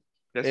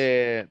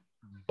 Yes.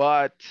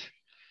 but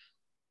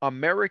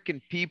American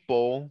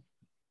people,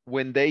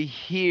 when they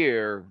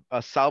hear a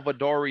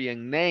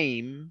Salvadorian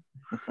name,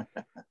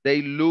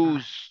 they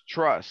lose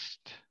trust.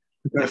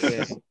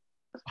 Yes,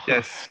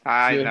 yes,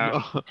 I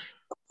know.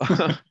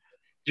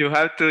 You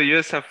have to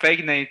use a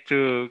fake name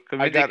to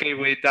communicate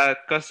with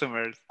that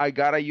customers. I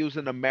gotta use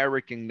an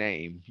American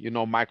name, you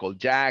know, Michael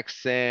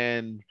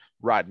Jackson,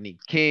 Rodney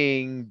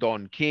King,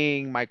 Don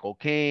King, Michael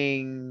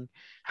King,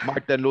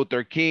 Martin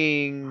Luther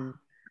King,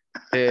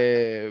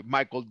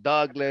 Michael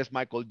Douglas,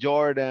 Michael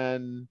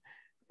Jordan,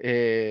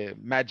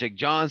 Magic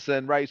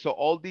Johnson, right? So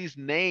all these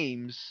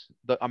names,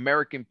 the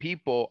American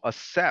people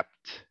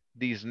accept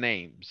these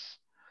names.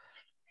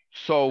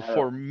 So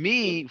for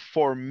me,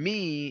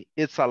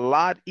 it's a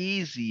lot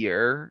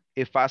easier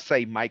if I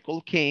say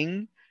Michael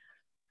King,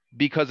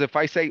 because if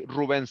I say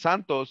Ruben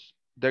Santos,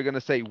 they're going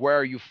to say, where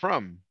are you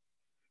from?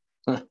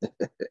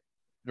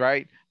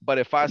 Right? But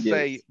if I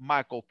say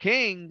Michael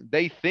King,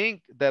 they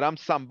think that I'm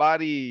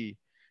somebody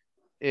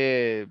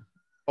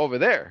over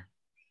there.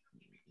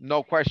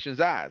 No questions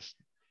asked,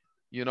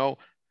 you know?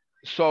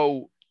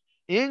 So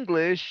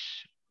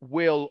English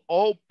will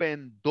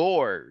open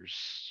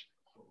doors.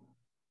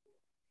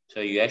 So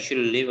you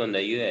actually live in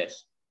the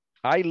U.S.?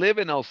 I live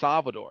in El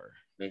Salvador.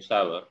 El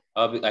Salvador.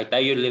 Oh, I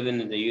thought you were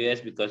living in the U.S.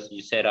 because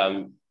you said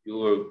you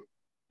were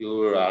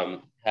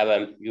gonna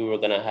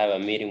have a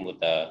meeting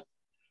with a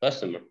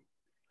customer.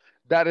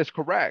 That is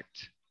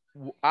correct.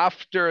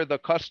 After the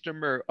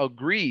customer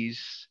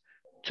agrees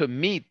to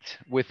meet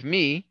with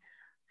me,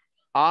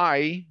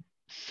 I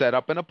set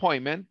up an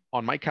appointment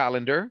on my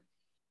calendar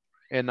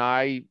and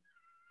I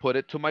put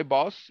it to my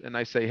boss and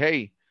I say,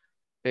 hey,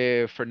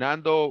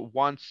 Fernando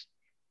wants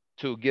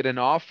to get an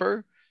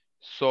offer,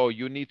 so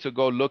you need to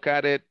go look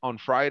at it on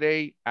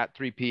Friday at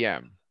 3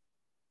 p.m.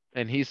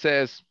 And he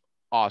says,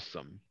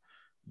 awesome.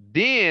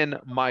 Then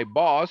my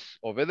boss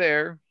over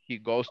there, he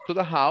goes to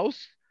the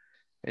house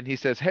and he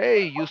says,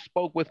 hey, you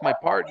spoke with my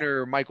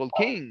partner, Michael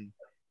King.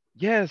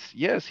 Yes,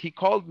 he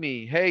called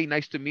me. Hey,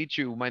 nice to meet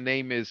you. My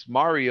name is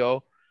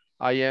Mario.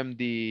 I am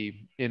the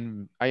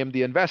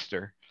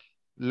investor.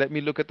 Let me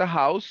look at the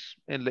house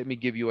and let me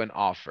give you an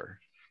offer.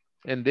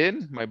 And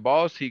then my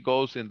boss, he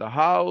goes in the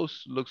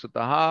house, looks at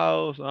the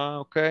house.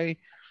 Okay.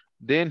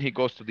 Then he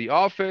goes to the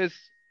office.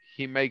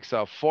 He makes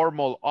a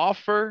formal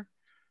offer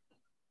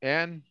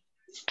and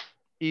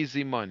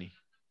easy money.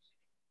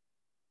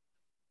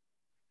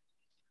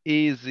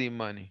 Easy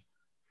money.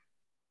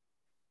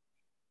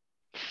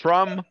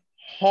 From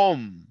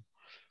home,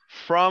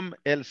 from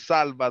El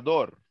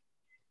Salvador,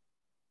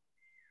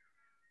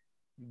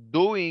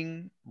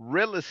 doing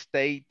real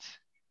estate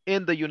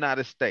in the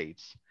United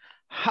States.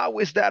 How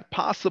is that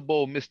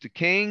possible, Mr.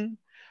 King?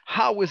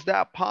 How is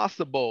that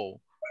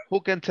possible? Who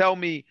can tell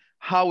me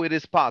how it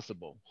is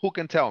possible? Who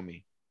can tell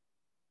me?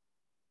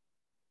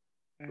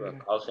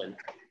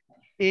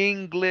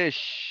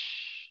 English.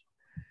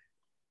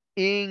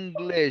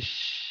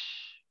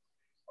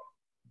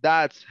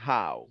 That's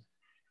how.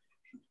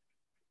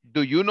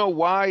 Do you know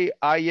why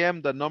I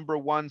am the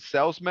 #1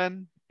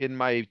 salesman in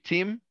my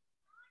team?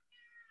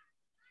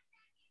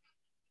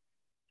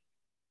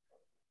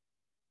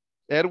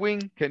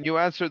 Edwin, can you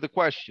answer the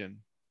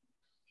question?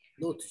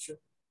 No, teacher.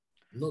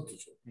 No,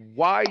 teacher.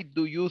 Why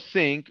do you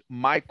think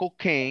Michael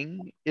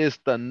King is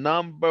the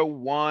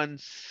 #1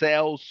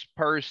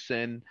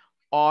 salesperson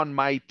on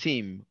my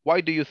team? Why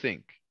do you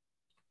think?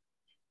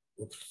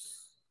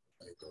 Oops.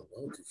 I don't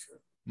know, teacher.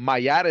 My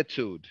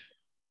attitude.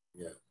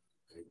 Yeah,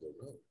 I don't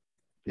know.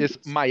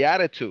 It's my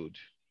attitude.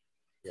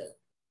 Yeah.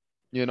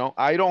 You know,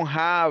 I don't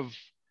have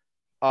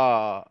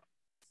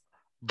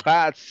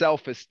bad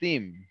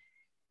self-esteem.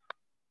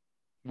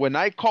 When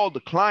I call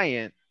the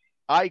client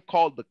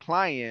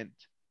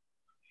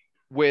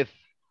with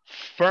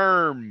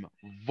firm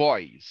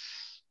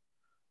voice,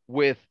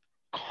 with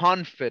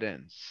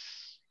confidence,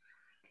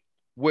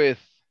 with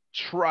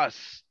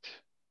trust.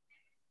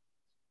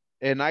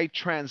 And I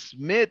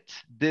transmit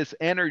this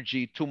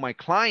energy to my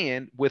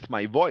client with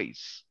my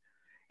voice.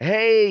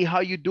 Hey, how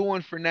you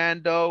doing,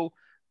 Fernando?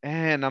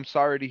 And I'm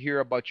sorry to hear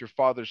about your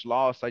father's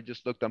loss. I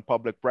just looked on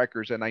public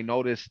records and I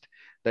noticed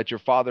that your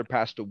father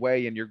passed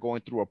away and you're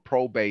going through a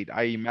probate.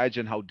 I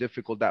imagine how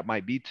difficult that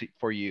might be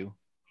for you.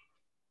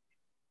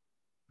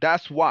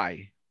 That's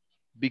why,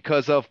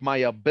 because of my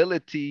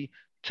ability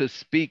to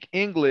speak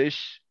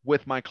English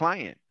with my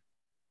client.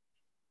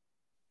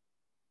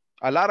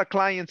 A lot of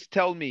clients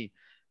tell me,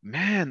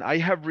 man, I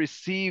have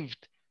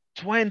received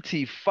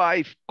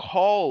 25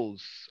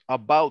 calls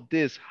about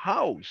this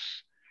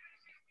house.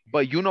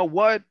 But you know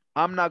what?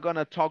 I'm not going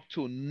to talk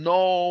to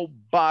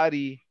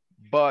nobody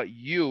but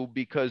you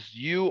because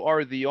you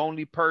are the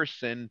only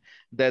person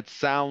that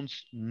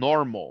sounds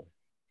normal.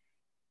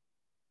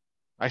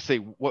 I say,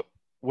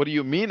 what do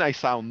you mean I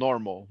sound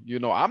normal? You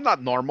know, I'm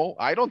not normal.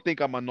 I don't think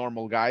I'm a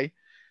normal guy.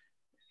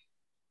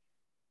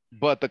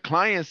 But the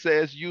client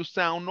says you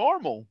sound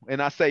normal.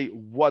 And I say,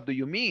 what do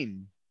you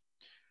mean?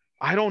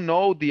 I don't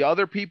know. The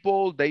other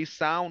people, they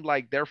sound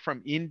like they're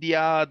from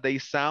India. They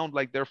sound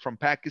like they're from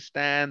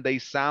Pakistan. They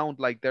sound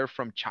like they're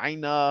from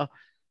China.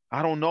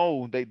 I don't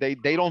know. They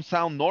don't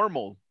sound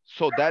normal.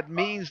 So that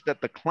means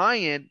that the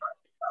client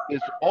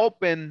is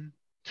open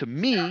to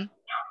me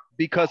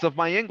because of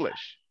my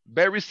English.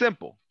 Very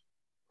simple.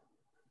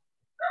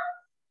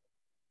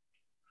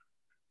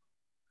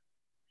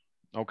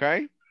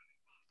 Okay.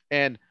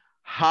 And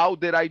how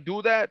did I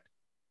do that?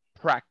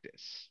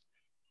 Practice,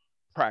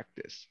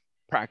 practice,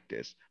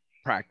 practice,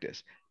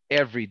 practice.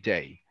 Every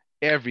day,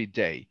 every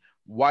day.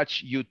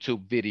 Watch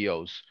YouTube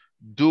videos.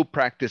 Do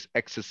practice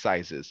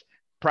exercises.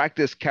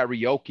 Practice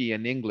karaoke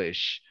in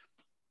English.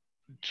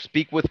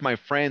 Speak with my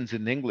friends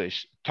in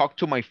English. Talk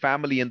to my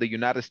family in the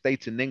United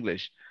States in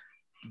English.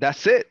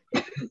 That's it.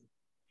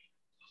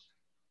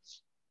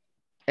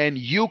 And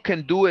you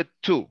can do it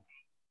too.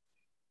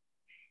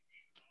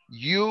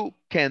 You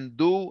can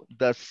do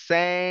the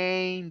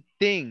same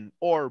thing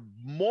or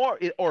more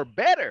or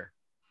better.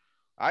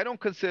 I don't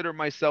consider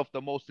myself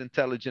the most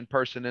intelligent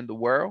person in the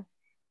world.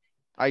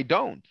 I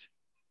don't.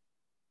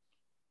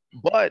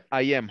 But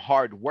I am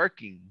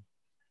hardworking.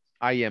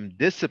 I am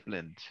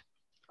disciplined.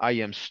 I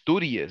am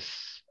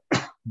studious.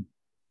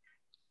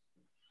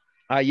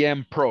 I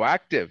am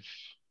proactive.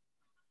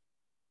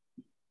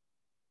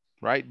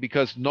 Right?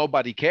 Because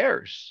nobody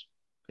cares.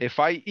 If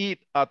I eat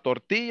a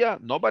tortilla,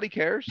 nobody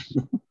cares.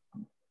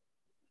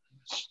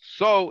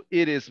 So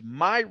it is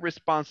my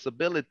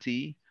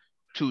responsibility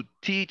to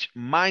teach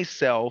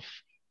myself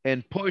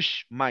and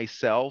push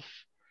myself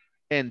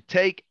and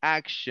take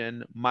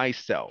action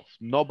myself,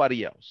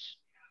 nobody else.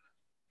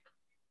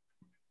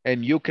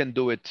 And you can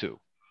do it too.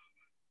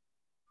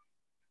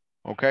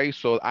 Okay,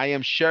 so I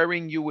am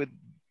sharing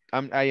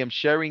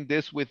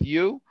this with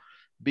you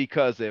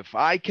because if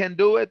I can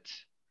do it,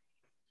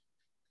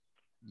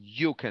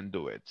 you can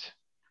do it.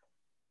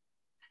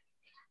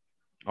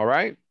 All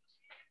right?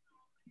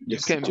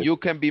 Yes, you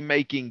can be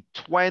making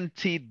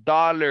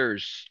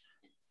 $20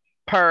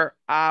 per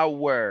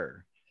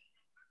hour,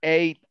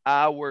 8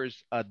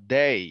 hours a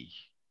day.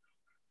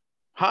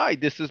 Hi,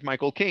 this is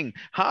Michael King.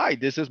 Hi,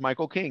 this is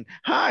Michael King.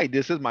 Hi,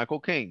 this is Michael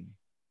King.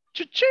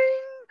 Cha-ching,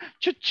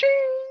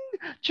 cha-ching,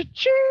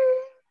 cha-ching.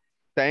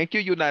 Thank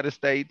you, United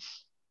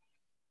States.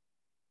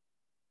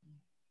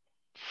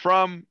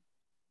 From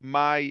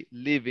my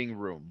living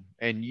room,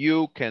 and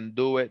you can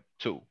do it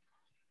too.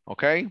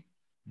 Okay?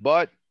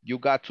 But you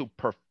got to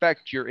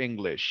perfect your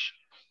English.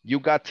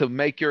 You got to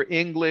make your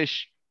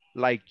English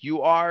like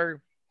you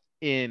are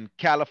in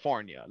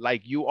California,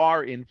 like you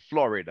are in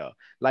Florida,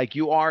 like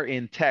you are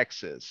in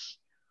Texas.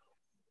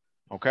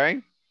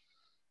 Okay?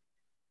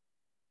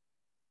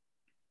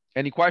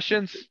 Any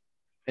questions?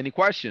 Any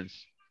questions?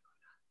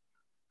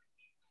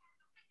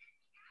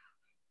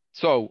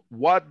 So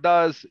what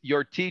does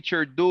your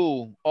teacher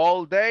do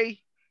all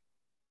day?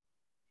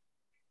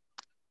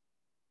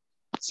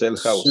 Sell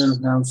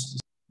house.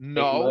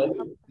 No,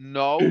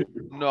 no,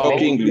 no.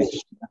 Talk English.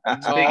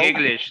 Speak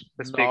English.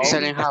 No,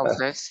 Selling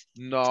houses.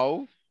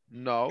 no,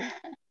 no.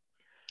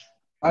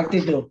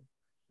 Actitud.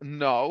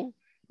 No.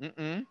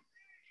 Mm-mm.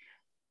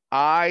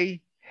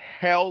 I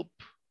help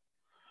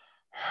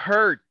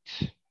hurt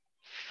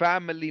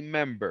family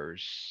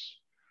members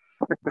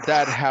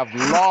that have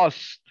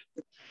lost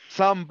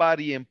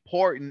somebody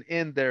important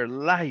in their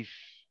life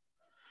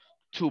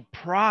to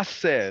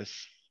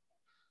process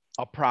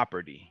a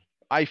property.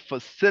 I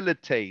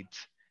facilitate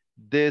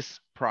this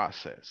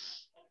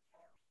process.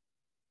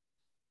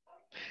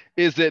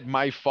 Is it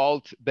my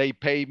fault they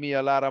pay me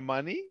a lot of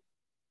money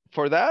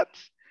for that?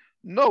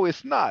 No,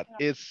 it's not.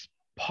 It's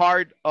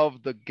part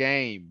of the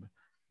game.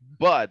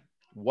 But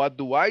what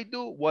do I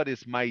do? What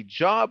is my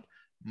job?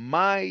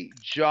 My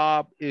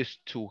job is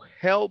to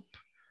help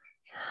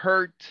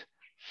hurt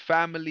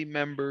family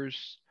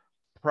members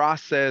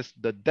process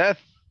the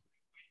death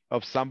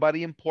of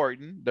somebody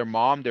important, their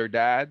mom, their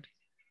dad,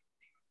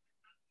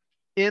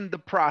 in the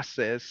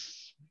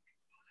process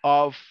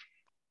of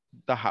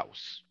the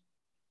house.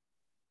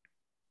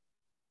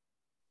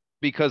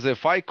 Because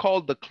if I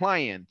call the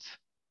client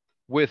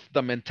with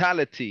the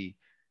mentality,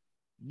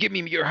 give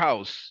me your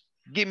house,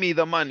 give me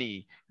the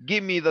money,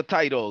 give me the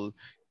title,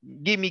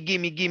 give me,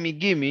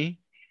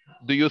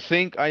 do you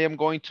think I am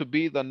going to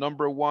be the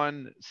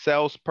 #1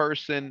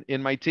 salesperson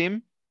in my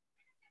team?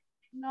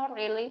 Not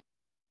really.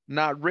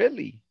 Not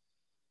really.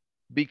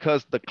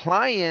 Because the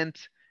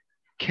client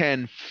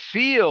can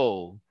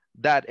feel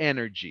that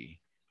energy.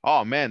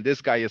 Oh man,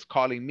 this guy is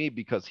calling me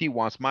because he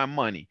wants my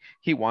money.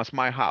 He wants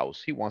my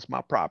house. He wants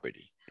my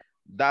property.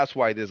 That's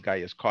why this guy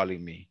is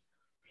calling me.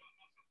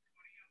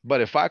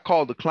 But if I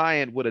call the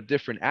client with a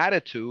different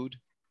attitude,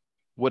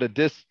 with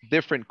a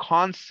different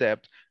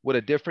concept, with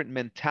a different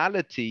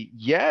mentality,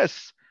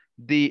 yes,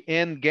 the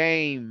end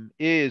game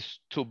is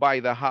to buy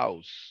the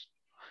house.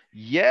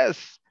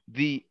 Yes,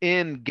 the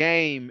end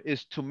game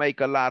is to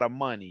make a lot of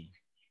money.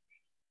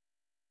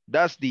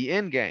 That's the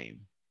end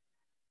game.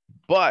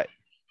 But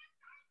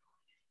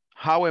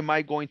how am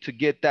I going to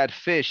get that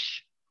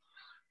fish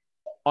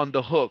on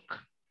the hook?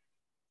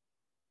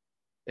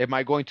 Am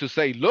I going to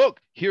say, look,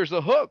 here's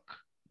a hook?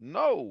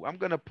 No, I'm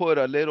going to put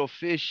a little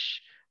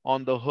fish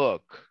on the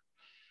hook.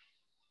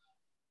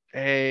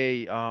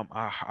 Hey,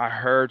 I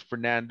heard,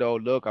 Fernando,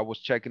 look, I was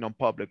checking on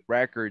public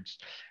records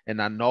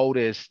and I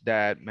noticed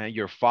that, man,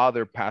 your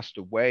father passed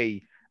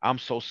away. I'm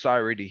so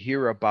sorry to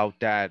hear about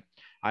that.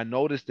 I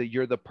noticed that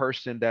you're the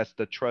person that's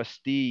the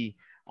trustee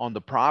on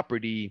the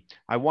property.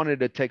 I wanted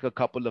to take a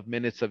couple of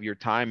minutes of your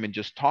time and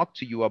just talk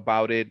to you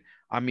about it.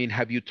 I mean,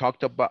 have you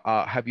talked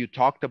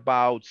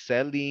about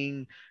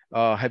selling?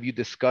 Have you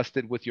discussed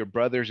it with your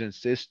brothers and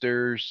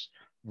sisters?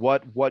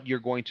 What you're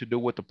going to do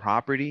with the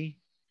property?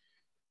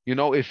 You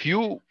know, if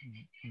you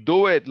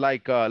do it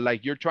like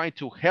you're trying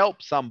to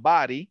help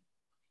somebody,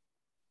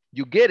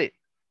 you get it.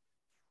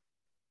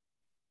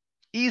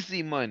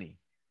 Easy money.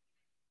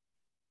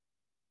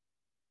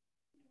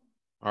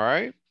 All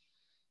right.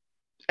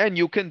 And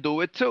you can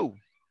do it too.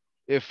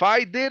 If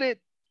I did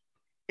it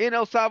in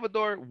El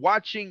Salvador,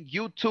 watching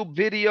YouTube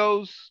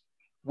videos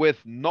with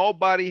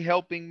nobody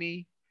helping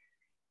me,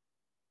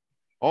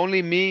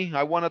 only me,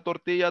 I want a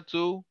tortilla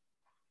too.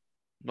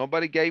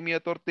 Nobody gave me a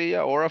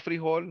tortilla or a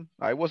frijol.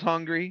 I was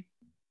hungry.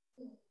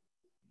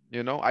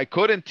 You know, I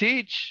couldn't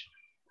teach.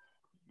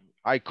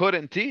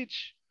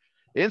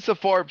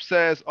 INSAFORP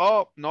says,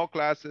 oh, no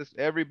classes.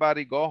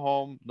 Everybody go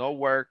home. No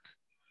work.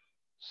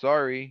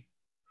 Sorry.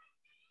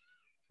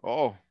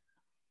 Oh,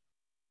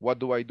 what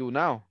do I do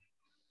now?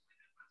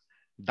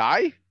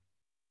 Die?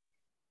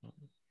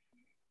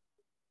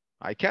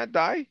 I can't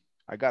die.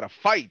 I gotta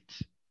fight.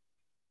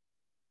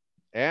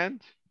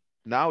 And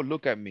now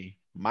look at me.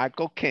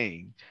 Michael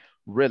King,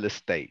 real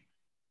estate,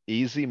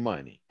 easy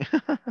money.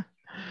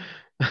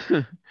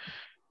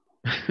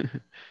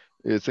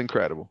 It's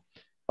incredible.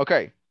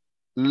 Okay,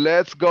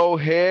 let's go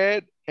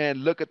ahead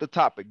and look at the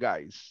topic,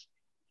 guys.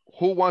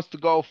 Who wants to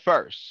go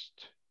first?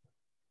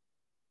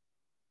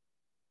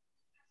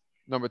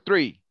 Number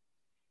three,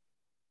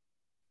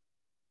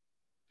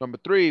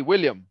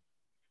 William.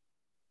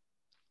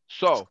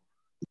 So,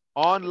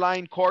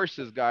 online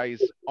courses,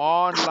 guys,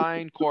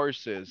 online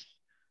courses.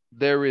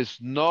 There is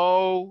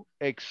no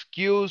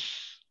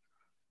excuse.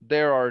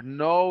 There are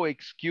no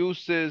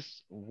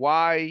excuses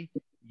why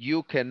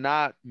you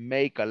cannot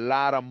make a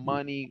lot of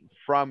money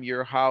from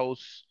your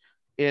house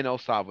in El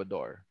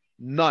Salvador.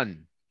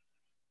 None.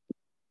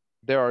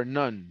 There are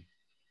none.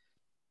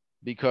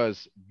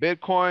 Because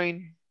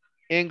Bitcoin,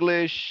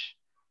 English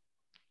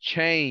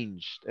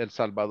changed El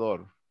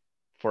Salvador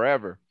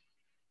forever.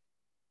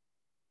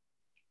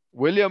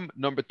 William,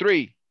 number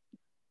three.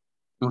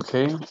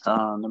 Okay,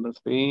 number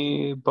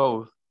three,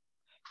 both.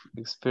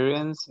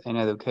 Experience and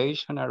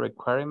education are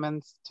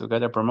requirements to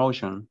get a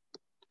promotion.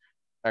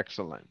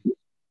 Excellent.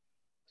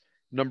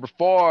 Number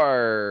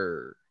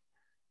four,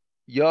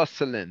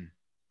 Jocelyn.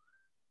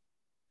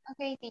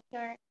 Okay,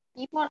 teacher.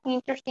 People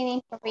interested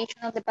in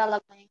professional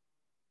development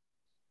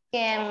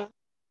can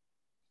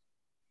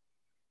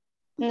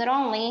not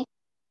only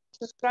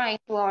subscribe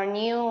to our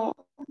new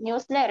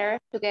newsletter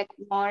to get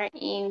more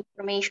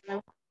information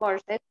on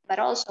courses, but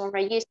also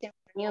register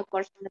for new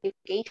course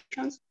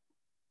notifications.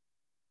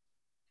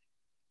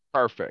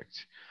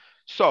 Perfect.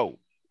 So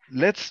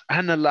let's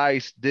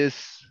analyze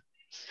this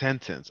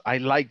sentence. I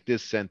like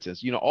this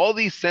sentence. You know, all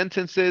these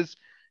sentences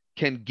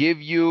can give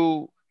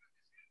you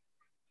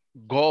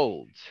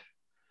gold.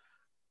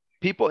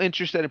 People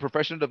interested in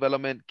professional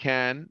development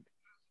can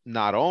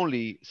not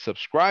only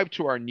subscribe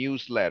to our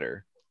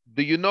newsletter.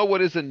 Do you know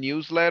what is a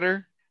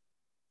newsletter?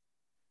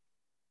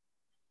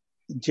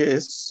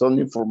 Yes, some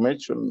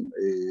information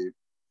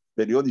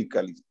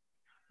periodically.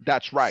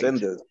 That's right.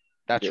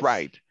 That's yes.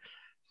 right.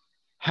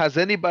 Has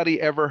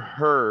anybody ever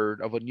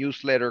heard of a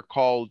newsletter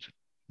called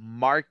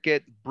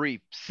Market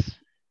Briefs?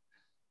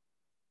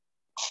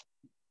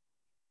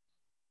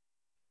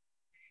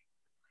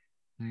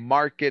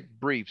 Market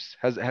Briefs.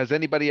 Has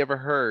anybody ever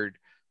heard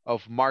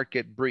of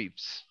Market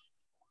Briefs?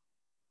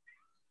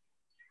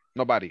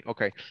 Nobody.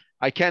 Okay.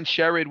 I can't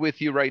share it with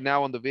you right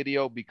now on the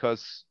video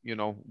because, you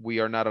know, we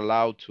are not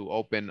allowed to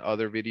open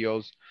other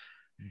videos.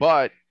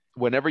 But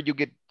whenever you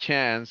get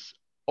chance,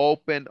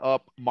 open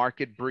up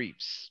market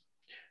briefs.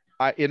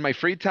 In my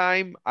free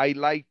time, I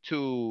like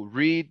to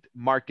read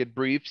market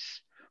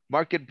briefs.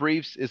 Market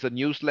briefs is a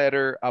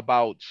newsletter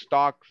about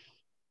stocks,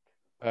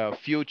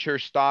 future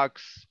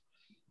stocks,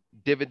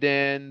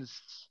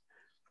 dividends,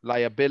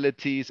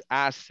 liabilities,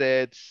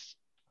 assets,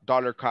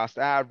 dollar cost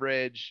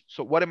average.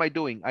 So what am I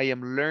doing? I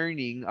am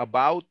learning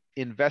about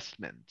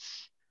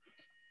investments,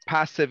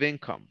 passive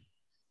income.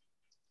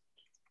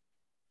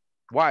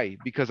 Why?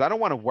 Because I don't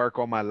want to work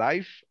all my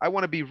life. I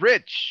want to be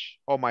rich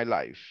all my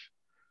life.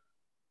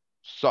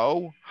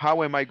 So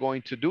how am I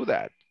going to do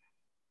that?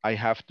 I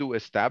have to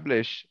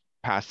establish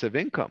passive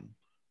income.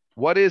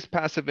 What is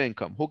passive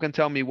income? Who can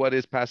tell me what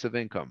is passive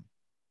income?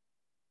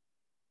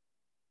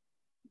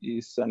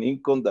 It's an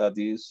income that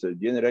is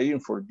generating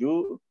for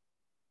you,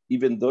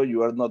 even though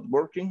you are not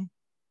working.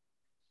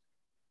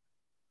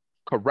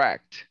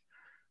 Correct.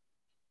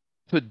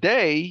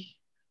 Today,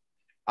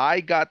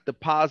 I got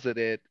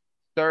deposited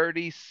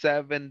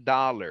 $37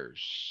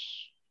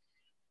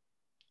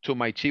 to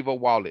my Chivo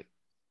wallet.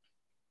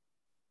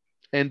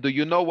 And do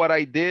you know what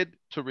I did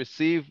to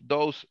receive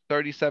those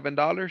 $37?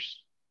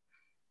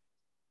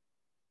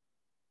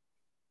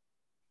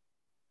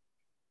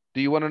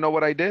 Do you want to know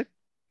what I did?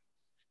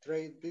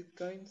 Trade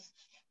Bitcoins?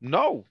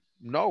 No,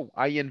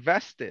 I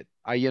invested.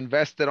 I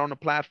invested on a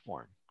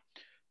platform.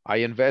 I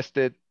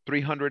invested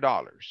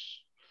 $300.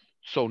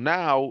 So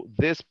now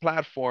this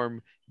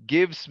platform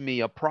gives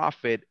me a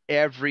profit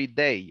every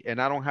day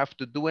and I don't have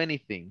to do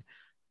anything.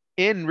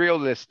 In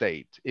real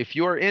estate, if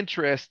you're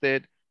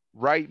interested,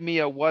 write me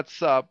a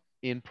WhatsApp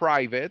in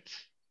private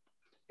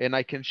and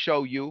I can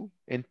show you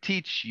and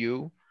teach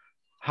you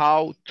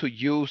how to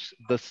use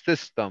the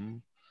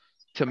system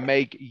to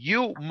make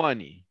you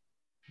money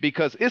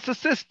because it's a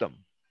system.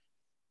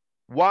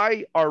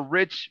 Why are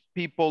rich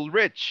people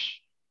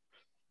rich?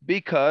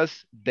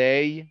 Because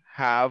they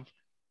have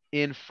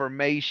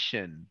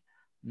information,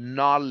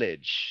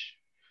 knowledge,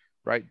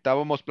 right?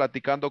 Estábamos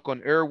platicando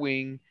con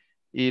Erwin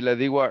y le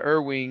digo a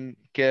Erwin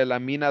que la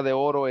mina de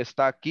oro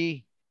está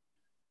aquí.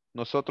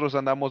 Nosotros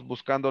andamos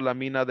buscando la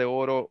mina de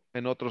oro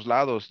en otros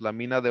lados. La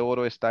mina de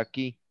oro está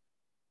aquí,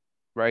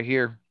 right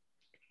here.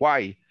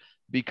 Why?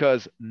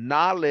 Because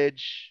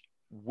knowledge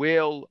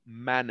will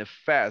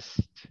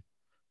manifest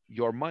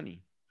your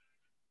money.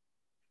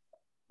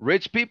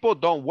 Rich people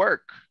don't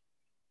work.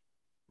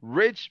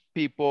 Rich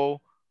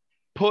people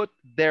put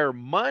their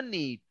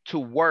money to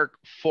work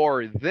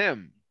for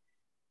them.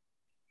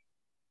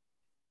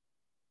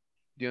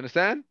 Do you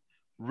understand?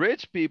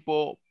 Rich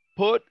people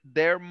put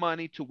their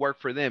money to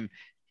work for them.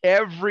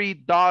 Every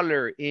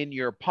dollar in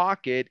your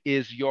pocket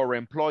is your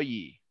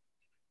employee.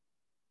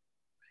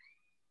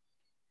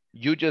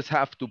 You just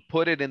have to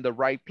put it in the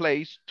right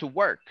place to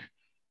work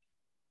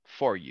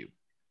for you.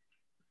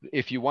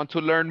 If you want to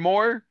learn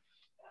more,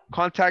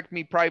 contact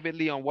me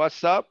privately on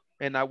WhatsApp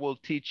and I will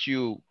teach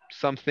you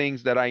some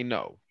things that I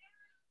know.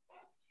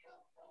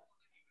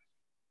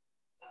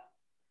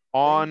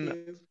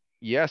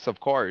 Yes, of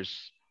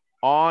course.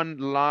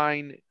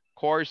 Online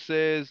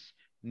courses,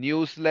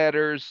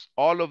 newsletters,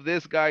 all of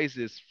this, guys,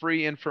 is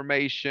free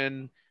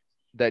information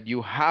that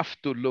you have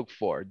to look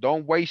for.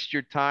 Don't waste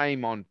your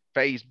time on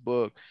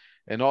Facebook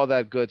and all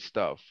that good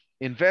stuff.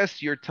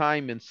 Invest your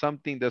time in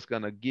something that's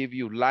going to give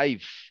you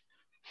life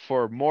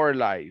for more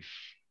life.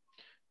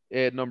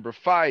 Number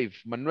 5,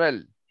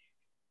 Manuel.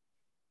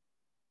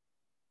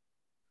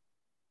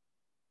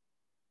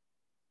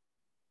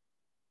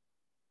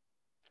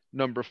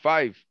 Number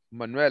 5,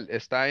 Manuel,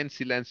 está en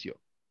silencio.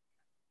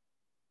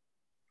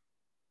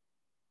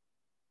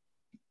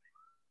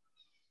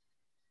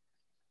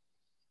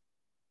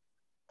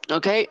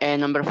 Okay, and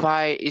number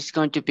 5 is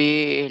going to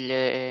be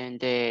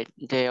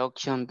the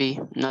option B,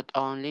 not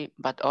only,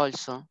 but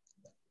also.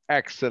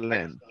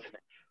 Excellent.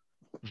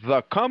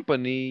 The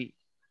company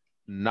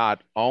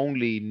not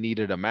only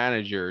needed a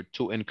manager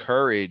to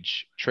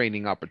encourage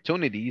training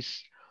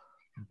opportunities,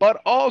 but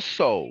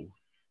also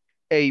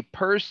a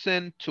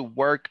person to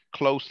work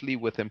closely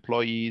with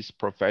employees'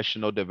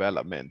 professional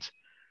development.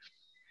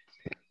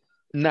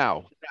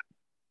 Now,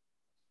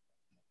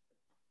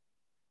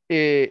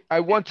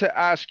 I want to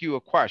ask you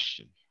a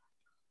question.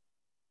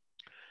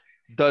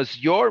 Does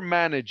your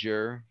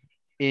manager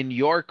in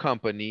your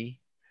company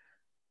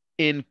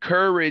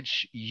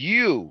encourage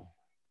you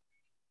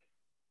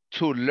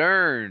to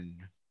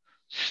learn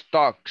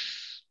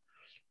stocks,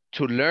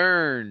 to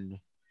learn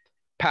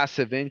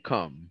passive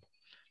income,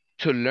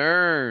 to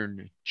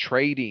learn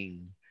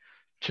trading,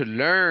 to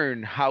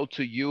learn how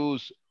to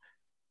use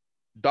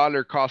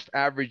dollar cost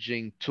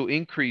averaging to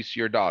increase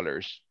your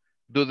dollars?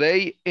 Do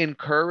they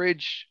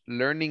encourage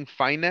learning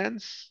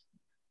finance?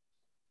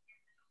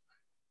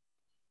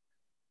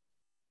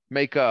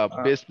 Make a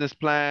business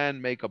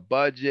plan, make a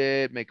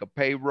budget, make a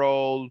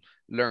payroll,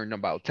 learn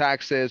about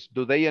taxes.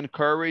 Do they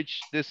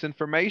encourage this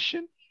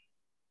information?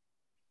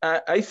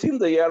 I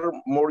think they are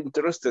more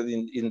interested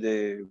in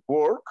the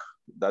work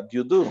that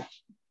you do.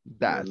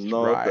 That's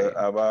not right.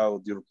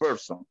 About your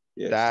person.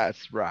 Yes.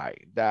 That's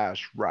right.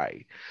 That's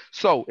right.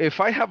 So if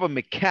I have a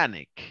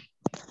mechanic,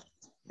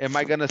 am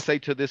I going to say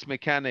to this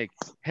mechanic,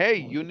 hey,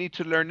 you need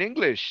to learn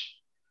English?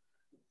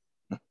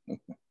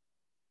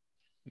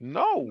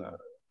 No.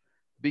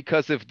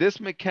 Because if this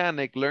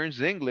mechanic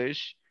learns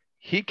English,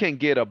 he can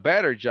get a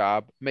better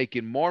job,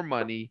 making more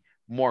money,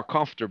 more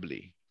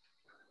comfortably.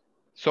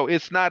 So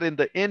it's not in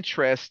the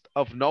interest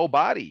of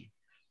nobody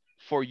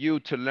for you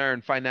to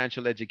learn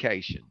financial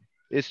education.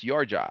 It's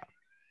your job.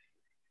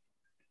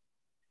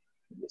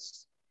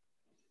 Yes.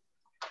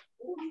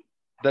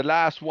 The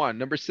last one,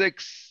 number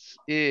 6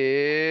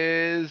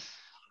 is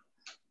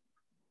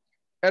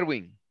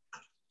Edwin.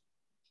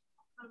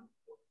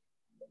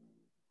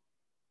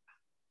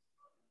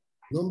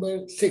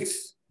 Number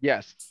 6.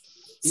 Yes.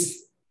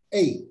 Is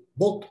A,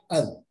 both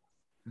and.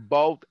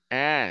 Both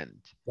and.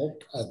 Both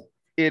and.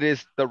 It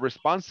is the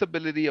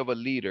responsibility of a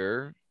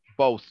leader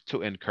both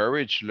to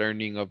encourage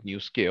learning of new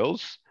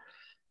skills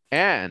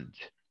and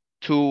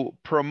to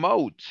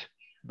promote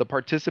the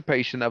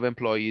participation of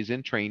employees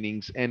in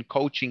trainings and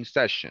coaching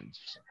sessions.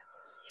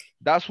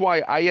 That's why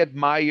I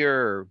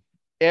admire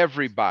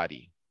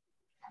everybody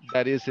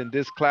that is in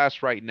this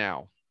class right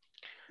now.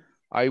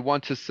 I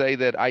want to say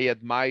that I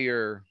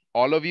admire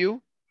all of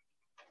you.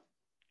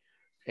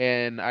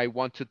 And I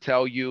want to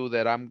tell you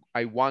that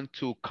I want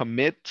to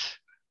commit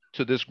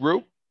to this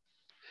group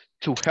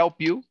to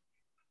help you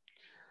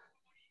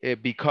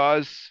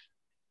because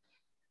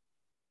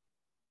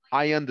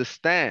I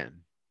understand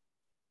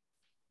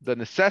the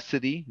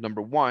necessity,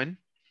 number 1,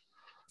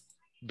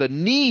 the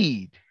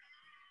need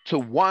to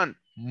want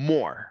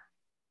more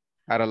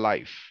out of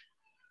life.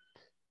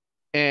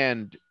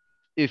 And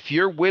if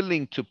you're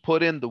willing to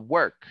put in the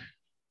work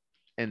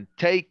and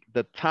take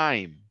the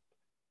time,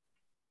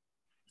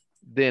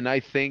 then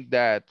I think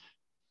that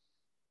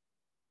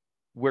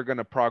we're going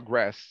to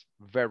progress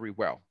very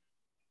well.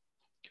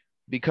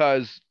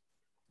 Because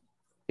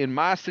in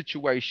my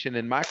situation,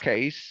 in my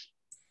case,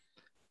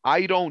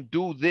 I don't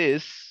do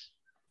this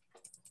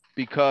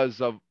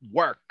because of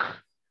work.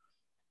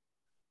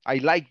 I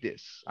like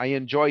this. I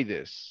enjoy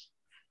this.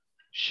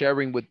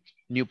 Sharing with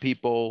new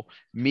people,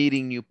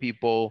 meeting new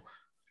people,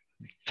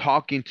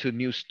 talking to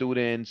new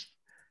students,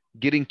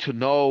 getting to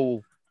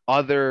know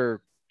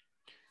other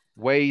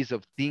ways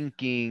of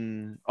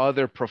thinking,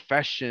 other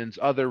professions,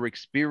 other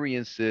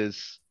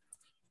experiences,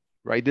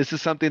 right? This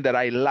is something that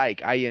I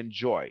like, I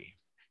enjoy.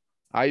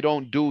 I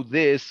don't do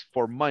this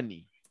for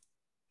money.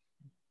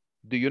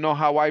 Do you know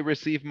how I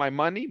receive my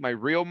money, my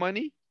real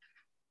money?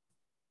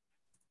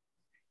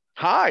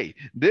 Hi,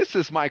 this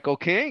is Michael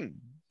King,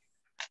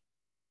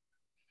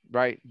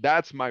 right?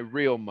 That's my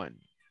real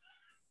money.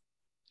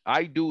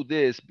 I do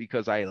this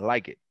because I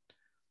like it.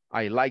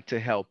 I like to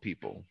help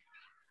people.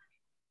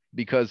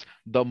 Because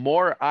the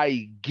more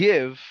I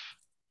give,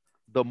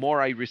 the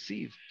more I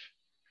receive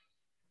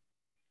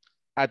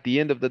at the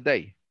end of the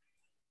day.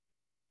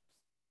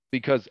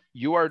 Because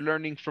you are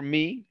learning from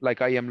me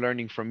like I am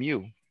learning from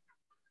you.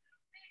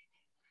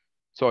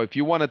 So if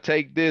you want to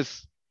take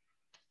this,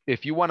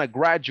 if you want to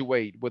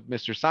graduate with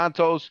Mr.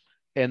 Santos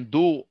and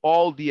do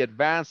all the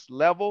advanced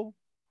level,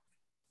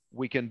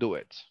 we can do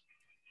it.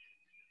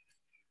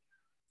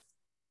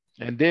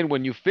 And then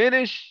when you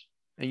finish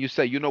and you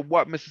say, you know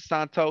what, Mr.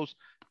 Santos,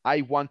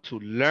 I want to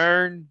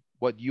learn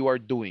what you are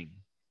doing.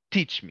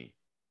 Teach me.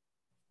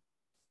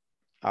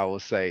 I will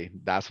say,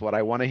 that's what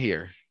I want to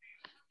hear.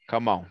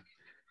 Come on.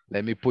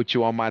 Let me put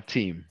you on my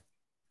team.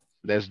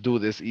 Let's do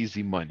this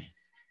easy money.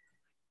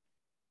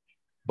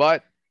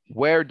 But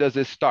where does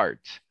it start?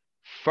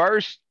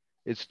 First,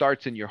 it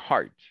starts in your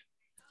heart.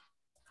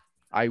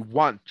 I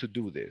want to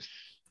do this.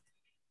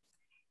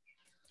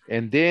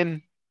 And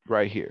then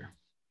right here,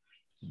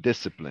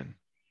 discipline,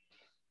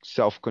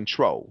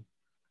 self-control.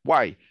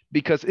 Why?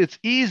 Because it's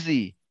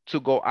easy to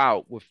go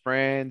out with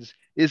friends.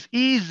 It's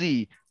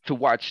easy to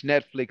watch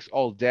Netflix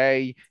all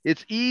day.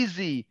 It's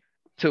easy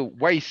to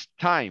waste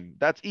time.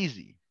 That's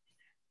easy.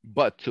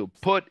 But to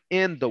put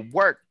in the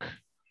work,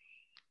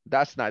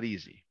 that's not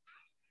easy.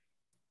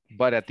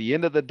 But at the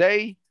end of the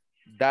day,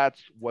 that's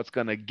what's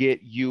going to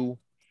get you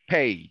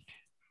paid.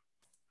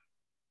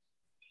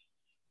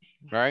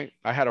 Right?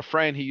 I had a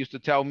friend, he used to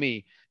tell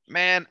me,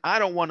 man, I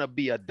don't want to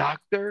be a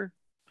doctor.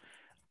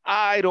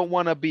 I don't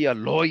want to be a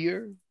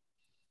lawyer.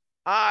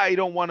 I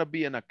don't want to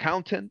be an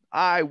accountant.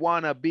 I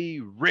want to be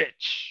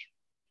rich.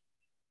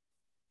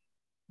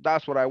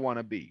 That's what I want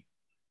to be.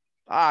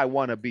 I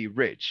want to be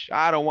rich.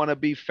 I don't want to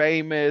be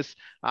famous.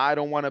 I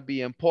don't want to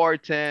be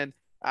important.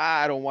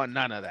 I don't want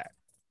none of that.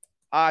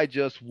 I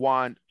just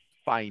want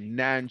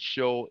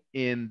financial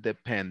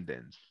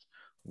independence.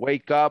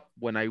 Wake up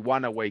when I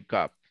want to wake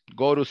up.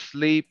 Go to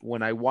sleep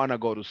when I want to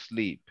go to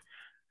sleep.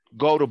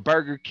 Go to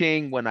Burger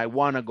King when I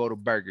want to go to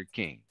Burger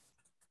King.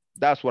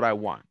 That's what I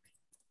want.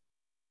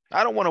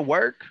 I don't want to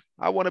work.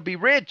 I want to be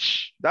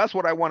rich. That's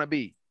what I want to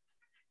be.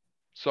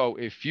 So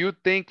if you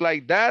think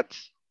like that,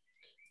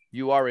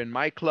 you are in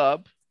my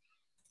club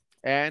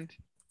and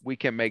we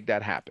can make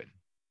that happen.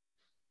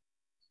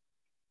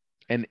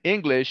 And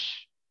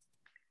English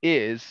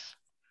is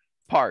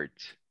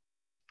part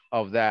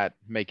of that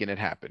making it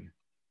happen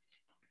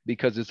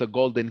because it's a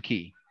golden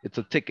key. It's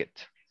a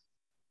ticket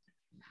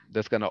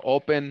that's going to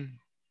open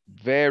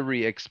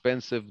very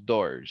expensive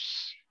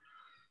doors.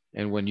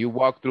 And when you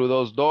walk through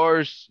those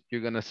doors, you're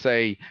going to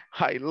say,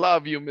 I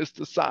love you,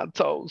 Mr.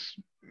 Santos.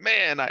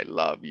 Man, I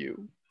love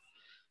you.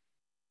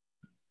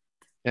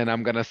 And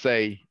I'm going to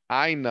say,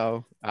 I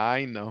know,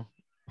 I know.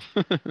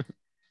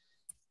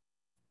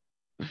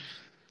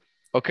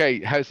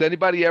 Okay, has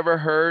anybody ever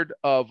heard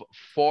of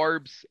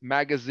Forbes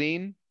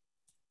magazine?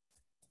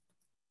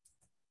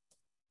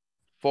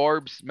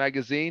 Forbes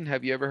magazine,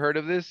 have you ever heard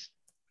of this?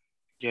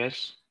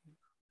 Yes.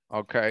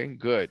 Okay,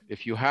 good.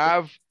 If you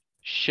have,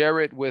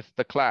 share it with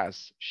the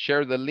class.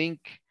 Share the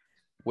link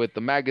with the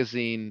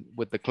magazine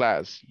with the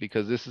class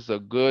because this is a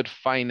good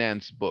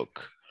finance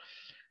book.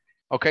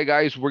 Okay,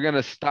 guys, we're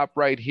gonna stop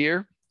right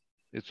here.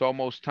 It's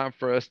almost time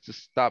for us to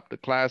stop the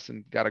class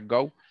and gotta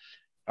go.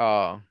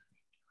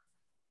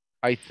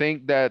 I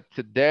think that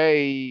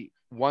today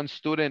one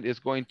student is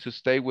going to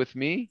stay with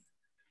me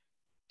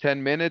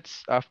 10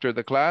 minutes after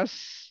the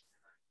class.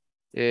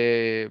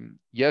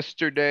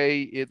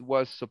 Yesterday it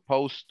was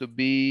supposed to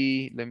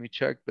be, let me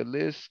check the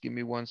list. Give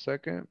me 1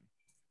 second.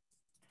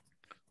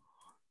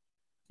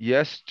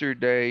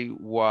 Yesterday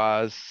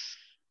was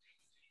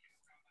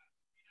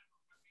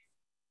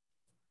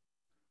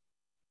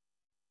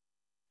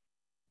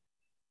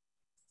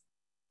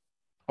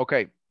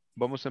ok,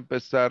 vamos a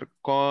empezar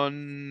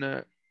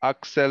con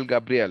Axel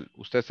Gabriel.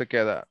 Usted se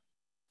queda.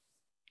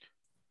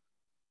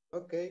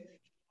 Okay.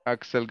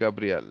 Axel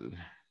Gabriel.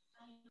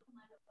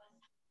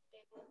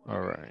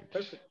 All right.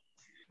 Perfect.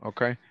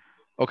 Okay.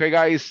 Okay,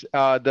 guys,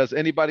 does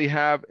anybody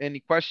have any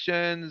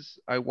questions?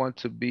 I want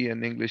to be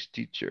an English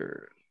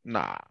teacher.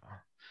 Nah,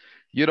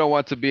 you don't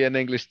want to be an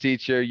English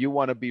teacher. You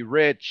want to be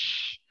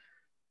rich.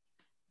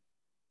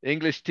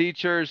 English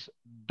teachers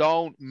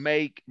don't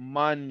make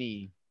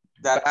money.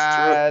 That's true.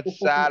 Bad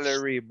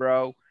salary,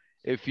 bro.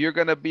 If you're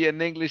going to be an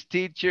English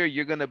teacher,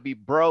 you're going to be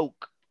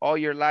broke all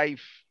your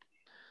life.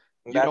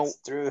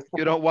 That's true.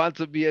 You don't want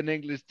to be an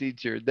English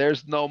teacher.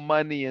 There's no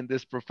money in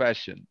this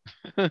profession.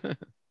 No,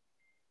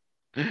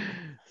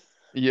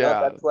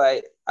 Yeah. that's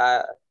why,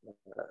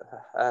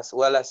 as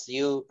well as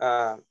you,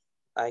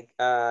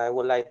 I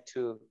would like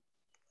to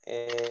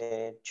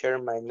share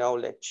my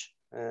knowledge.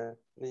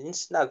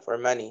 It's not for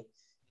money.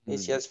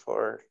 It's just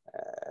for,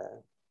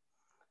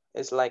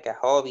 it's like a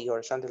hobby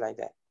or something like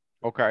that.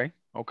 Okay.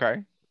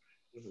 Okay.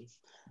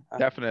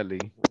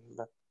 Definitely.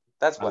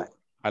 That's why.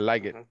 I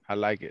like it. I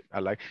like it.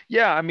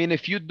 Yeah, I mean,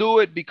 if you do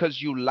it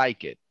because you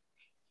like it,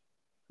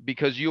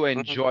 because you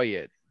enjoy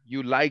it,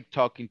 you like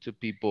talking to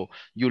people,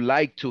 you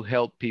like to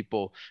help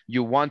people,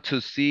 you want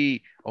to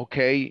see,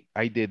 okay,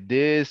 I did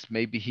this,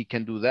 maybe he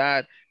can do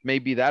that,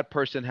 maybe that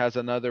person has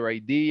another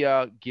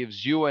idea,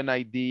 gives you an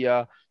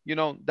idea, you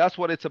know, that's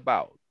what it's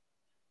about.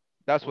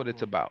 That's what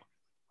it's about.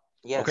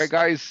 Yes. Okay,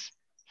 guys,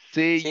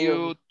 see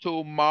you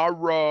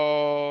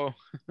tomorrow.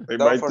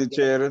 Bye,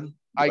 teacher.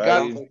 I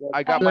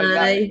got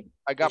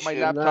my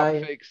laptop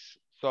fixed,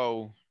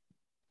 so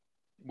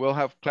we'll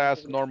have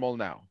class normal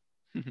now.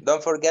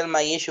 Don't forget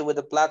my issue with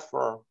the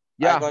platform.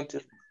 Yeah. I'm going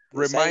to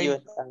send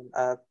you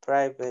a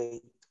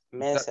private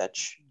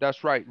message.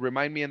 That's right.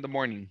 Remind me in the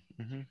morning.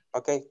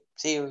 Okay.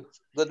 See you.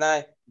 Good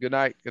night. Good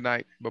night. Good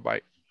night.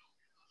 Bye-bye.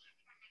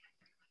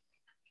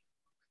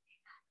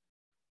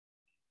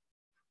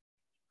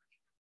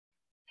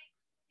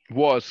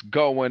 What's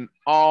going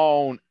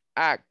on,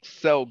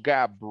 Axel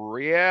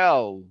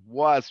Gabriel?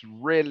 What's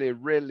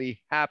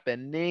really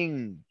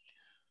happening?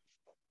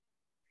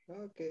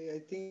 Okay, I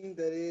think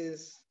that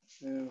is,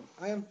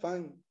 I am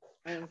fine.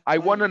 I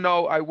want to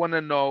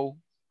know,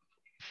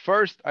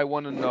 first, I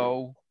want to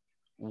know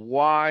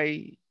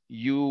why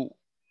you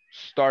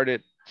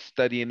started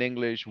studying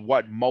English,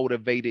 what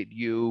motivated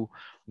you,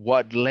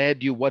 what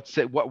led you,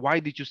 why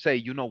did you say,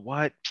 you know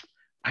what,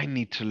 I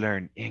need to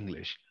learn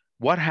English?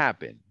 What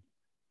happened?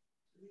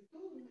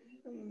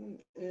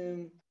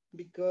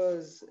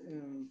 Because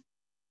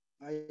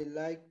I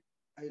like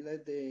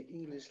the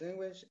English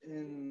language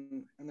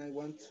and I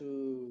want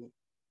to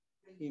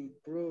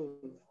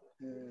improve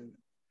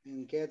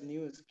and get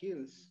new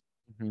skills.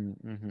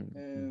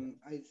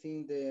 I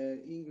think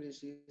that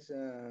English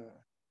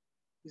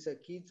is a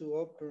key to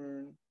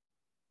open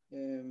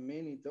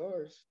many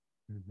doors.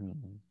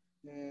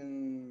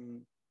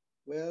 And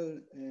well,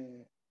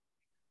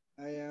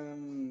 I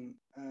am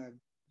a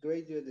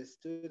graduate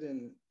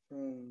student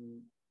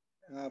from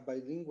a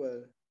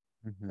bilingual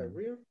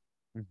career,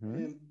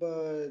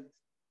 but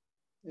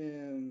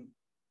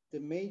the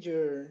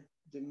major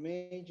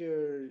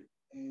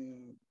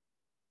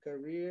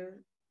career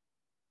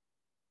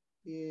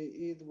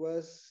it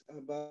was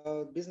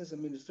about business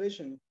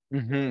administration,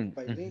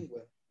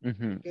 bilingual.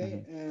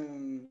 Okay,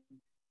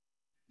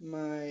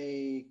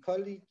 my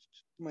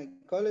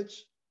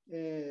college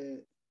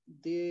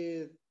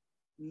did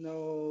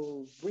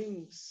no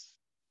brings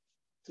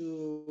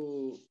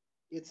to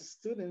its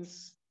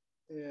students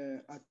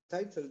a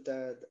title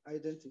that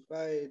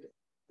identified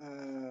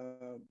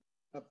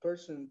a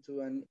person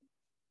to an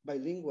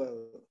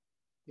bilingual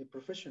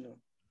professional.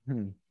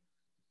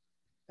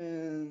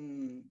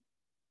 And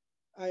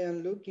I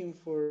am looking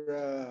for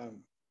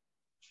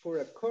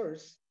a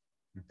course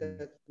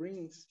that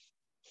brings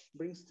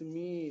to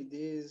me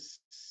this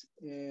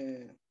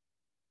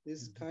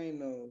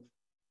kind of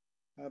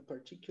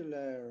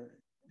particular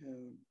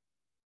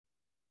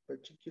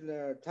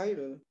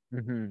title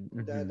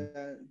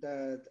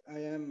that I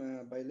am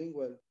a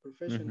bilingual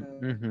professional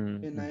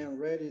and I am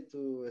ready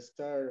to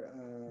start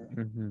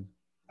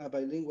a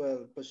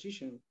bilingual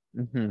position.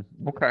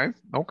 Okay.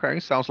 Okay.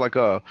 Sounds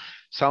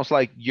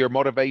like your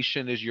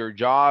motivation is your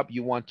job.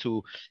 You want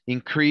to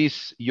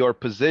increase your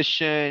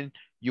position.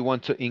 You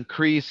want to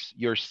increase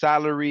your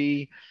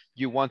salary.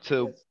 You want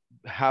to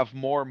have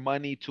more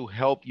money to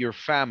help your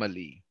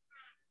family.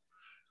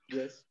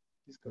 Yes.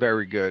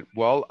 Very good.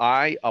 Well,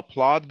 I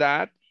applaud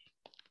that,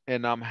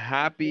 and I'm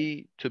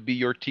happy to be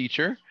your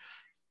teacher.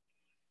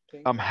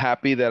 I'm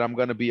happy that I'm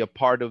going to be a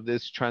part of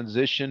this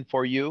transition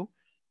for you.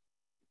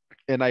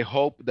 And I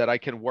hope that I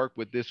can work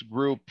with this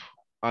group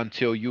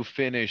until you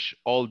finish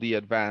all the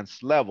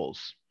advanced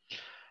levels.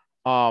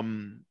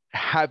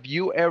 Have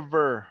you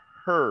ever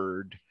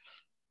heard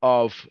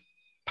of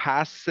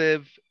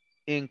passive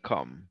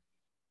income?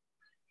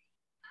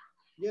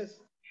 Yes,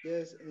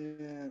 yes,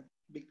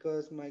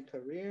 because my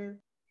career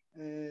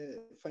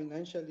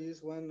financially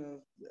is one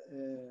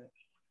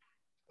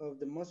of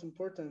the most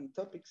important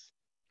topics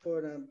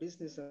for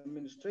business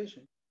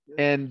administration. Yes.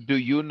 And do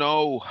you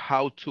know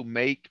how to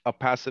make a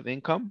passive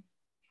income?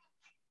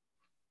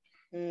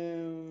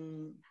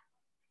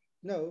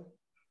 No,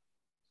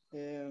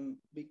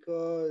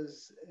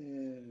 because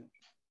in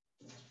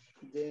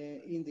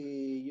the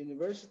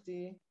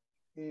university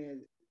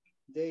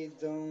they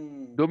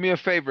don't. Do me a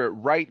favor,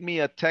 write me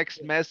a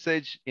text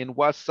message in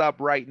WhatsApp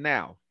right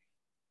now.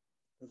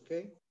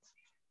 Okay.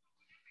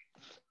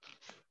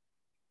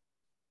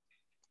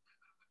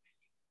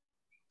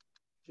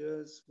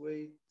 Just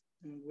wait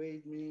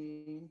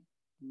me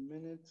a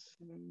minute.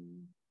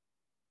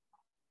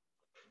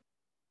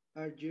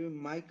 Are you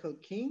Michael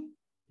King?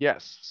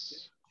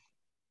 Yes.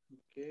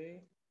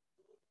 Okay.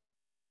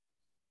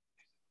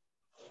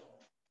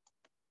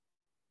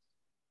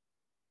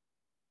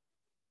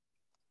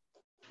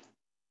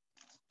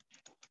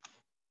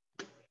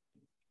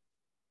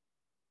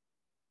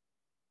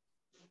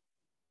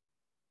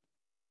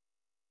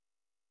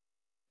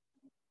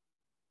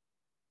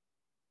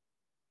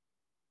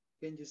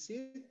 Can you see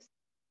it?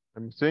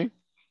 Let me see.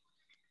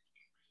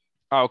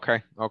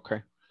 Okay,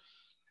 okay.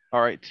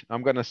 All right,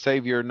 I'm gonna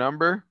save your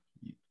number.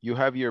 You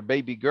have your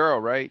baby girl,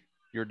 right?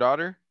 Your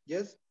daughter?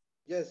 Yes,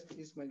 yes,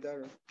 it's my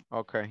daughter.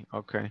 Okay,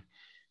 okay.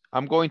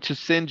 I'm going to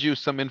send you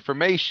some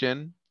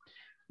information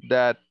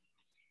that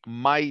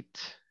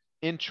might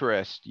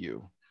interest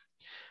you.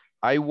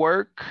 I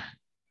work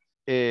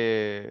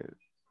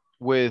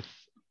with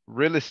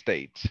real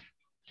estate,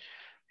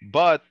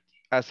 but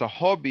as a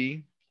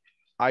hobby,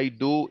 I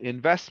do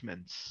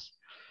investments.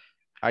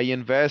 I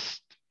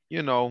invest,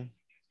 you know,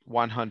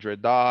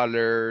 $100,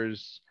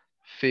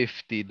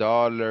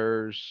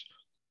 $50,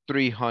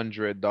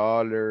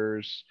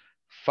 $300,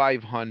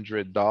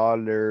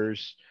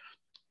 $500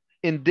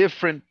 in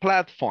different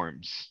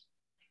platforms.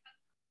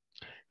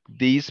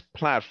 These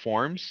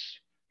platforms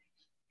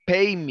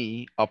pay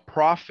me a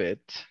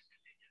profit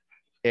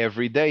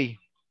every day,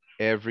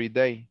 every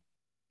day.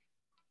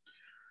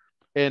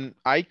 And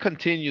I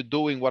continue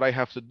doing what I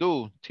have to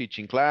do,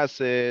 teaching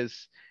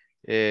classes,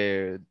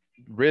 real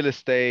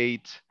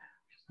estate.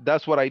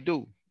 That's what I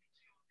do.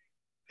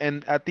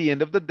 And at the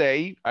end of the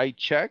day, I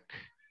check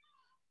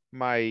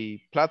my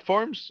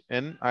platforms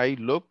and I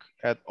look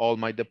at all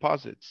my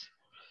deposits,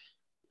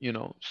 you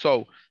know.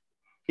 So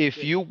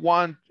if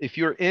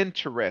you're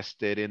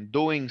interested in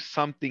doing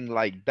something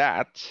like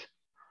that,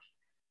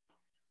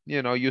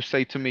 you know, you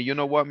say to me, you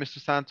know what, Mr.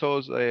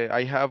 Santos,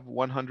 I have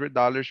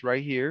 $100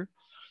 right here.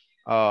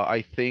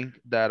 I think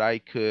that I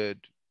could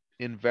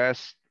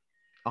invest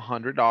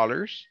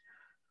 $100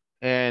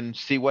 and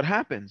see what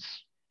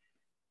happens.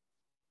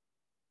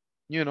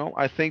 You know,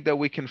 I think that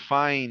we can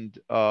find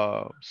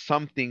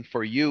something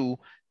for you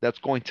that's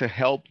going to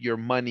help your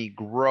money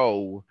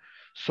grow,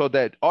 so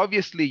that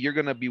obviously you're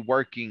going to be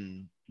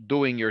working,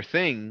 doing your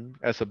thing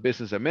as a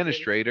business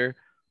administrator,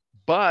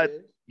 but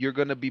you're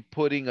going to be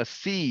putting a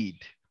seed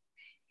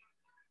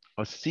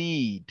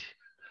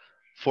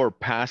for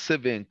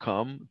passive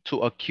income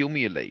to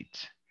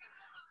accumulate.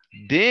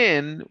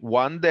 Then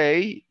one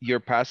day your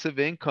passive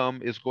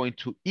income is going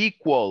to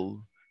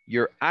equal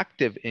your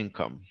active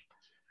income.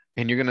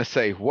 And you're going to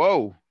say,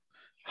 whoa,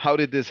 how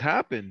did this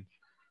happen?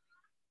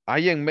 I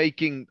am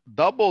making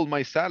double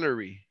my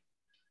salary.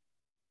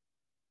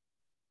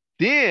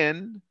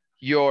 Then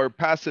your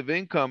passive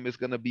income is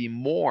going to be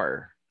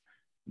more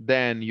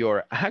than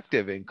your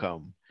active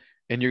income.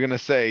 And you're going to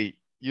say,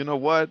 you know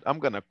what? I'm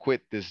going to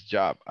quit this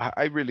job.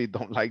 I really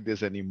don't like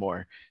this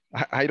anymore.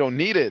 I don't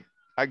need it.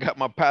 I got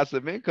my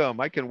passive income.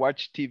 I can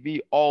watch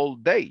TV all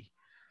day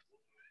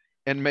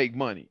and make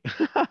money,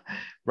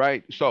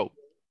 right? So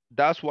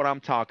That's what I'm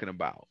talking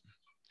about.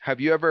 Have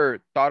you ever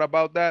thought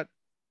about that?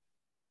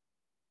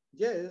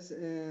 Yes,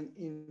 and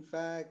in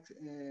fact,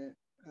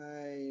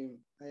 I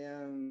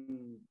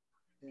am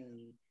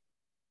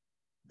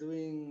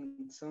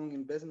doing some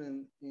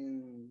investment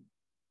in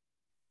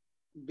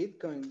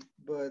Bitcoin,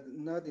 but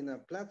not in a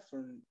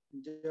platform,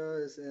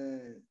 just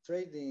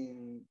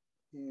trading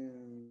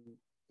in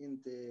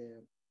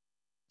the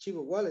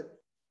Chivo wallet.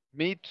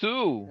 Me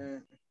too.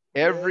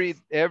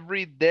 Yes.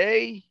 Every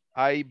day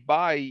I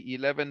buy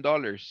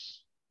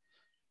 $11.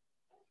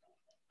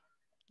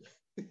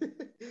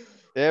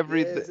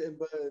 Every Yes, day.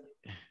 but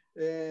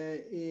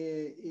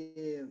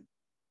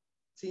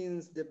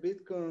since the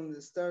Bitcoin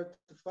start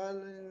to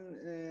falling,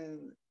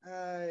 and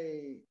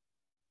I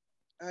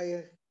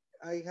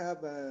I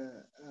have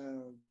a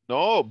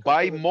No,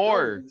 buy couple of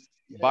more. problems.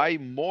 Yeah. Buy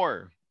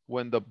more.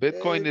 When the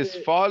Bitcoin is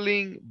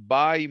falling,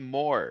 buy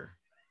more.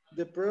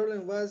 The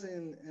problem was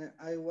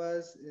I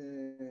was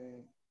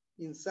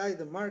inside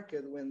the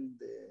market when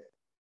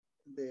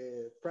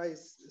the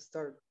price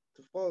start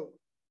to fall,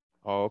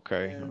 Oh,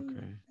 okay, and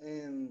okay.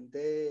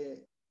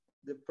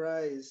 the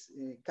price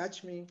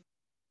catch me,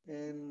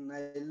 and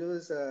I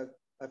lose a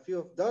few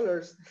of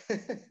dollars.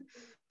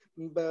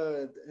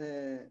 But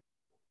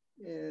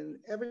and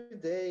every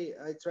day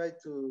I try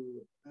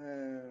to.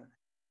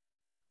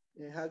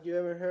 Have you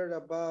ever heard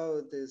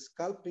about the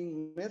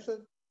scalping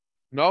method?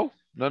 No,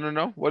 no, no,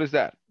 no. What is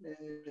that?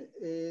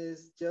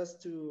 Is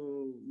just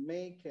to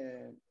make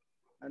an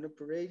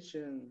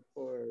operation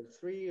for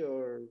 3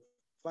 or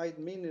 5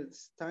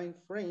 minutes time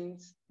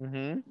frames.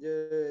 Mm-hmm.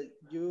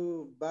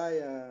 You buy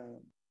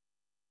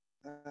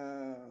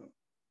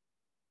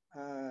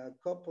a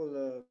couple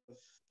of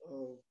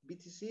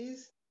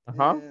BTCs,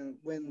 Uh-huh. and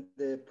when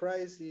the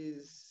price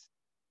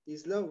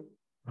is low,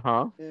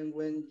 Uh-huh. and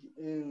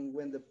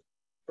when the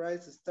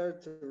price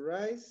start to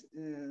rise,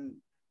 and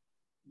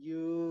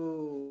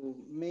you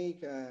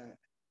make a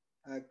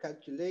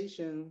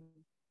calculation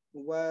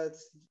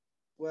what's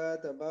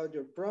what about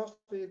your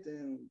profit,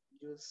 and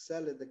you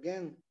sell it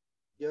again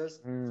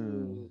just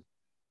Mm.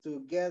 to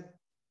get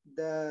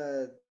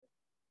that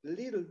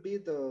little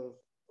bit of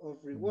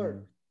reward.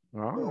 Mm.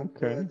 Oh, But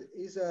okay.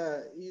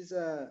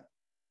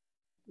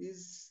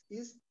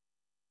 is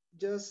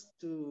just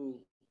to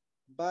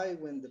buy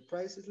when the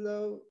price is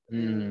low,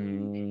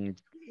 and Mm.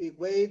 it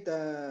wait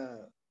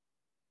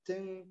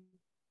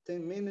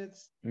 10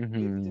 minutes,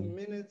 Mm-hmm. 15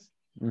 minutes,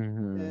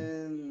 Mm-hmm.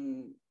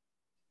 and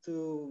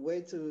to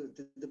wait to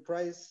the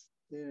price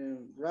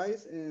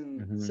rise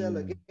and sell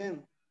Mm-hmm. again.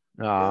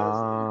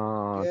 Just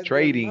Ah, get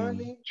your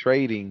trading, money,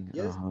 trading.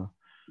 yes, Uh-huh.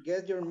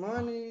 get your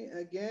money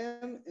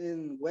again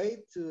and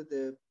wait to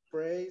the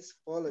price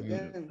fall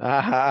Mm. again.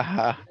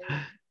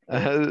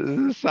 Yes,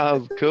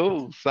 Sounds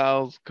cool.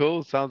 Sounds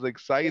cool. Sounds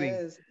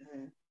exciting.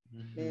 yes.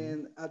 Mhm.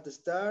 And at the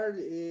start,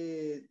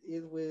 it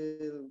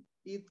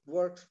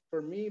works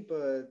for me,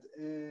 but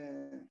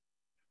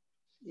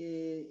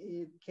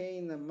it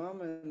came a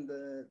moment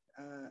that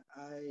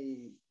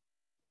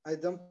I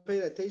don't pay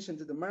attention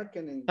to the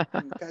market,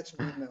 and catch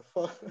me in a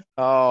fall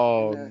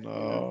Oh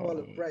in a fall no.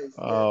 of price.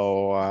 Yes,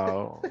 Oh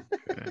wow.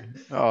 Okay.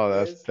 Oh,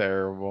 that's yes,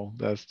 terrible.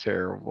 That's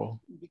terrible.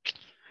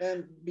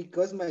 and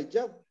because my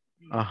job,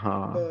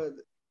 Uh-huh. but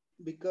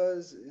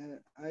because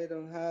I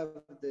don't have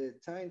the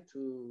time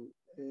to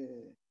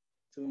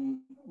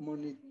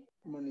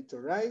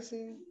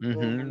monitorizing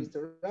or Mm-hmm.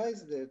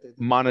 monitorize the price.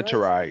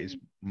 Monetize.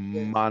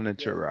 Yes,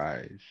 yes,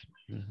 Monetize.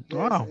 Mhm. yes,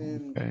 Wow.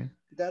 and Okay.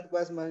 that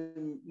was my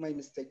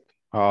mistake.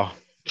 Oh,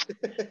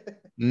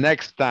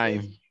 next Yes,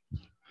 time.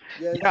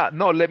 yes. Yeah,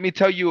 no, let me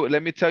tell you,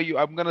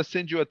 I'm gonna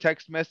send you a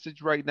text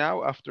message right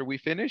now after we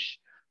finish,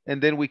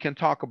 and then we can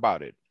talk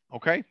about it.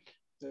 Okay?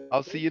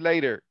 I'll Okay, see you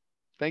later.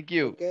 Thank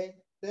you. okay.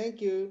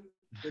 Thank you.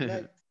 Good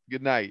night.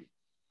 Good night.